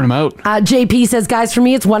want to burn them out. JP says, guys, for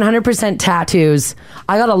me, it's 100% tattoos.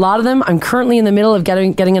 I got a lot of them. I'm currently in the middle of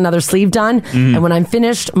getting another sleeve done. And when I'm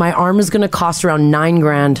finished, my arm is going to cost around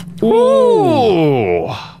 $9,000.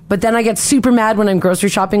 Ooh. But then I get super mad when I'm grocery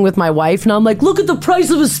shopping with my wife, and I'm like, look at the price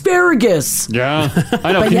of asparagus. Yeah.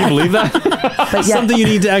 I know. But Can yeah. you believe that? But yeah. Something you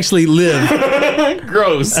need to actually live.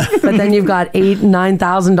 Gross. But then you've got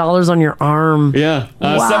 $9,000 on your arm. Yeah.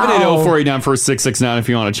 Wow. 780-489-4669 if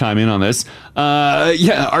you want to chime in on this.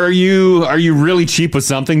 Yeah. Are you really cheap with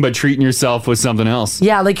something but treating yourself with something else?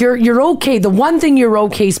 Yeah, like you're okay. The one thing you're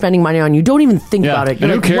okay spending money on, you don't even think about it.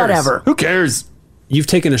 You're And like, who cares? whatever. Who cares? You've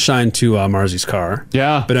taken a shine to Marzi's car.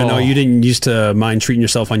 Yeah. But I know you didn't used to mind treating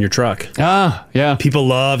yourself on your truck. Ah, yeah. People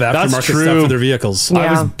love That's aftermarket true. stuff for their vehicles. I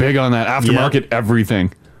was big on that. Aftermarket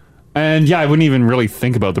everything. And yeah, I wouldn't even really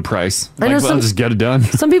think about the price. I know Like, well, just get it done.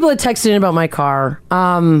 Some people had texted in about my car.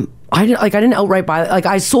 I didn't outright buy it. Like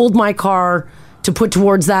I sold my car to put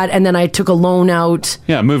towards that, and then I took a loan out.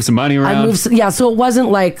 Yeah, move some money around. So it wasn't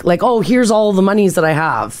like oh, here's all the monies that I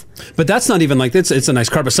have. But that's not even like it's a nice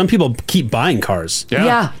car. But some people keep buying cars.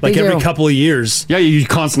 Yeah, like they every do. couple of years. Yeah, you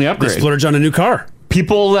constantly upgrade. They splurge on a new car.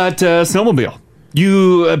 People that snowmobile.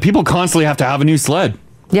 People constantly have to have a new sled.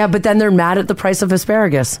 Yeah, but then they're mad at the price of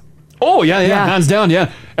asparagus. Oh, yeah, hands down,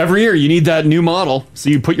 yeah. Every year you need that new model, so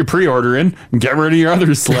you put your pre-order in and get rid of your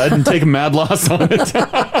other sled and take a mad loss on it.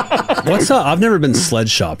 What's up? I've never been sled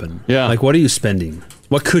shopping. Yeah. Like, what are you spending?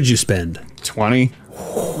 What could you spend? 20.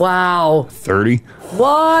 Wow. 30.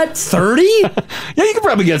 What? 30? Yeah, you could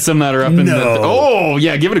probably get some that are up in the... Oh,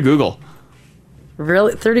 yeah, give it a Google.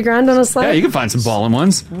 Really? 30 grand on a sled? Yeah, you can find some ballin'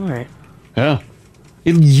 ones. All right. Yeah.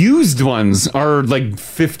 Used ones are like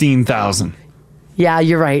 15,000. Yeah,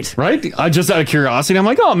 you're right. Right? Just out of curiosity, I'm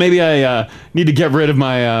like, oh, maybe I need to get rid of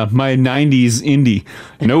my my 90s Indy.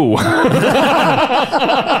 No.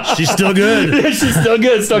 She's still good. Yeah, she's still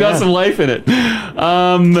good. Still got some life in it.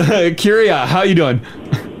 Kyria, how you doing?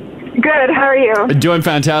 Good. How are you? Doing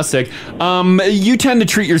fantastic. You tend to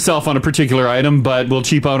treat yourself on a particular item, but will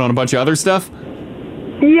cheap out on a bunch of other stuff?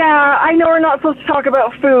 Yeah, I know we're not supposed to talk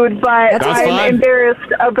about food, but That's I'm fine.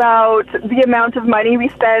 embarrassed about the amount of money we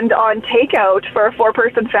spend on takeout for a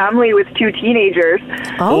 4-person family with 2 teenagers.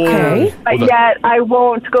 Okay. But yet I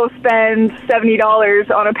won't go spend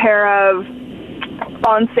 $70 on a pair of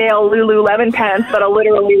on sale Lululemon pants that'll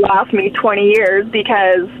literally last me 20 years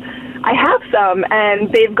because I have some,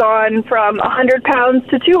 and they've gone from 100 pounds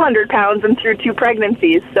to 200 pounds and through 2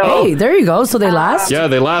 pregnancies. So Hey, there you go. So they last? Yeah,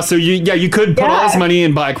 they last. So you could put all this money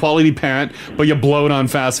in, buy a quality parent, but you blow it on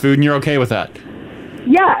fast food, and you're okay with that.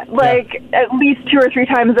 yeah, like at least 2 or 3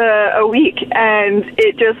 times a week, and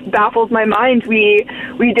it just baffles my mind. We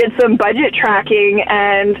did some budget tracking,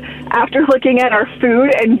 and after looking at our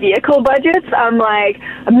food and vehicle budgets, I'm like,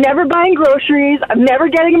 I'm never buying groceries. I'm never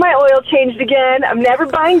getting my oil changed again. I'm never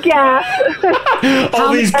buying gas.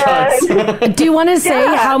 All these cuts. Do you want to say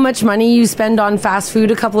how much money you spend on fast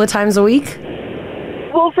food a couple of times a week?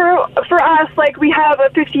 Well, for us, like we have a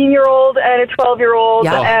 15-year-old and a 12-year-old,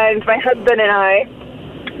 Yeah. and my husband and I.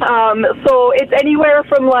 So it's anywhere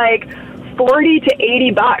from like $40 to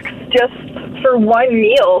 $80 just for one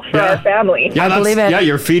meal for our family. Yeah, yeah,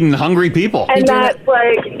 you're feeding hungry people. And that's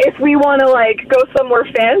like, if we want to like go somewhere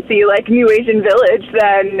fancy, like New Asian Village,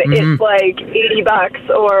 then it's like $80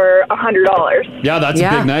 or $100. Yeah, that's a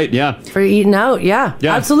big night. Yeah. For eating out, yeah.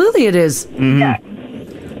 Yeah. Absolutely it is. Yeah.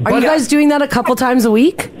 Are you guys doing that a couple times a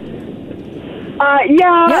week?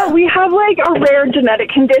 Yeah, we have like a rare genetic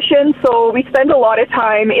condition, so we spend a lot of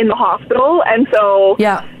time in the hospital, and so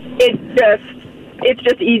it's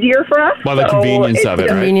just easier for us. Well, the So convenience of it, it's-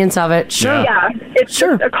 right? Convenience of it, sure. Yeah, it's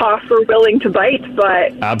just a cost we're willing to bite,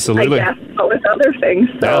 but Absolutely. I guess not with other things.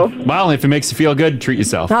 So Well, if it makes you feel good, treat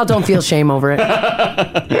yourself. Well, don't feel shame over it.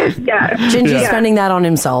 yeah, Gingy's Yeah. spending that on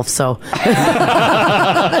himself, so.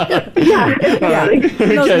 yeah.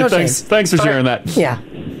 Thanks for sharing that. Yeah.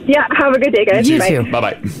 Yeah, have a good day, guys. You Bye. too.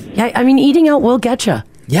 Bye-bye. Yeah, I mean, eating out will get you.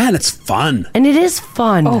 Yeah, and it's fun. And it is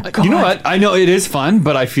fun. Oh, You know what? I know it is fun,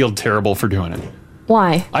 but I feel terrible for doing it.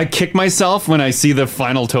 Why? I kick myself when I see the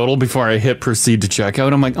final total before I hit proceed to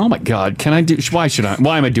checkout. I'm like, oh my God, can I do, why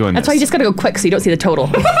am I doing That's this? why you just gotta go quick so you don't see the total.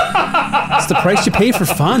 It's the price you pay for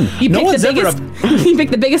fun. You No pick one's the ever biggest. You pick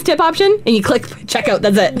the biggest tip option and you click checkout.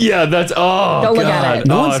 That's it. Yeah, that's, Don't look at it.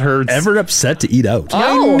 No Oh, one's it hurts. ever upset to eat out.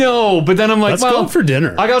 I know, but then I'm like, Let's well, go for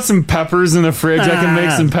dinner. I got some peppers in the fridge. I can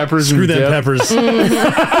make some peppers. Screw and them dip. peppers.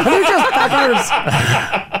 They're just peppers.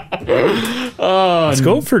 Oh, Let's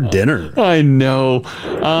go for dinner. I know.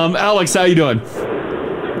 Alex, how you doing?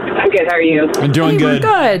 I'm good. How are you? I'm doing Hey, we're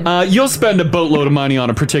good. good. You'll spend a boatload of money on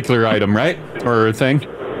a particular item, right? Or a thing?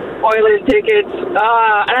 Oilers tickets. And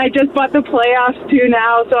I just bought the playoffs too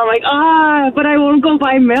now, so I'm like, but I won't go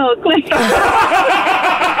buy milk. Like,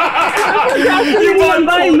 You bought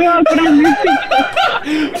buy milk, but I'm missing.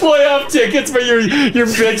 playoff tickets, but you're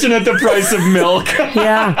bitching at the price of milk.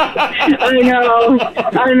 Yeah. I know.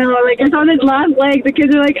 Like, it's on its last leg. The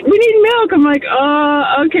kids are like, we need milk. I'm like,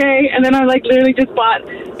 okay. And then I like literally just bought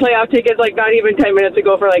playoff tickets like not even 10 minutes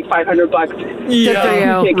ago for like $500.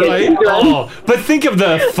 Yeah, Tickets. right. Oh, but think of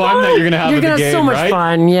the fun that you're gonna have You're at the gonna game, have so much right?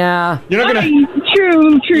 fun, yeah. You're not gonna.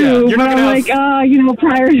 True. Yeah, you're but not I'm gonna like,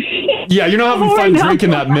 prior. Yeah, you're not having fun drinking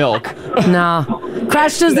that milk. No.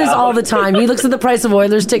 Crash does this all the time. He looks at the price of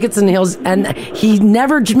Oilers tickets and he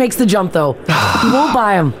never makes the jump though. He won't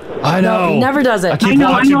buy them. I know. No, he never does it. I know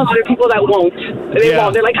a lot of people that won't. They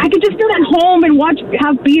won't. They're like, I could just sit at home and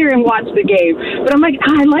have beer and watch the game. But I'm like,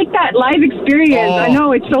 I like that live experience. I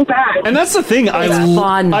know it's so bad. And that's the thing. I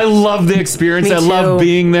love the experience. Me I love too.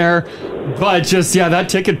 being there. But just that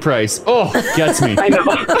ticket price. Oh, gets me. I know.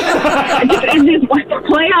 and just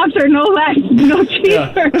playoffs are no less, no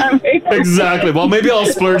cheaper. Exactly. Well, maybe I'll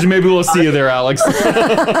splurge. Maybe we'll see you there, Alex.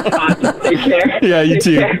 Take care. Yeah, you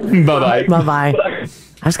too. Bye-bye. Bye-bye.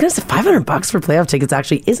 I was gonna say $500 for playoff tickets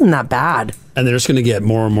actually isn't that bad. And they're just going to get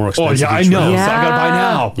more and more expensive. yeah, I each know. round. So I gotta buy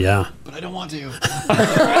now. Yeah. But I don't want to.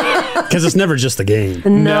 Because it's never just the game.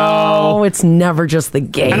 No, it's never just the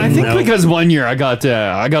game. And I think because one year I got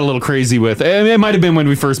a little crazy with it might have been when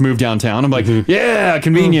we first moved downtown. I'm like, yeah,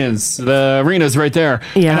 convenience. The arena's right there.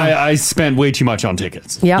 Yeah. And I spent way too much on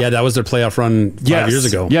tickets. Yeah. Yeah, that was their playoff run 5 years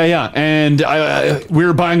ago. Yeah. And we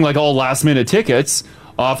were buying like all last minute tickets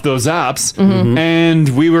off those apps, and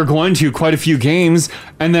we were going to quite a few games.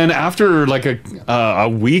 And then after like a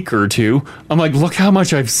week or two, I'm like, look how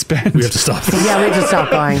much I've spent. We have to stop. Yeah, we have to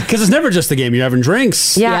stop going. Because it's never just the game. You're having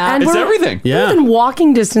drinks. Yeah, and it's we're everything. We're within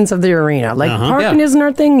walking distance of the arena. Like parking Yeah. isn't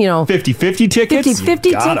our thing, 50-50 tickets. 50-50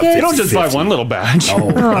 You gotta- tickets. You don't just buy one little badge. Oh,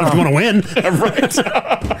 not if you want to win.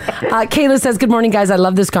 Right. Kayla says, good morning, guys. I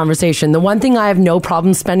love this conversation. The one thing I have no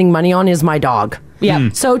problem spending money on is my dog. Yeah.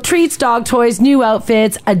 So treats, dog toys, new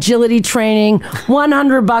outfits, agility training,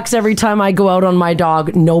 $100 every time I go out on my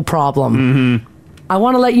dog. No problem. I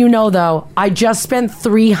want to let you know, though, I just spent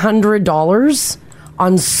 $300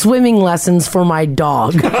 on swimming lessons for my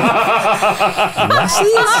dog.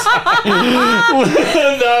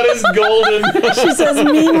 That is golden. She says,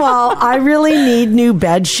 meanwhile, I really need new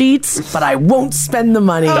bed sheets, but I won't spend the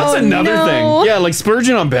money. That's another thing. Yeah, like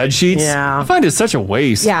splurging on bed sheets. Yeah. I find it such a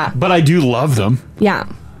waste. Yeah. But I do love them. Yeah.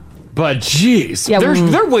 But geez, Yeah,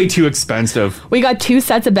 they're way too expensive. We got 2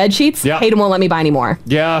 sets of bed sheets. Yeah. Hayden won't let me buy anymore.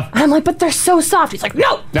 Yeah. I'm like, but they're so soft. He's like,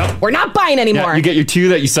 no, we're not buying anymore. Yeah, you get your 2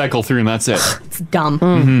 that you cycle through, and that's it. It's dumb.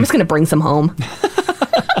 I'm just gonna bring some home.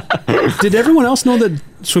 Did everyone else know that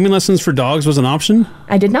swimming lessons for dogs was an option?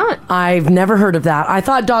 I did not. I've never heard of that. I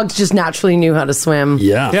thought dogs just naturally knew how to swim.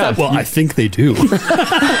 Yeah. Well, I think they do.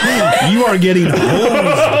 You are getting hosed.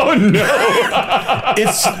 Oh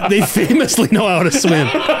no! They famously know how to swim.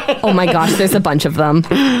 Oh my gosh, there's a bunch of them.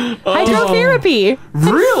 Hydrotherapy.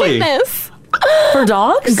 Really? Fitness. For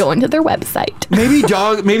dogs? Go into their website.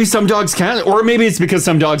 Maybe some dogs can, or maybe it's because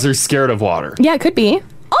some dogs are scared of water. Yeah, it could be.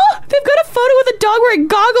 Oh, they've got a photo with a dog wearing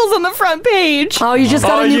goggles on the front page. Oh, you just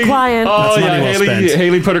got a new client. Oh That's yeah, money well spent.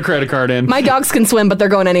 Haley put her credit card in. My dogs can swim, but they're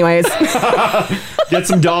going anyways. Get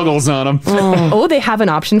some doggles on them. Oh, they have an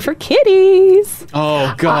option for kitties.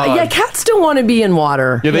 Oh god. Yeah, cats don't want to be in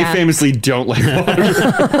water. Yeah, they famously don't like water.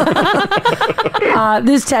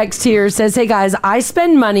 This text here says, hey guys, I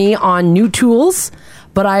spend money on new tools,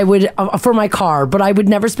 but I would for my car, but I would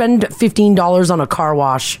never spend $15 on a car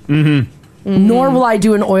wash. Nor will I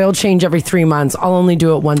do an oil change every 3 months. I'll only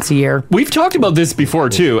do it once a year. We've talked about this before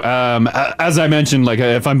too. As I mentioned, like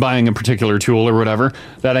if I'm buying a particular tool or whatever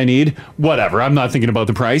that I need, whatever, I'm not thinking about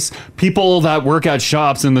the price. People that work at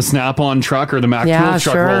shops and the Snap-on truck or the Mac Tools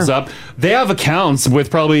truck rolls up, they have accounts with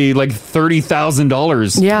probably like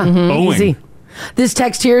 $30,000 owing. Easy. This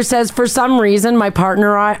text here says, for some reason, my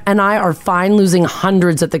partner and I are fine losing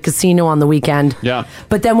hundreds at the casino on the weekend. Yeah.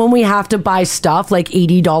 But then when we have to buy stuff like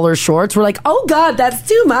 $80 shorts, we're like, oh God, that's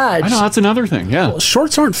too much. I know, that's another thing. Yeah. Well,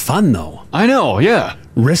 shorts aren't fun though. I know. Yeah.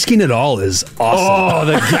 Risking it all is awesome. Oh,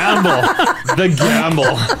 the gamble. The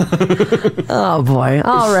gamble. Oh boy.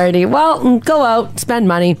 Alrighty. Well, go out, spend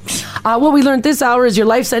money. What we learned this hour is your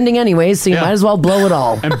life's ending anyways, so you might as well blow it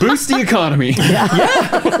all. And boost the economy.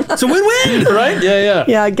 It's a win-win. Right? Yeah.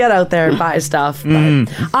 Yeah, get out there and buy stuff. But,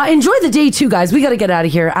 enjoy the day too, guys. We got to get out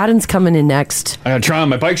of here. Adam's coming in next. I got to try on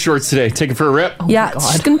my bike shorts today. Take it for a rip. Yeah,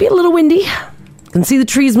 it's just going to be a little windy. Can see the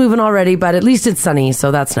trees moving already, but at least it's sunny,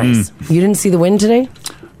 so that's nice. You didn't see the wind today?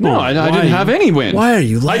 No, I didn't have any wind. Why are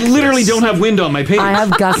you like I literally don't have wind on my page. I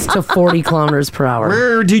have gusts to 40 kilometers per hour.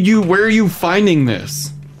 Where are you finding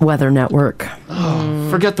this? Weather Network. Oh,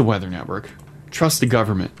 forget the Weather Network. Trust the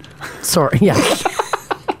government. Sorry, yeah.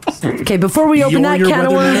 Okay, before we open that can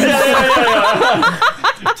of worms.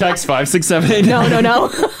 Text 56789.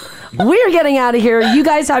 No. We're getting out of here. You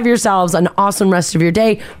guys have yourselves an awesome rest of your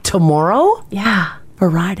day. Tomorrow? Yeah.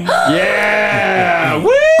 Friday. Yeah. Woo!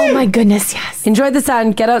 Oh my goodness, yes. Enjoy the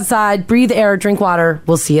sun, get outside, breathe air, drink water.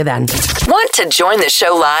 We'll see you then. Want to join the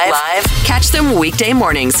show live? Catch them weekday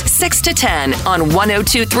mornings, 6 to 10 on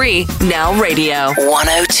 102.3 Now Radio.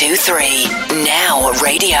 102.3 Now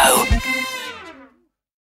Radio.